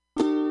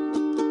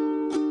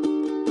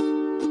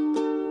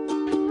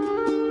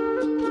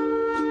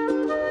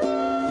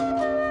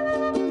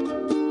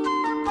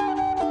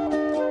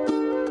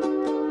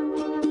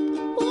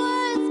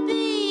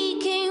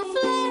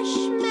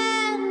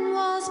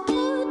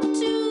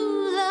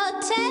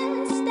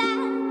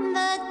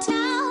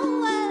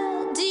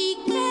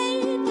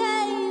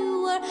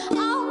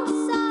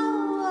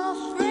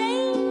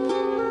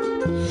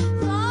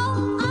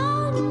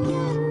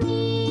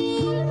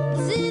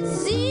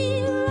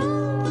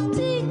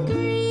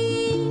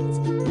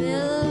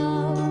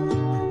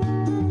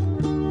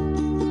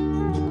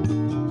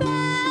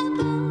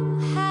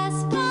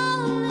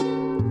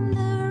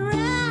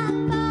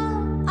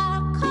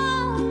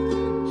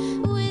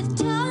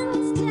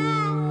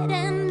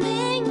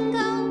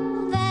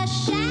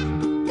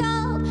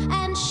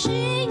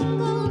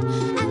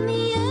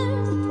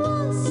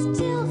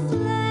 Still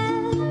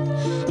fled,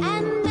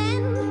 and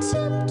men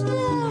tipped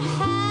their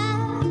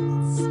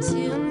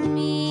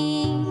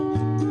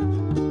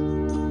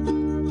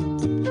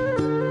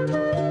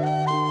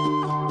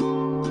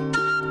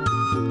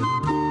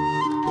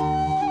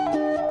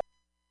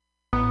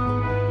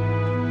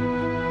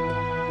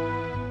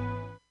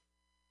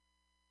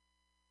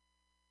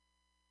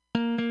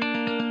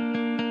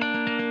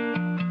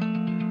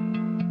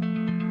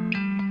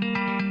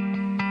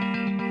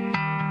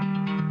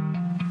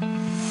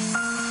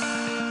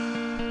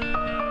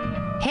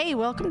Hey,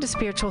 welcome to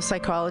Spiritual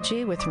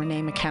Psychology with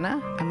Renee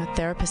McKenna. I'm a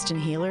therapist and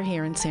healer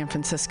here in San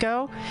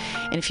Francisco.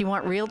 And if you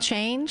want real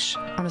change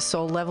on a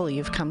soul level,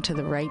 you've come to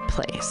the right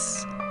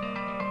place.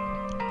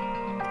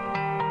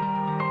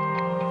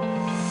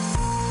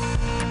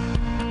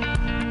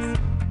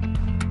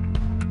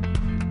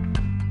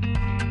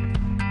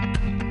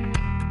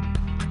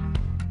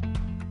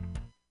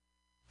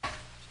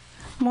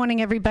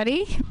 Morning,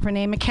 everybody.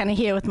 Renee McKenna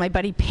here with my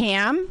buddy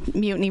Pam,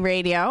 Mutiny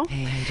Radio.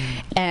 Hey, how you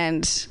doing?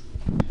 And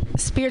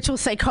spiritual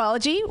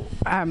psychology.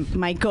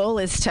 My goal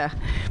is to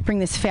bring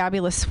this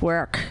fabulous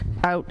work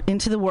out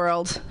into the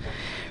world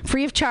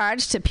free of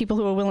charge to people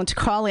who are willing to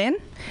call in.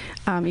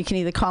 You can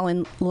either call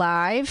in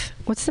live.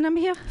 What's the number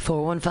here?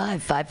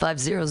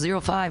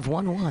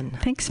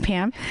 415-550-0511. Thanks,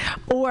 Pam.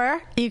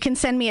 Or you can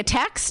send me a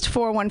text,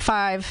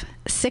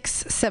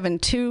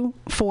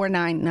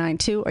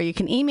 415-672-4992, or you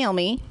can email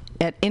me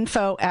at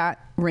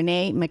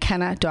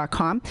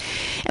info@reneemckenna.com,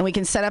 and we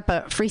can set up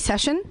a free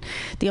session.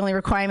 The only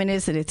requirement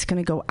is that it's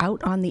going to go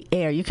out on the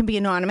air. You can be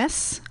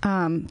anonymous,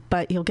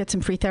 but you'll get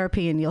some free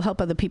therapy and you'll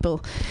help other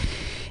people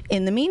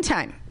in the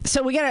meantime.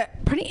 So we got a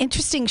pretty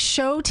interesting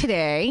show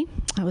today.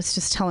 I was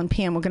just telling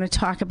Pam we're going to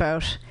talk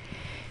about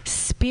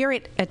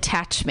spirit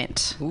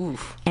attachment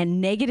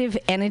and negative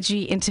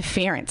energy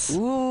interference.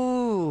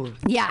 Ooh.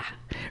 Yeah.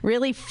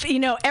 Really,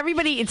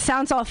 everybody, it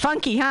sounds all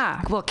funky, huh?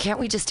 Well, can't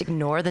we just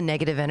ignore the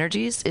negative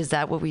energies? Is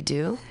that what we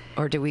do?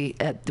 Or do we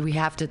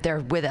have to,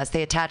 they're with us,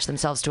 they attach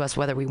themselves to us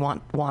whether we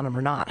want them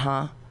or not,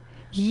 huh?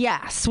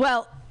 Yes.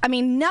 Well, I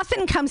mean,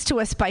 nothing comes to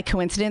us by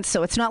coincidence,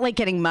 so it's not like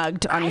getting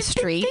mugged on the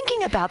street. I've been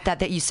thinking about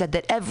that you said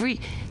that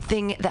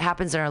everything that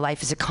happens in our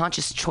life is a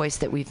conscious choice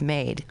that we've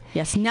made.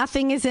 Yes,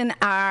 nothing is in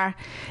our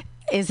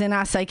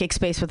psychic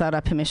space without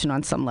our permission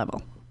on some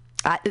level.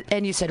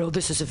 And you said,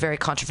 this is a very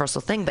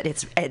controversial thing, but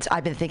it's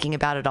I've been thinking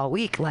about it all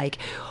week. Like,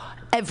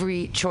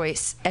 every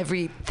choice,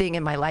 everything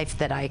in my life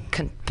that I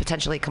can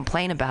potentially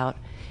complain about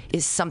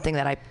is something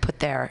that I put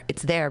there.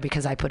 It's there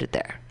because I put it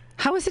there.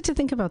 How is it to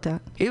think about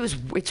that?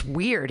 It's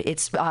weird.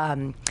 It's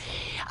I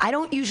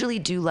don't usually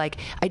do I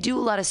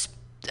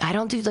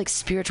don't do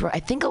spiritual. I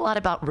think a lot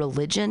about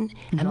religion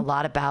and a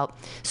lot about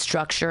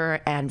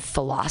structure and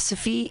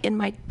philosophy in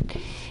my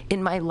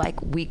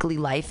weekly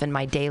life and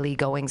my daily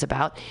goings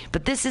about.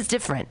 But this is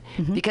different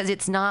because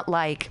it's not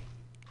like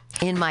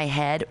in my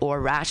head or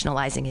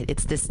rationalizing it.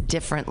 It's this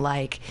different,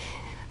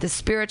 the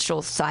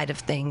spiritual side of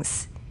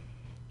things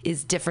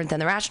is different than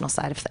the rational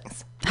side of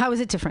things. How is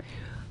it different?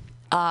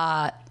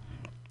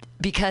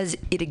 Because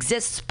it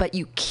exists, but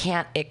you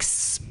can't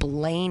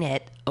explain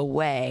it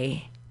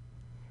away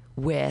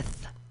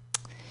with.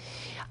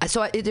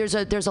 So there's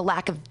a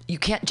lack of, you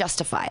can't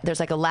justify it.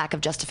 There's a lack of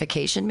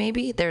justification.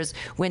 Maybe there's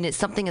when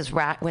something is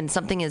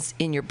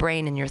in your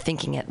brain and you're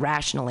thinking it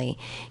rationally.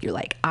 You're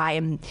like, I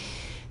am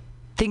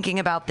thinking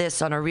about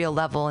this on a real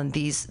level, and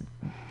these,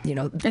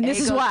 and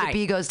this is why to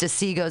B goes to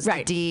C goes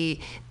to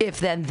D. If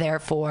then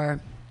therefore,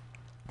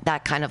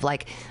 that kind of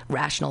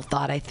rational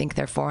thought. I think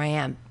therefore I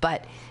am,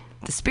 but.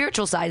 The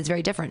spiritual side is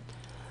very different.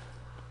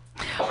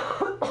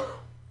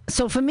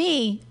 So for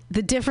me,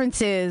 the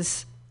difference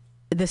is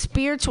the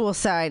spiritual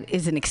side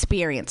is an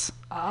experience.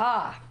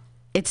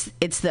 It's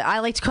I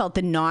like to call it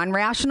the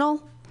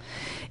non-rational.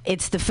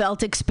 It's the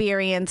felt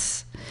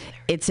experience.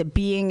 It's a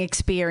being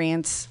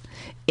experience.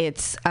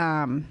 It's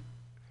our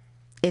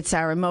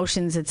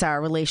emotions. It's our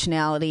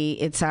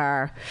relationality. It's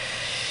our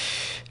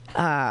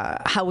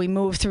how we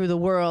move through the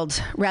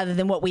world rather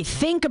than what we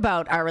think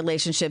about our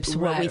relationships,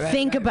 what we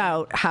think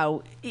about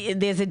how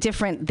there's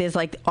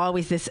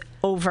always this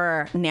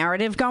over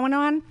narrative going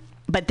on,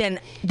 but then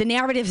the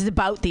narrative is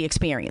about the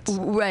experience.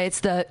 Right. It's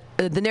the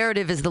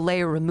narrative is the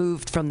layer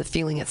removed from the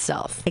feeling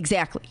itself.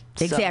 Exactly.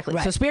 So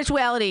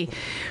spirituality,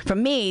 for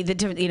me,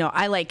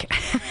 I like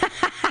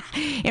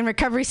in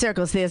recovery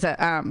circles, there's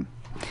one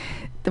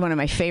of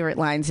my favorite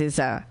lines is,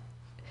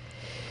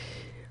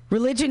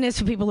 religion is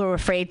for people who are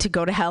afraid to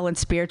go to hell, and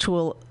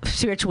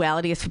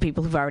spirituality is for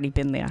people who've already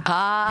been there.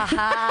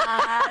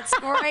 That's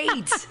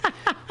great.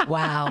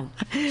 Wow.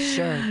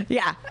 Sure.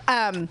 Yeah.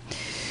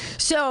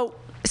 So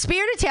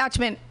spirit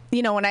attachment,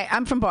 when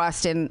I'm from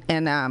Boston,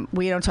 and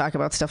we don't talk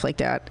about stuff like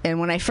that. And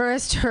when I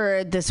first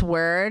heard this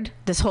word,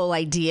 this whole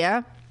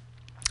idea,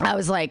 I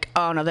was like,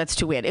 oh no, that's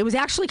too weird. It was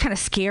actually kind of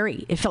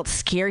scary. It felt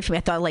scary for me.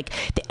 I thought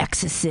The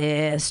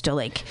Exorcist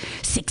or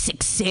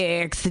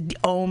 666, The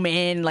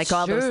Omen,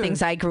 all those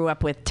things I grew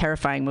up with,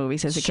 terrifying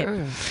movies as a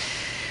kid.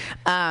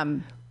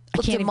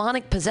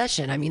 Demonic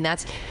possession. I mean,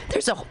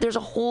 there's a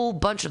whole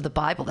bunch of the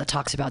Bible that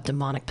talks about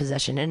demonic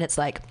possession, and it's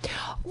like,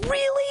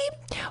 really,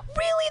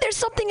 there's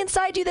something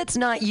inside you that's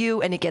not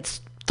you, and it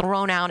gets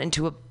thrown out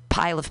into a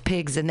pile of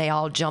pigs, and they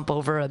all jump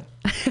over a.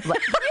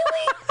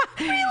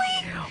 Really?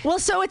 Well,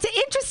 so it's an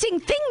interesting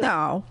thing,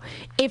 though.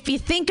 If you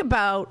think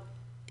about,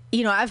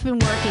 I've been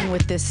working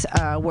with this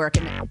work,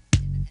 and I use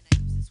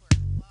this word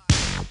a lot in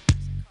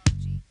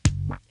psychology.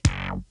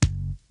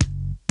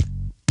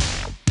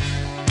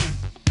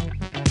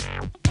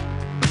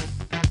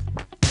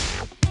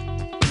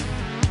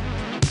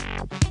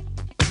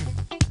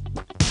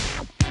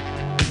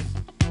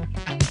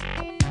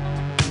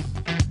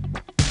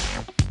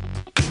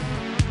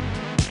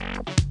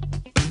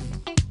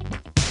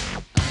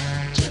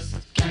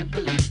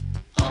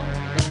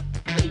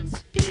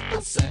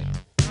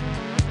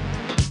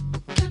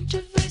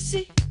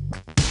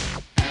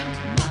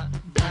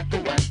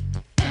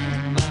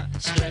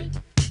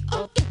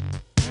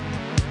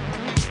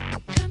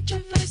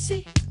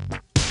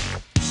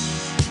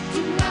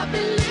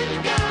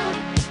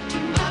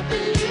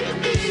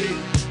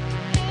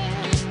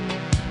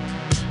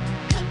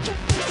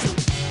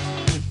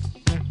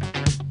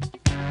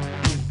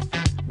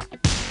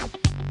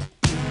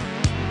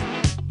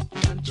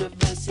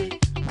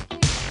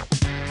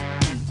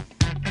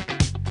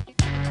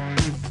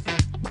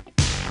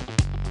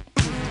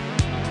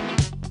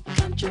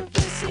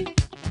 controversy.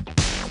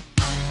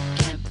 I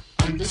can't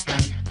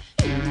understand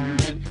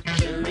human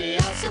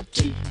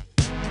curiosity.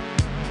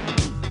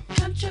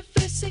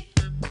 Controversy.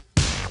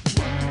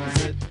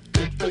 Was it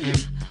good for you?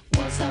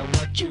 Was I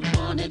what you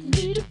wanted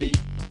me to be?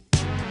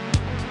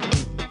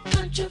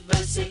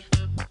 Controversy.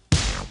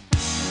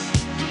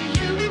 Do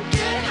you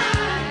get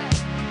high?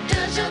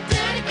 Does your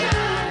daddy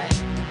cry?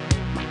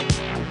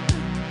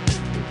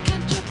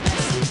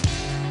 Controversy.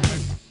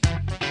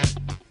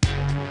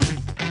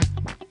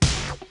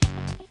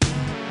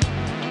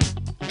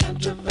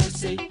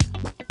 Controversy.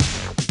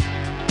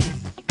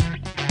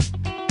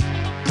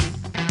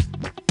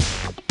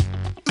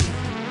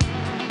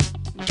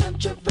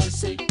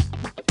 Controversy.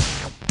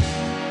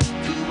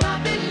 Do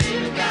I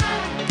believe in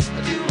God?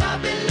 Or do I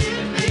believe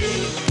in me?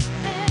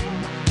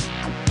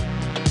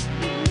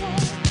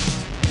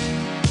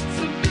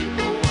 Some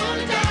people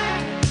wanna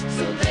die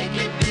so they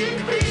can be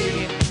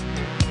free.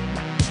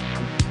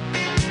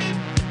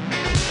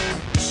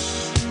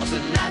 So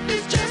life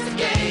is just a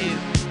game.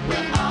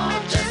 We're all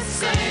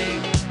just the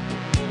same.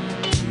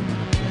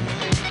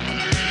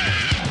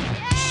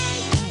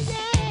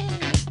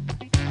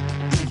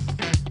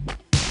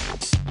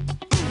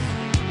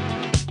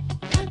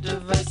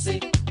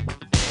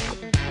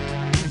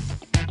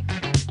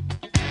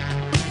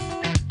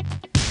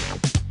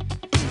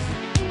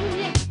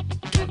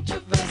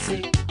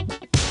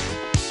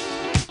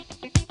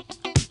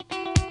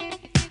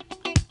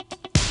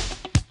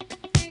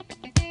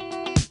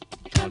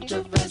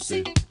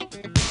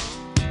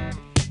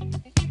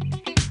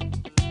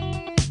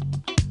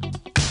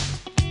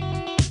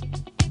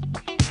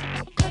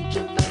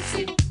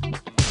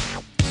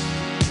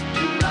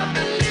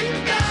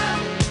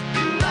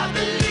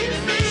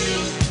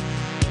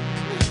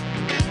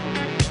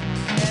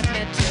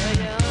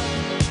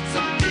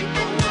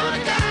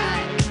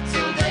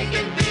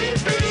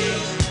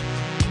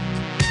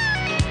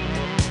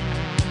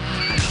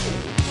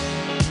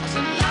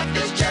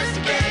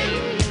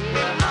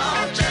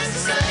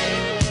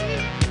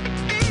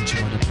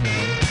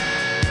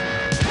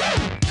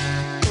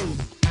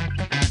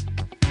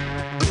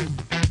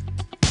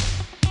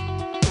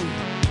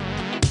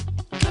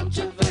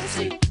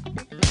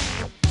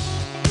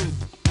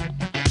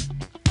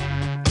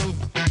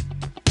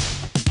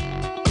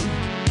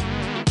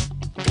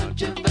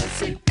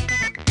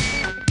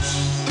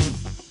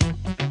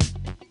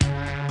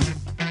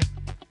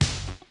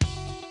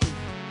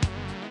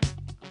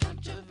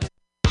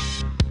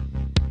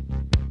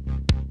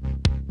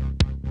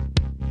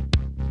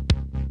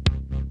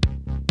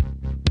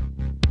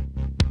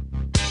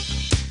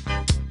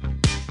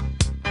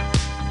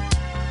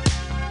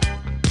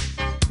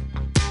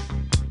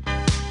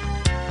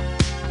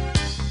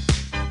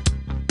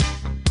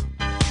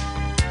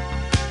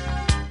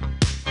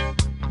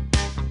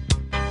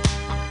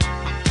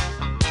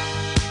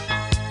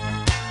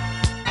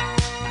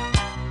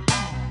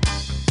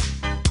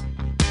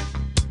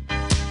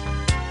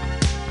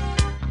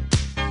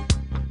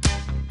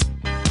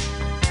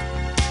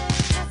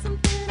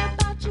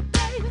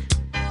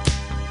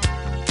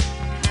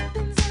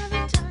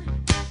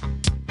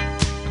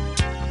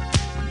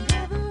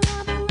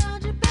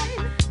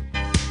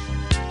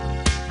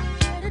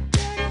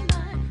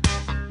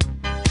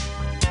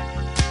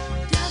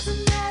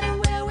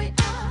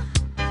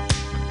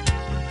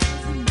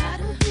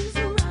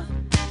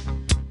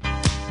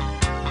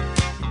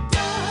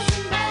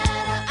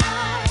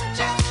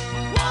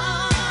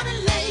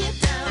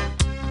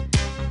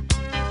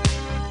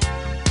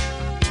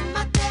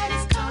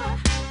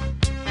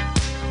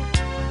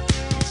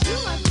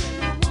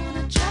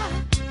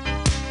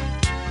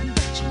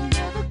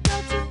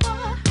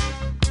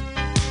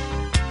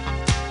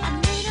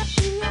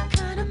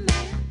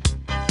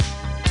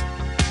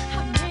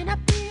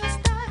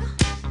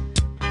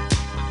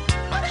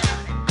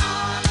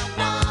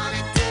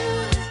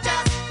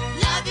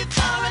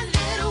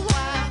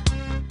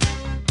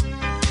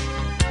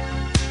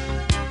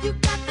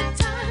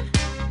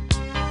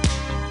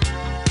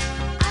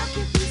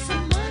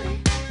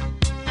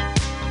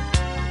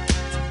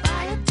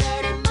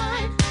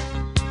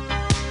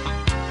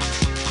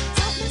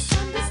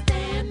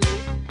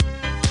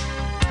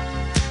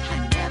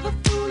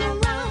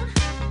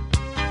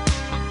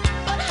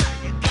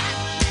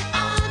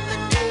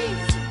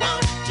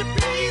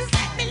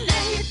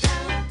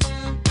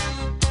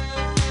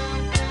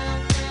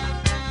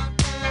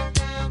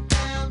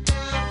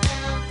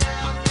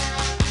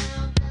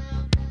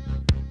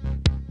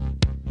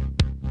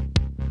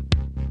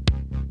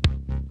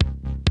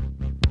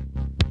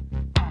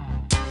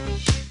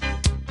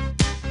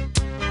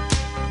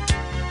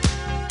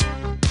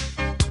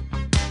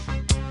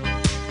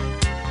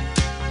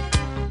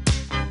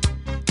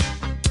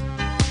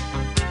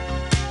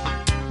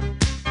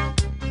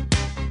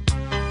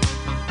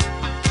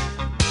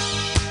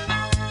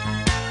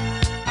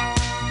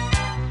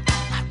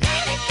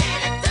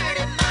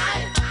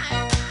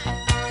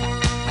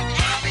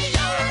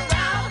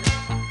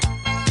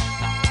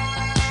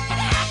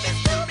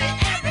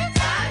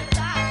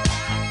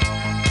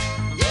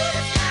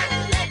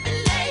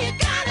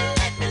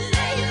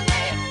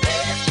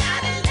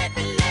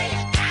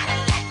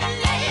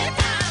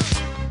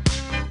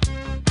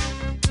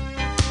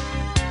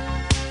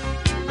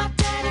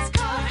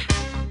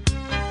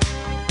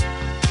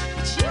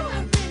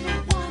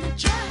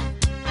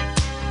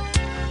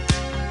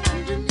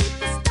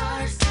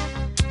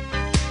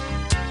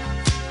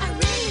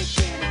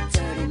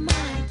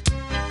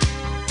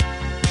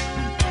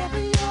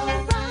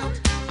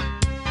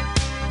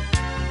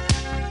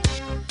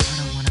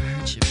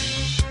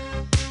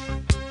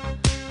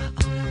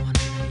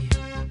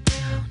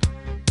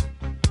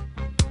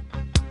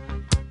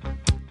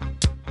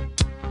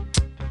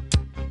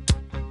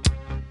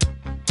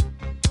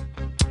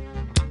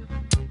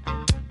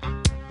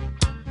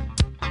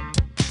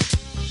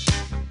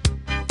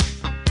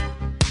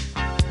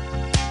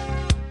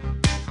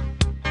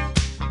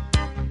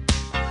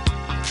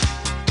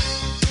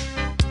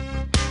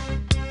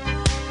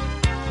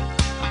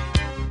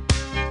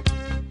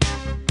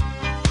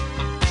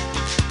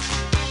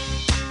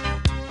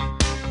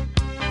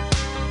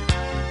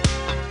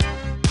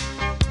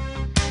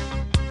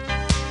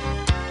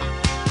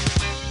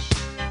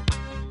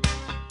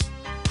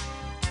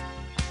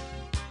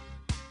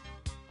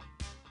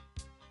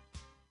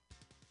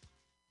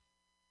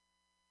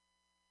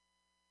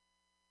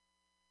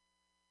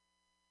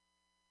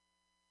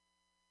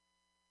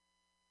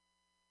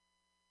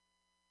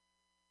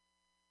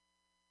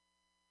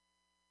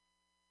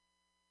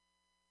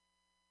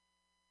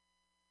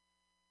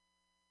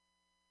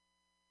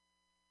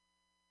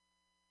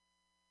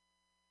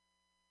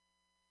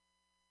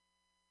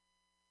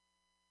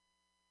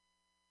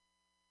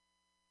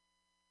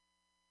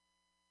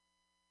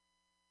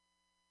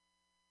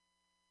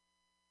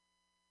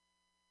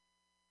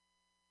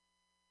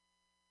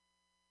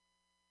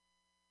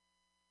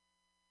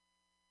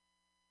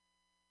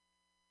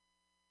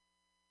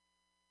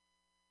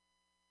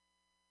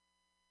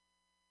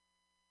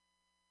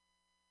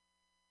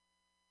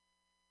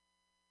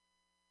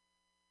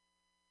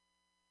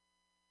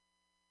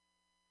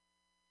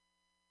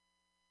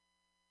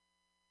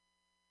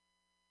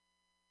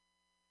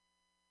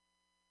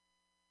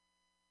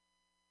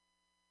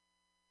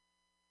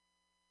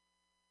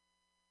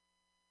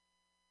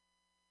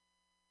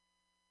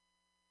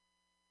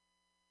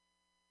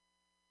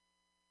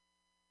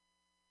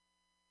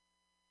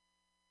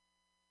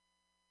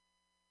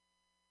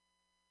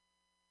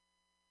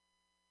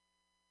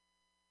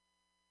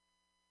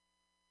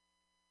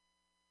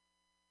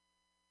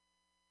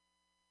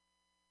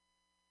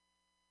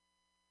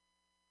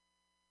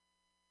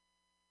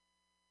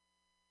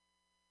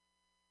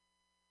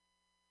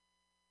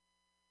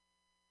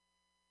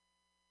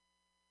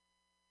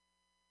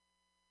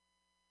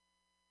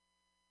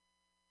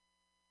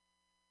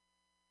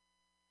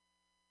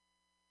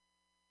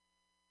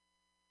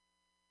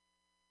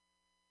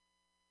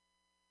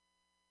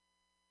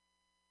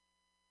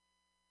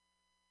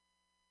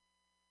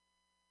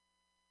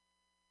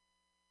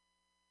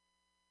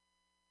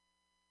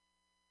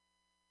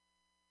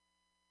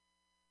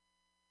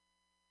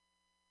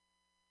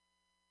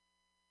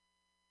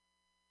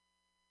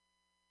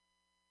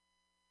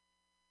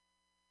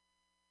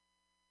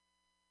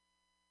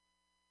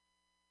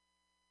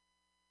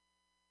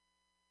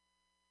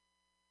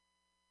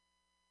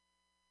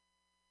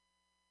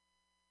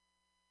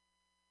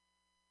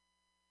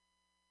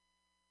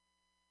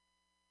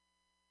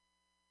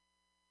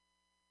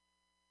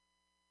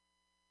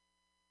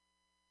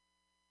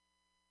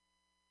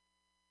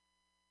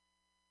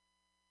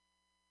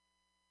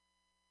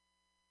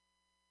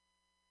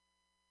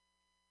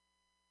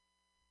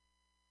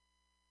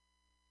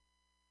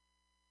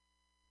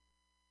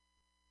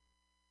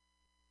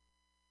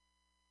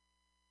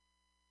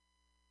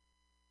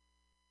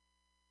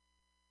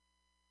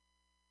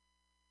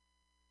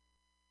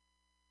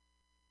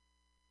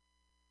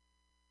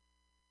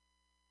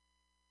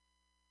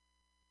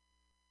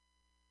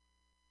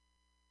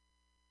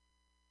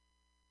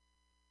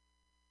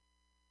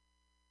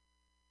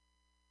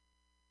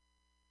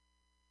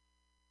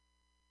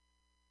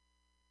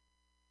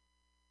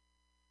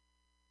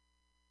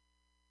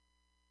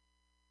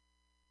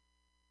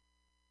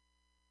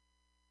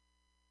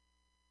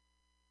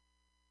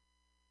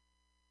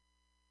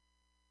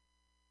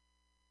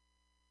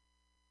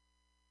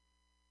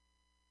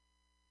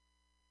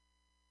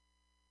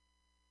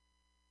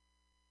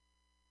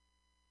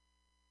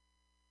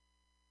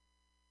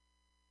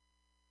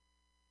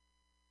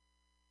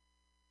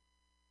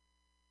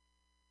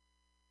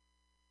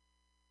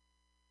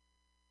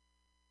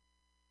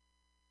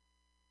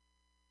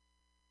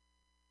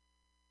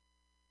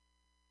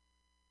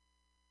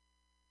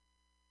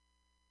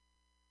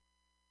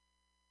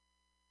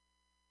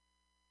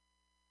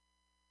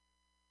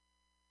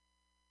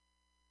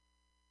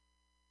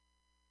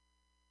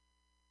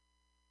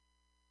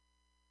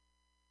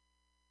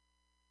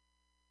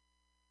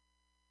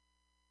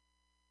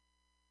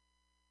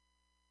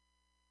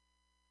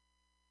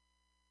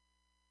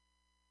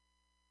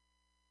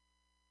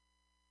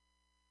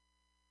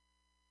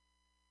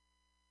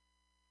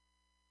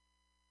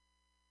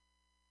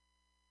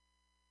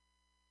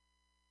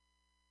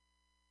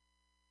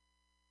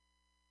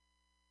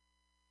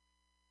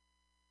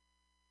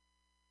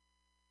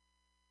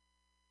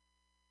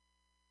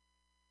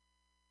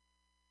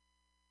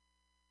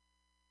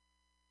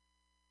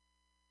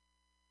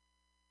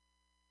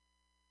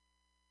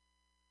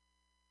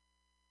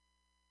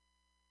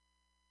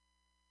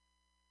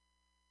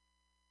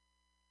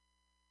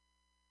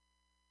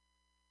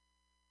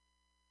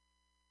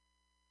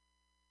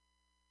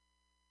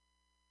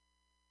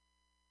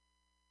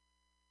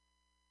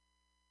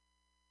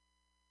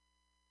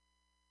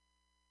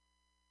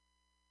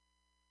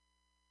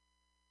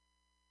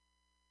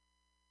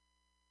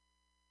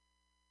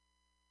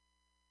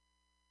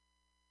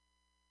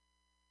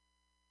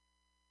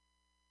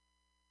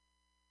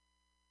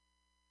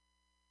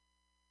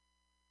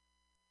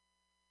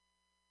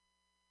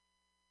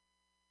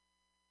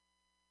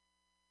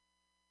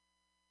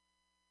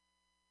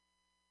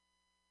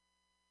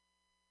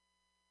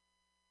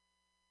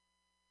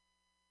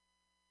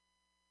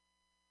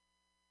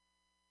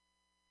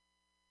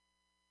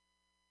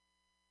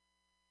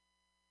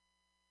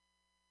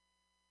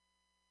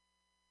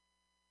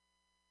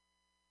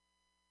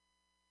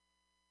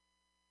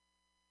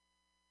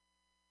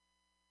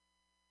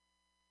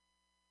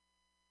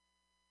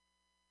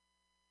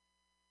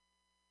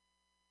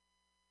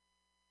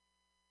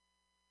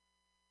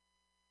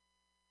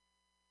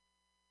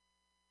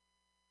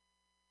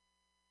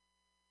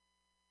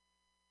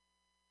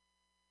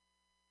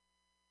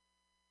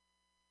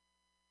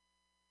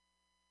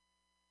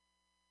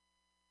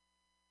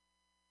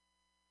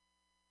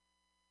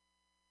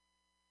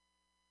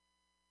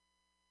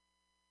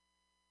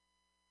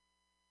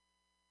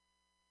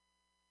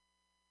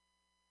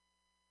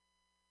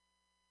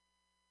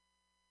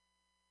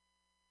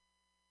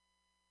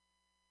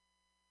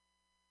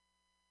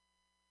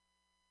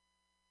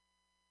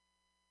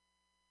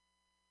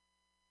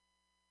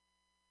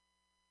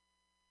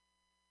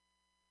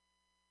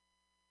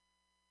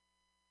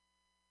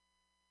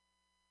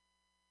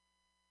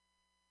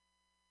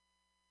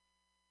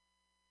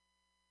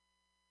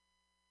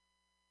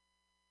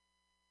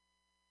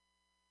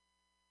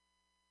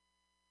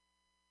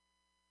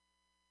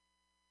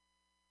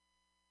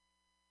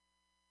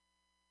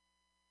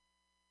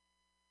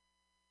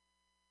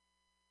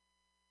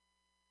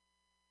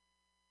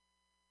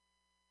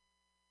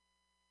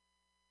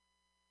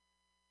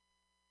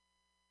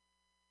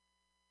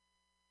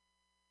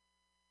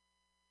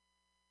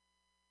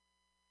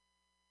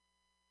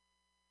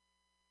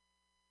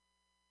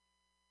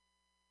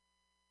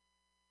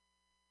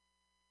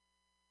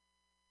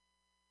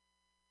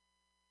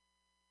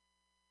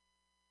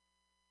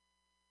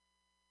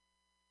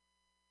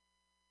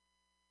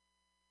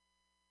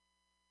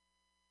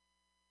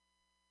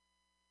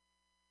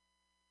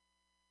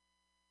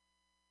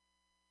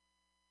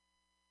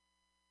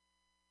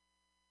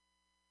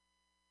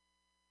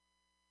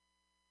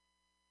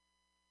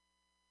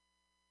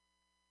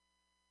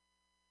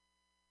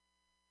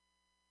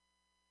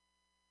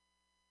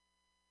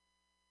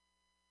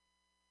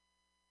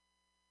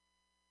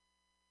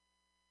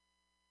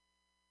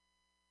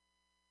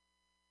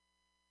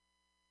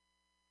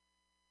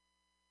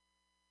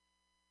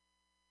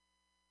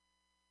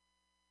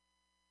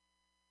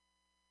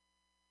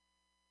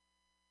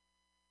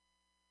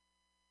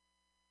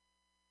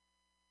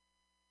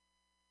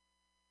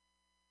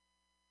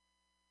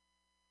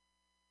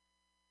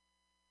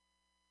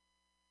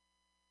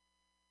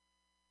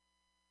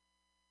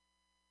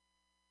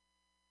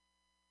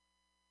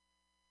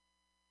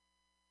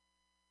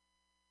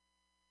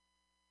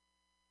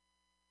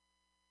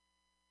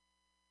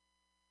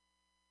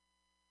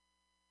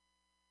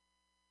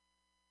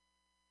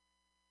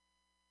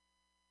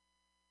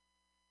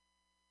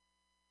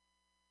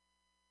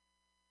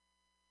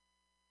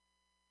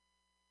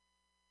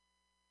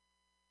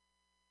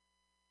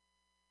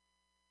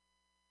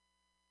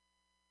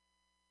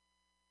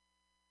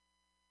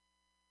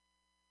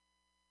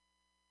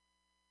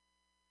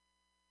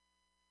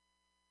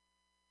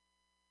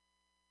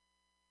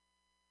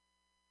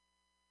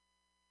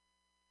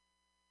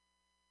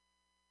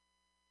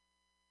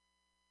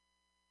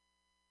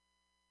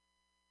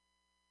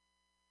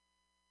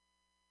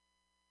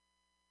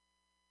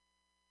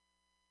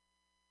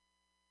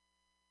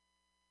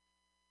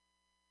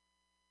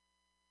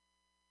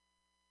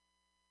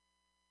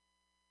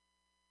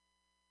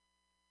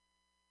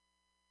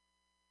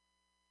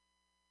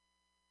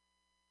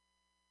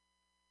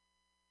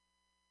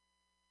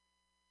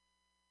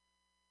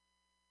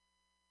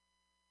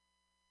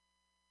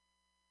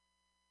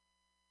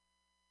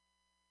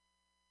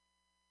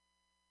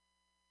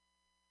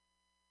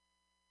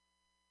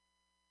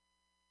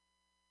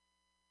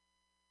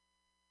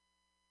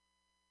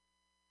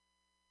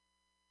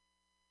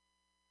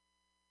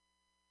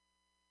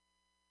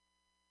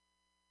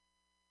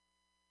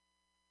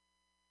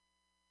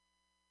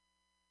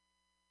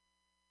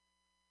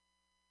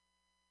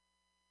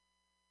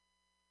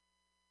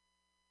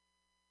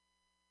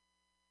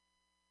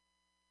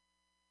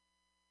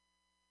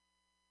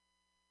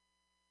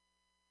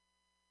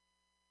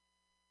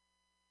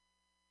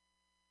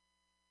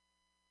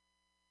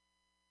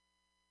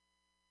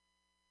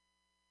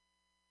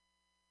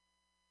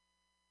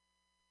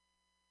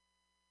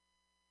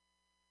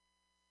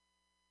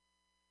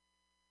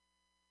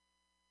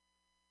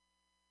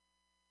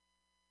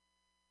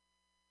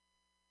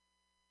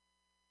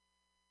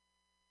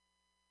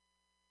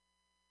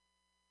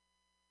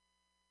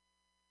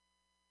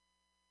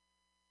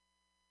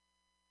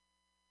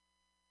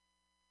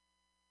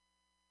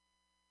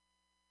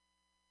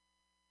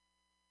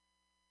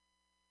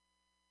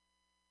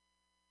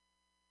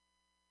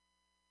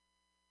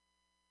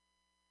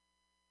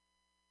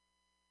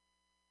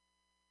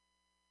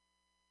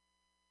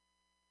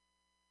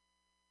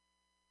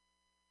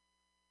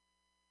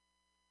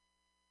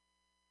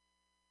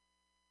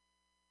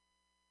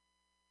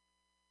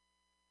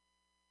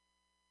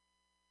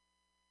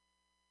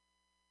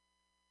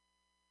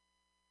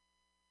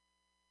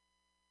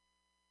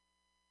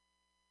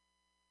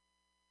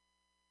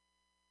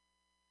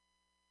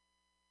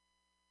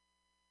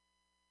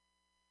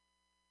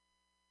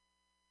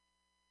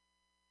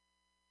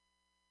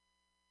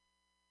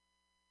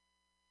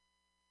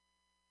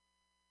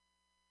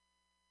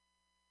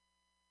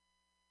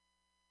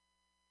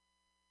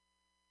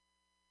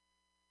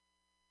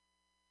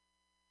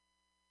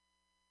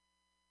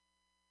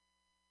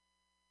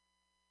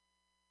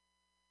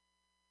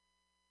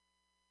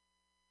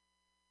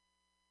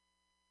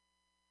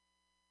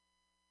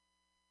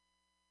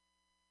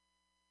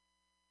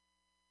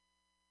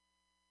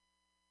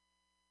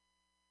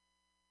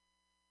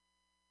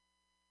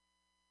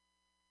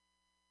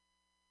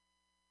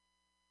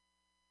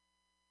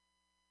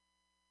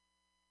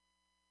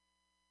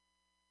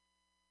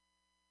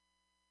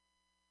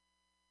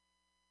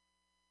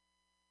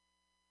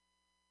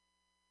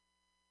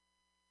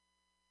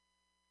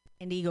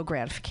 and ego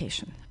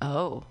gratification.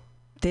 Oh.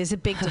 There's a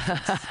big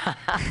difference.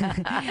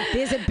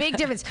 There's a big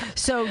difference.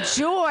 So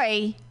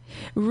joy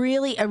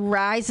really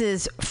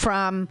arises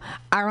from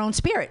our own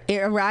spirit. It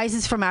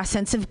arises from our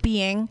sense of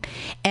being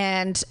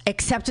and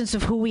acceptance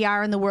of who we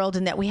are in the world,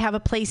 and that we have a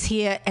place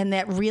here, and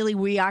that really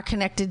we are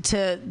connected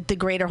to the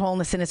greater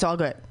wholeness, and it's all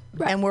good.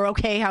 Right. And we're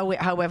okay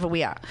however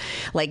we are.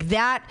 Like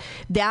that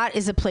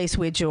is a place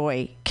where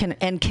joy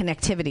and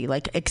connectivity,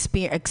 like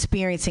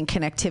experiencing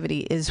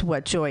connectivity, is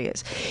what joy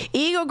is.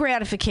 Ego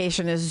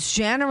gratification is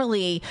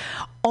generally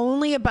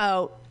only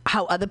about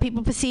how other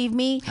people perceive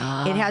me.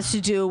 It has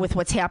to do with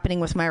what's happening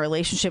with my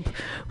relationship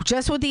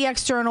just with the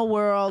external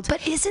world.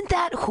 But isn't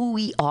that who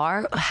we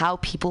are, how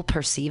people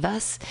perceive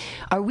us?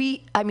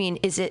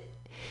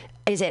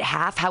 Is it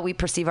half how we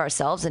perceive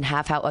ourselves and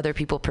half how other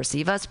people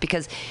perceive us?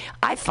 Because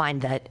I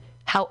find that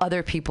how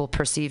other people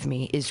perceive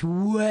me is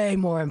way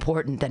more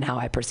important than how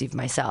I perceive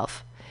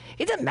myself.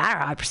 It doesn't matter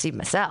how I perceive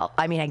myself.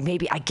 I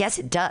guess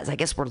it does. I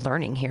guess we're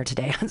learning here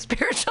today on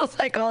spiritual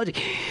psychology.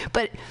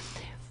 But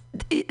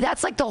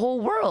that's like the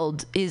whole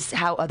world is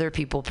how other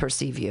people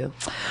perceive you.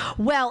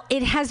 Well,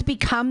 it has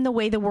become the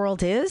way the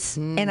world is,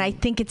 and I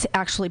think it's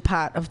actually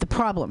part of the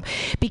problem,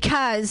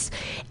 because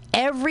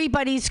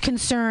everybody's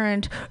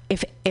concerned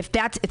if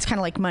that's, it's kind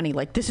of like money.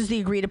 Like, this is the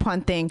agreed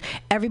upon thing.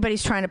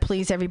 Everybody's trying to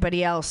please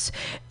everybody else.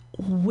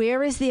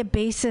 Where is the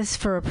basis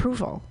for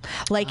approval?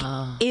 Like,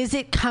 is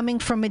it coming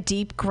from a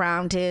deep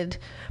grounded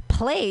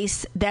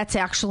place that's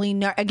actually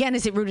not, again,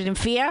 is it rooted in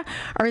fear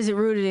or is it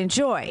rooted in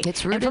joy?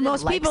 It's rooted in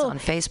likes on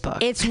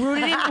Facebook. It's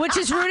rooted in, which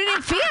is rooted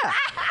in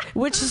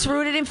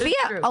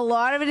fear. A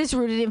lot of it is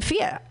rooted in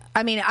fear.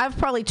 I mean, I've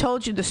probably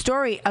told you the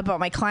story about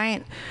my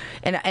client,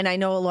 and I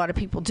know a lot of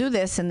people do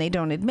this and they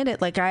don't admit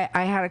it. Like, I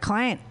had a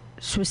client.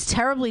 She was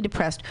terribly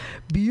depressed,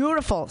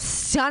 beautiful,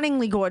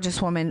 stunningly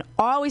gorgeous woman,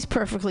 always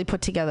perfectly put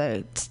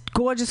together,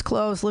 gorgeous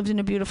clothes, lived in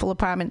a beautiful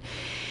apartment.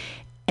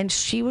 And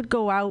she would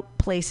go out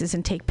places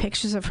and take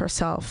pictures of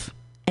herself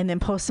and then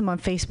post them on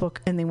Facebook,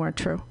 and they weren't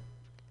true.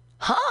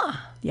 Huh?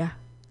 Yeah.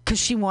 Because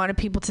she wanted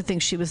people to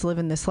think she was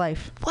living this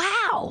life.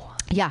 Wow.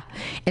 Yeah.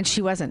 And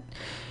she wasn't.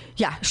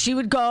 Yeah, she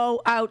would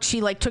go out.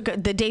 She took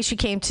the day she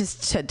came to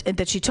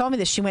that she told me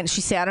this. She went. She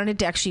sat on a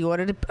deck. She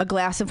ordered a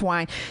glass of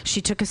wine.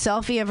 She took a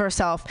selfie of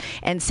herself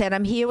and said,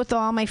 "I'm here with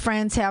all my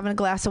friends having a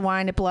glass of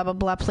wine at blah blah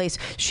blah place."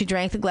 She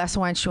drank the glass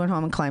of wine. She went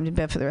home and climbed in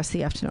bed for the rest of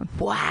the afternoon.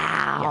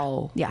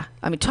 Wow. Yeah.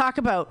 I mean, talk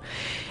about.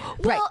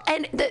 Well,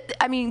 right.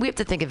 And we have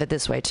to think of it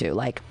this way too.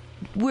 Like,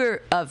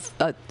 we're of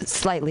a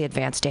slightly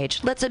advanced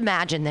age. Let's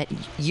imagine that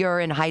you're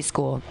in high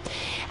school,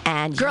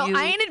 and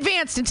I ain't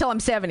advanced until I'm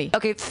 70.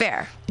 Okay,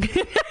 fair.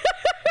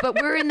 But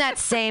we're in that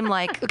same,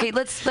 like, okay,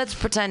 let's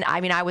pretend.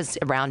 I mean, I was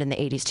around in the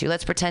 80s too.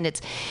 Let's pretend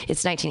it's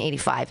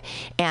 1985,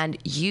 and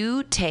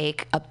you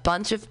take a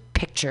bunch of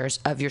pictures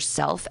of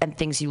yourself and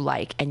things you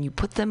like, and you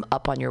put them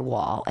up on your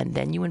wall, and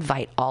then you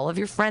invite all of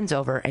your friends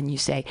over, and you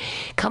say,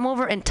 "Come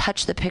over and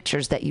touch the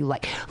pictures that you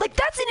like." Like,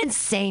 that's an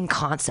insane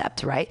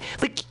concept, right?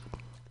 Like,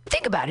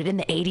 think about it, in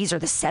the 80s or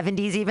the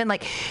 70s even,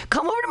 like,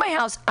 come over to my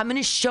house, I'm going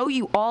to show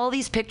you all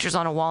these pictures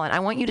on a wall, and I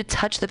want you to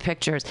touch the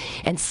pictures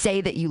and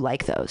say that you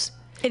like those.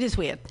 It is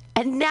weird.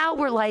 And now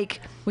we're like,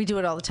 we do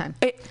it all the time.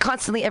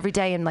 Constantly, every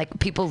day, and like,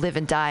 people live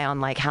and die on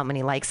like how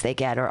many likes they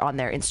get, or on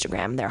their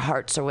Instagram, their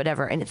hearts or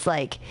whatever. And it's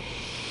like,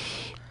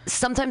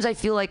 sometimes I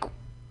feel like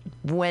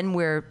when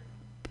we're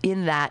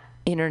in that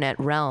internet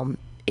realm,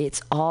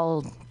 it's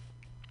all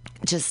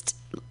just,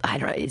 I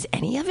don't know, is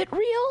any of it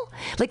real?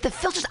 Like, the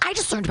filters, I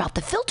just learned about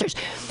the filters.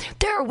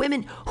 There are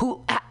women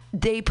who,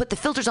 they put the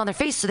filters on their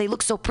face so they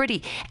look so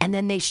pretty, and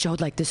then they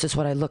showed, like, this is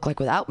what I look like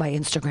without my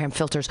Instagram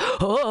filters.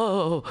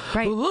 Oh,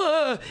 right.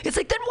 It's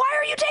like, then why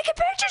are you taking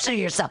pictures of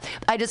yourself?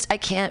 I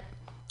can't,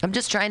 I'm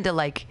just trying to,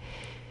 like,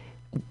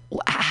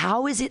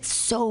 how is it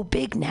so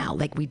big now?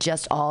 Like, we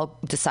just all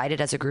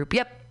decided as a group,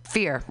 yep,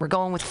 fear. We're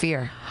going with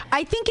fear.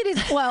 I think it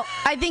is. Well,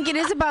 I think it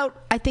is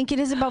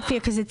about fear,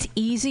 because it's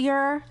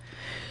easier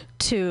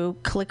to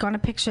click on a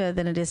picture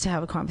than it is to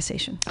have a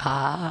conversation.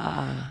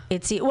 And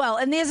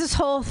there's this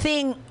whole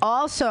thing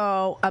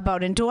also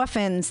about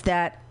endorphins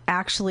that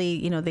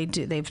actually,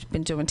 they've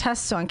been doing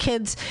tests on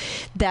kids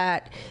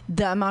that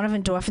the amount of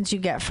endorphins you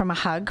get from a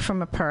hug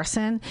from a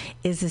person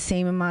is the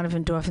same amount of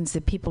endorphins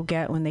that people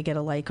get when they get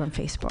a like on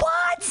Facebook.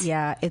 What?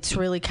 Yeah, it's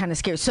really kind of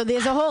scary. So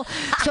there's a whole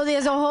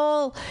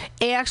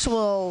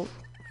actual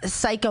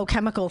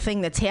psychochemical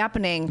thing that's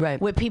happening, right,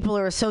 where people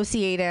are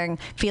associating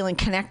feeling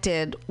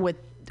connected with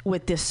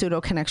this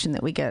pseudo connection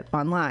that we get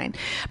online,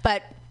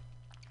 but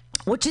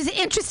which is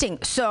interesting.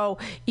 So,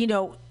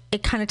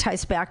 it kind of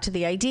ties back to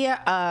the idea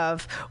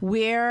of,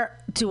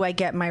 where do I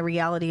get my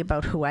reality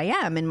about who I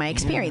am and my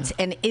experience?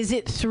 Yeah. And is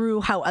it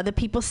through how other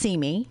people see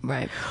me?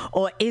 Right.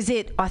 Or is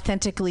it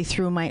authentically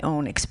through my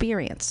own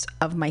experience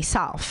of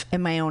myself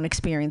and my own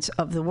experience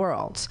of the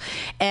world?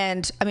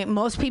 And I mean,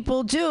 most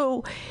people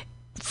do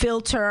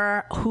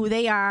filter who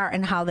they are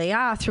and how they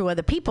are through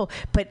other people,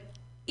 but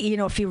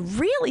if you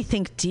really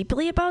think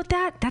deeply about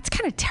that, that's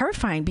kind of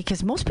terrifying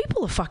because most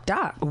people are fucked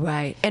up.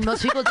 Right. And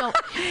most people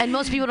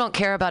don't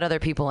care about other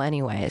people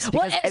anyways.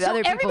 Well, because so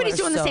other people everybody's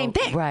are doing the same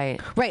thing.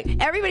 Right. Right.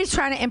 Everybody's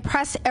trying to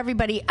impress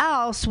everybody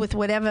else with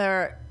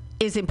whatever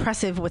is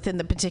impressive within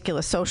the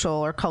particular social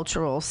or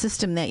cultural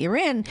system that you're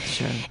in.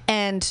 Sure.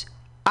 And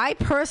I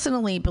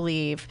personally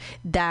believe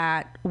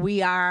that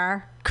we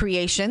are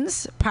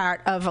creations,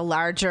 part of a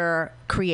larger creation.